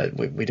happened, but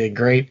we did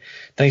great.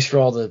 Thanks for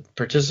all the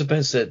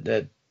participants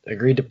that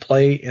agreed to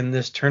play in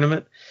this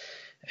tournament.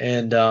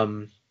 And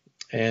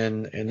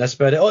that's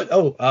about it.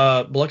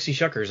 Biloxi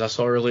Shuckers. I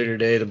saw earlier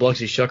today the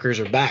Biloxi Shuckers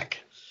are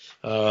back.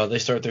 They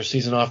start their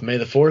season off May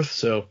the 4th,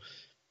 so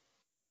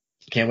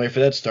can't wait for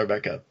that to start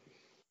back up.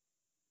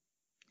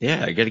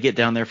 Yeah, I got to get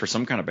down there for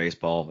some kind of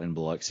baseball in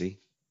Biloxi.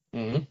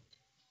 Mm-hmm.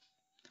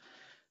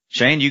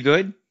 Shane, you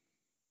good?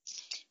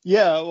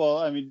 Yeah, well,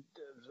 I mean,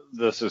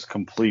 this is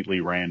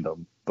completely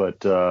random,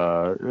 but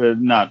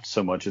not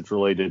so much. It's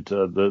related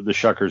to the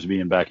Shuckers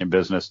being back in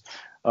business.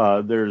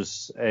 North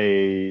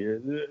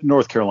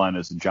Carolina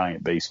is a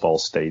giant baseball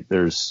state.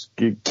 There's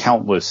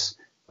countless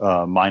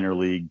minor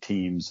league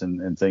teams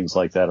and things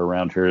like that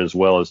around here, as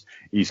well as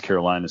East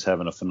Carolina's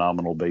having a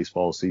phenomenal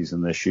baseball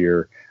season this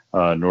year.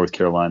 North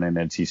Carolina and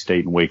NC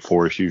State and Wake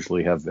Forest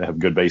usually have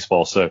good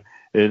baseball. So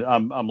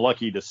I'm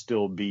lucky to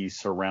still be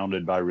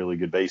surrounded by really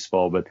good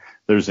baseball, but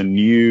there's a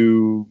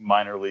new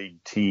minor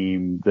league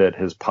team that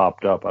has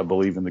popped up, I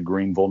believe, in the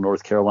Greenville,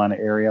 North Carolina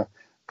area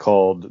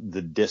called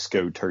the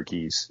Disco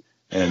Turkeys.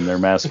 And their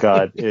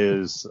mascot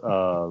is,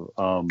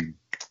 oh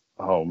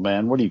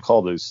man, what do you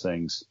call those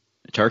things?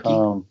 Turkey?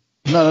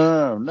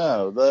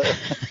 No.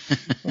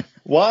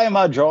 Why am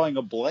I drawing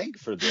a blank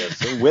for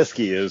this?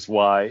 Whiskey is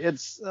why.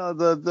 It's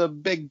the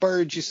big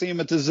birds you see them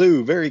at the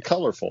zoo, very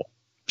colorful.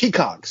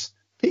 Peacocks.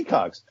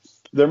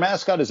 Their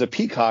mascot is a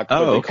peacock,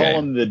 but they call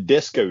them the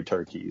Disco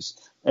Turkeys.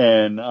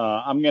 And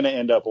I'm going to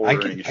end up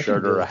ordering a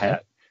shirt or a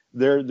hat.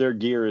 Their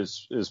gear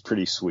is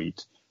pretty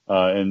sweet.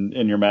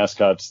 And your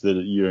mascots,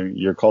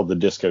 you're called the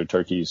Disco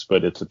Turkeys,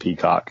 but it's a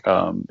peacock,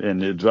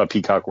 and it's a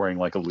peacock wearing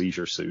like a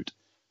leisure suit.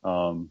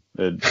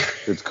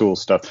 It's cool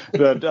stuff.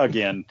 But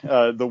again,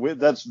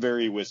 that's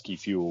very whiskey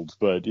fueled.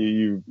 But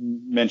you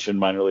mentioned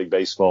minor league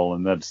baseball,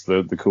 and that's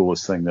the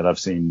coolest thing that I've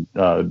seen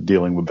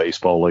dealing with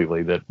baseball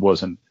lately that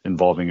wasn't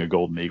involving a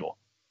golden eagle.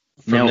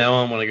 From now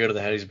on, when I go to the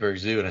Hattiesburg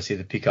Zoo and I see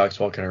the peacocks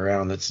walking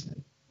around, that's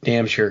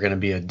damn sure going to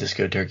be a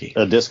disco turkey.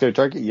 A disco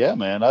turkey? Yeah,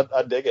 man.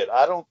 I dig it.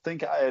 I don't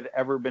think I had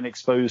ever been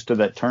exposed to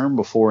that term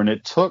before, and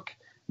it took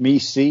me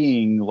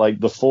seeing like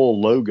the full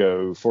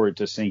logo for it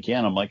to sink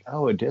in. I'm like,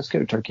 oh, a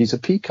disco turkey's a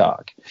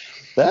peacock.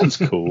 That's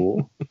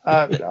cool.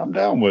 I'm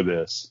down with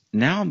this.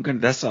 Now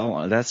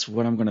that's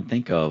what I'm gonna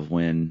think of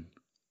when.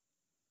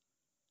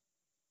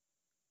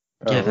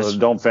 Yeah,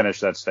 don't finish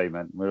that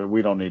statement.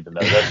 We don't need to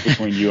know. That's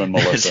between you and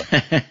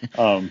Melissa.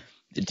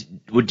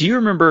 Do you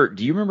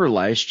remember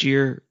last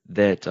year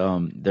that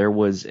there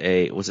was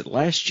it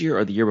last year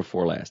or the year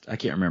before last? I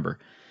can't remember.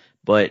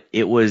 But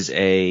there was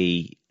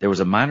a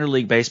minor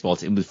league baseball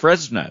team with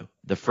Fresno.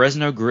 The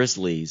Fresno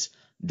Grizzlies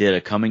did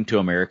a Coming to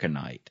America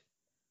night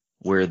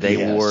where they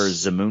wore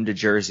Zamunda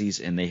jerseys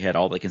and they had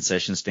all the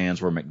concession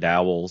stands were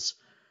McDowell's,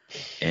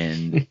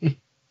 and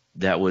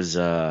that was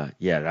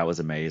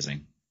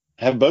amazing.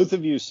 Have both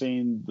of you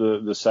seen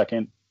the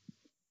second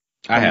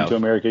Coming to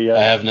America yet?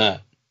 I have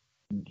not.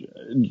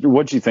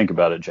 What'd you think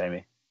about it,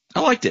 Jamie? I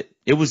liked it.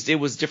 It was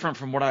different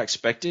from what I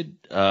expected.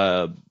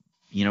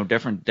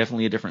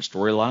 Definitely a different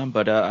storyline,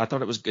 but I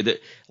thought it was good.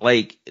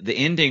 Like the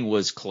ending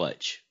was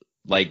clutch.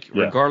 Like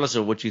regardless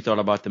of what you thought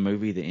about the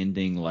movie, the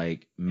ending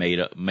like made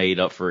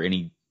up for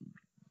any,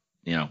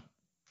 if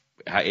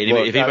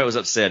anybody was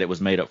upset, it was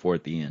made up for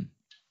at the end.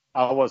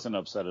 I wasn't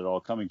upset at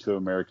all. Coming to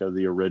America,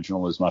 the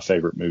original, is my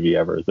favorite movie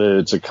ever.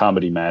 It's a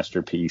comedy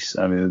masterpiece.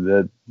 I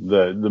mean,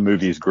 the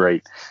movie is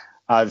great.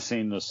 I've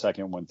seen the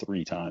second one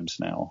 3 times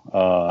now.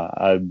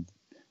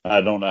 I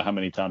don't know how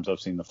many times I've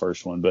seen the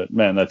first one, but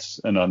man,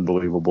 that's an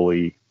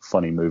unbelievably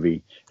funny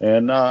movie.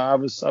 And I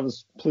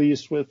was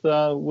pleased with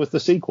the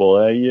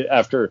sequel.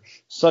 After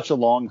such a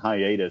long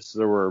hiatus,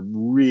 there were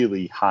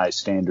really high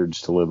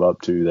standards to live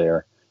up to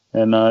there.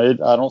 And I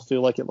don't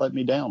feel like it let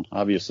me down.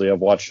 Obviously, I've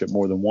watched it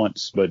more than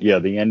once, but yeah,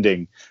 the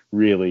ending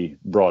really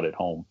brought it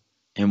home.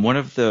 And one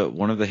of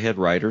the head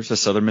writers, a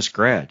Southern Miss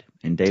grad,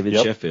 and David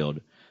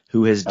Sheffield,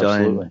 who has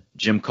done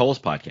Jim Cole's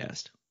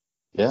podcast.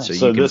 Yeah.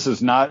 So this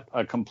is not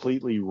a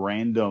completely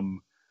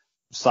random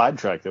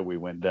sidetrack that we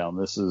went down.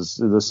 This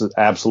is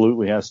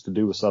absolutely has to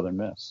do with Southern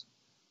Miss.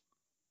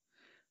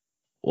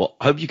 Well,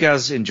 I hope you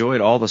guys enjoyed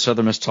all the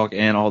Southern Miss talk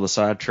and all the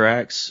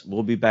sidetracks.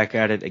 We'll be back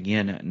at it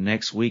again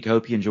next week.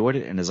 Hope you enjoyed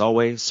it. And as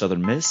always,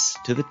 Southern Miss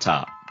to the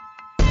top.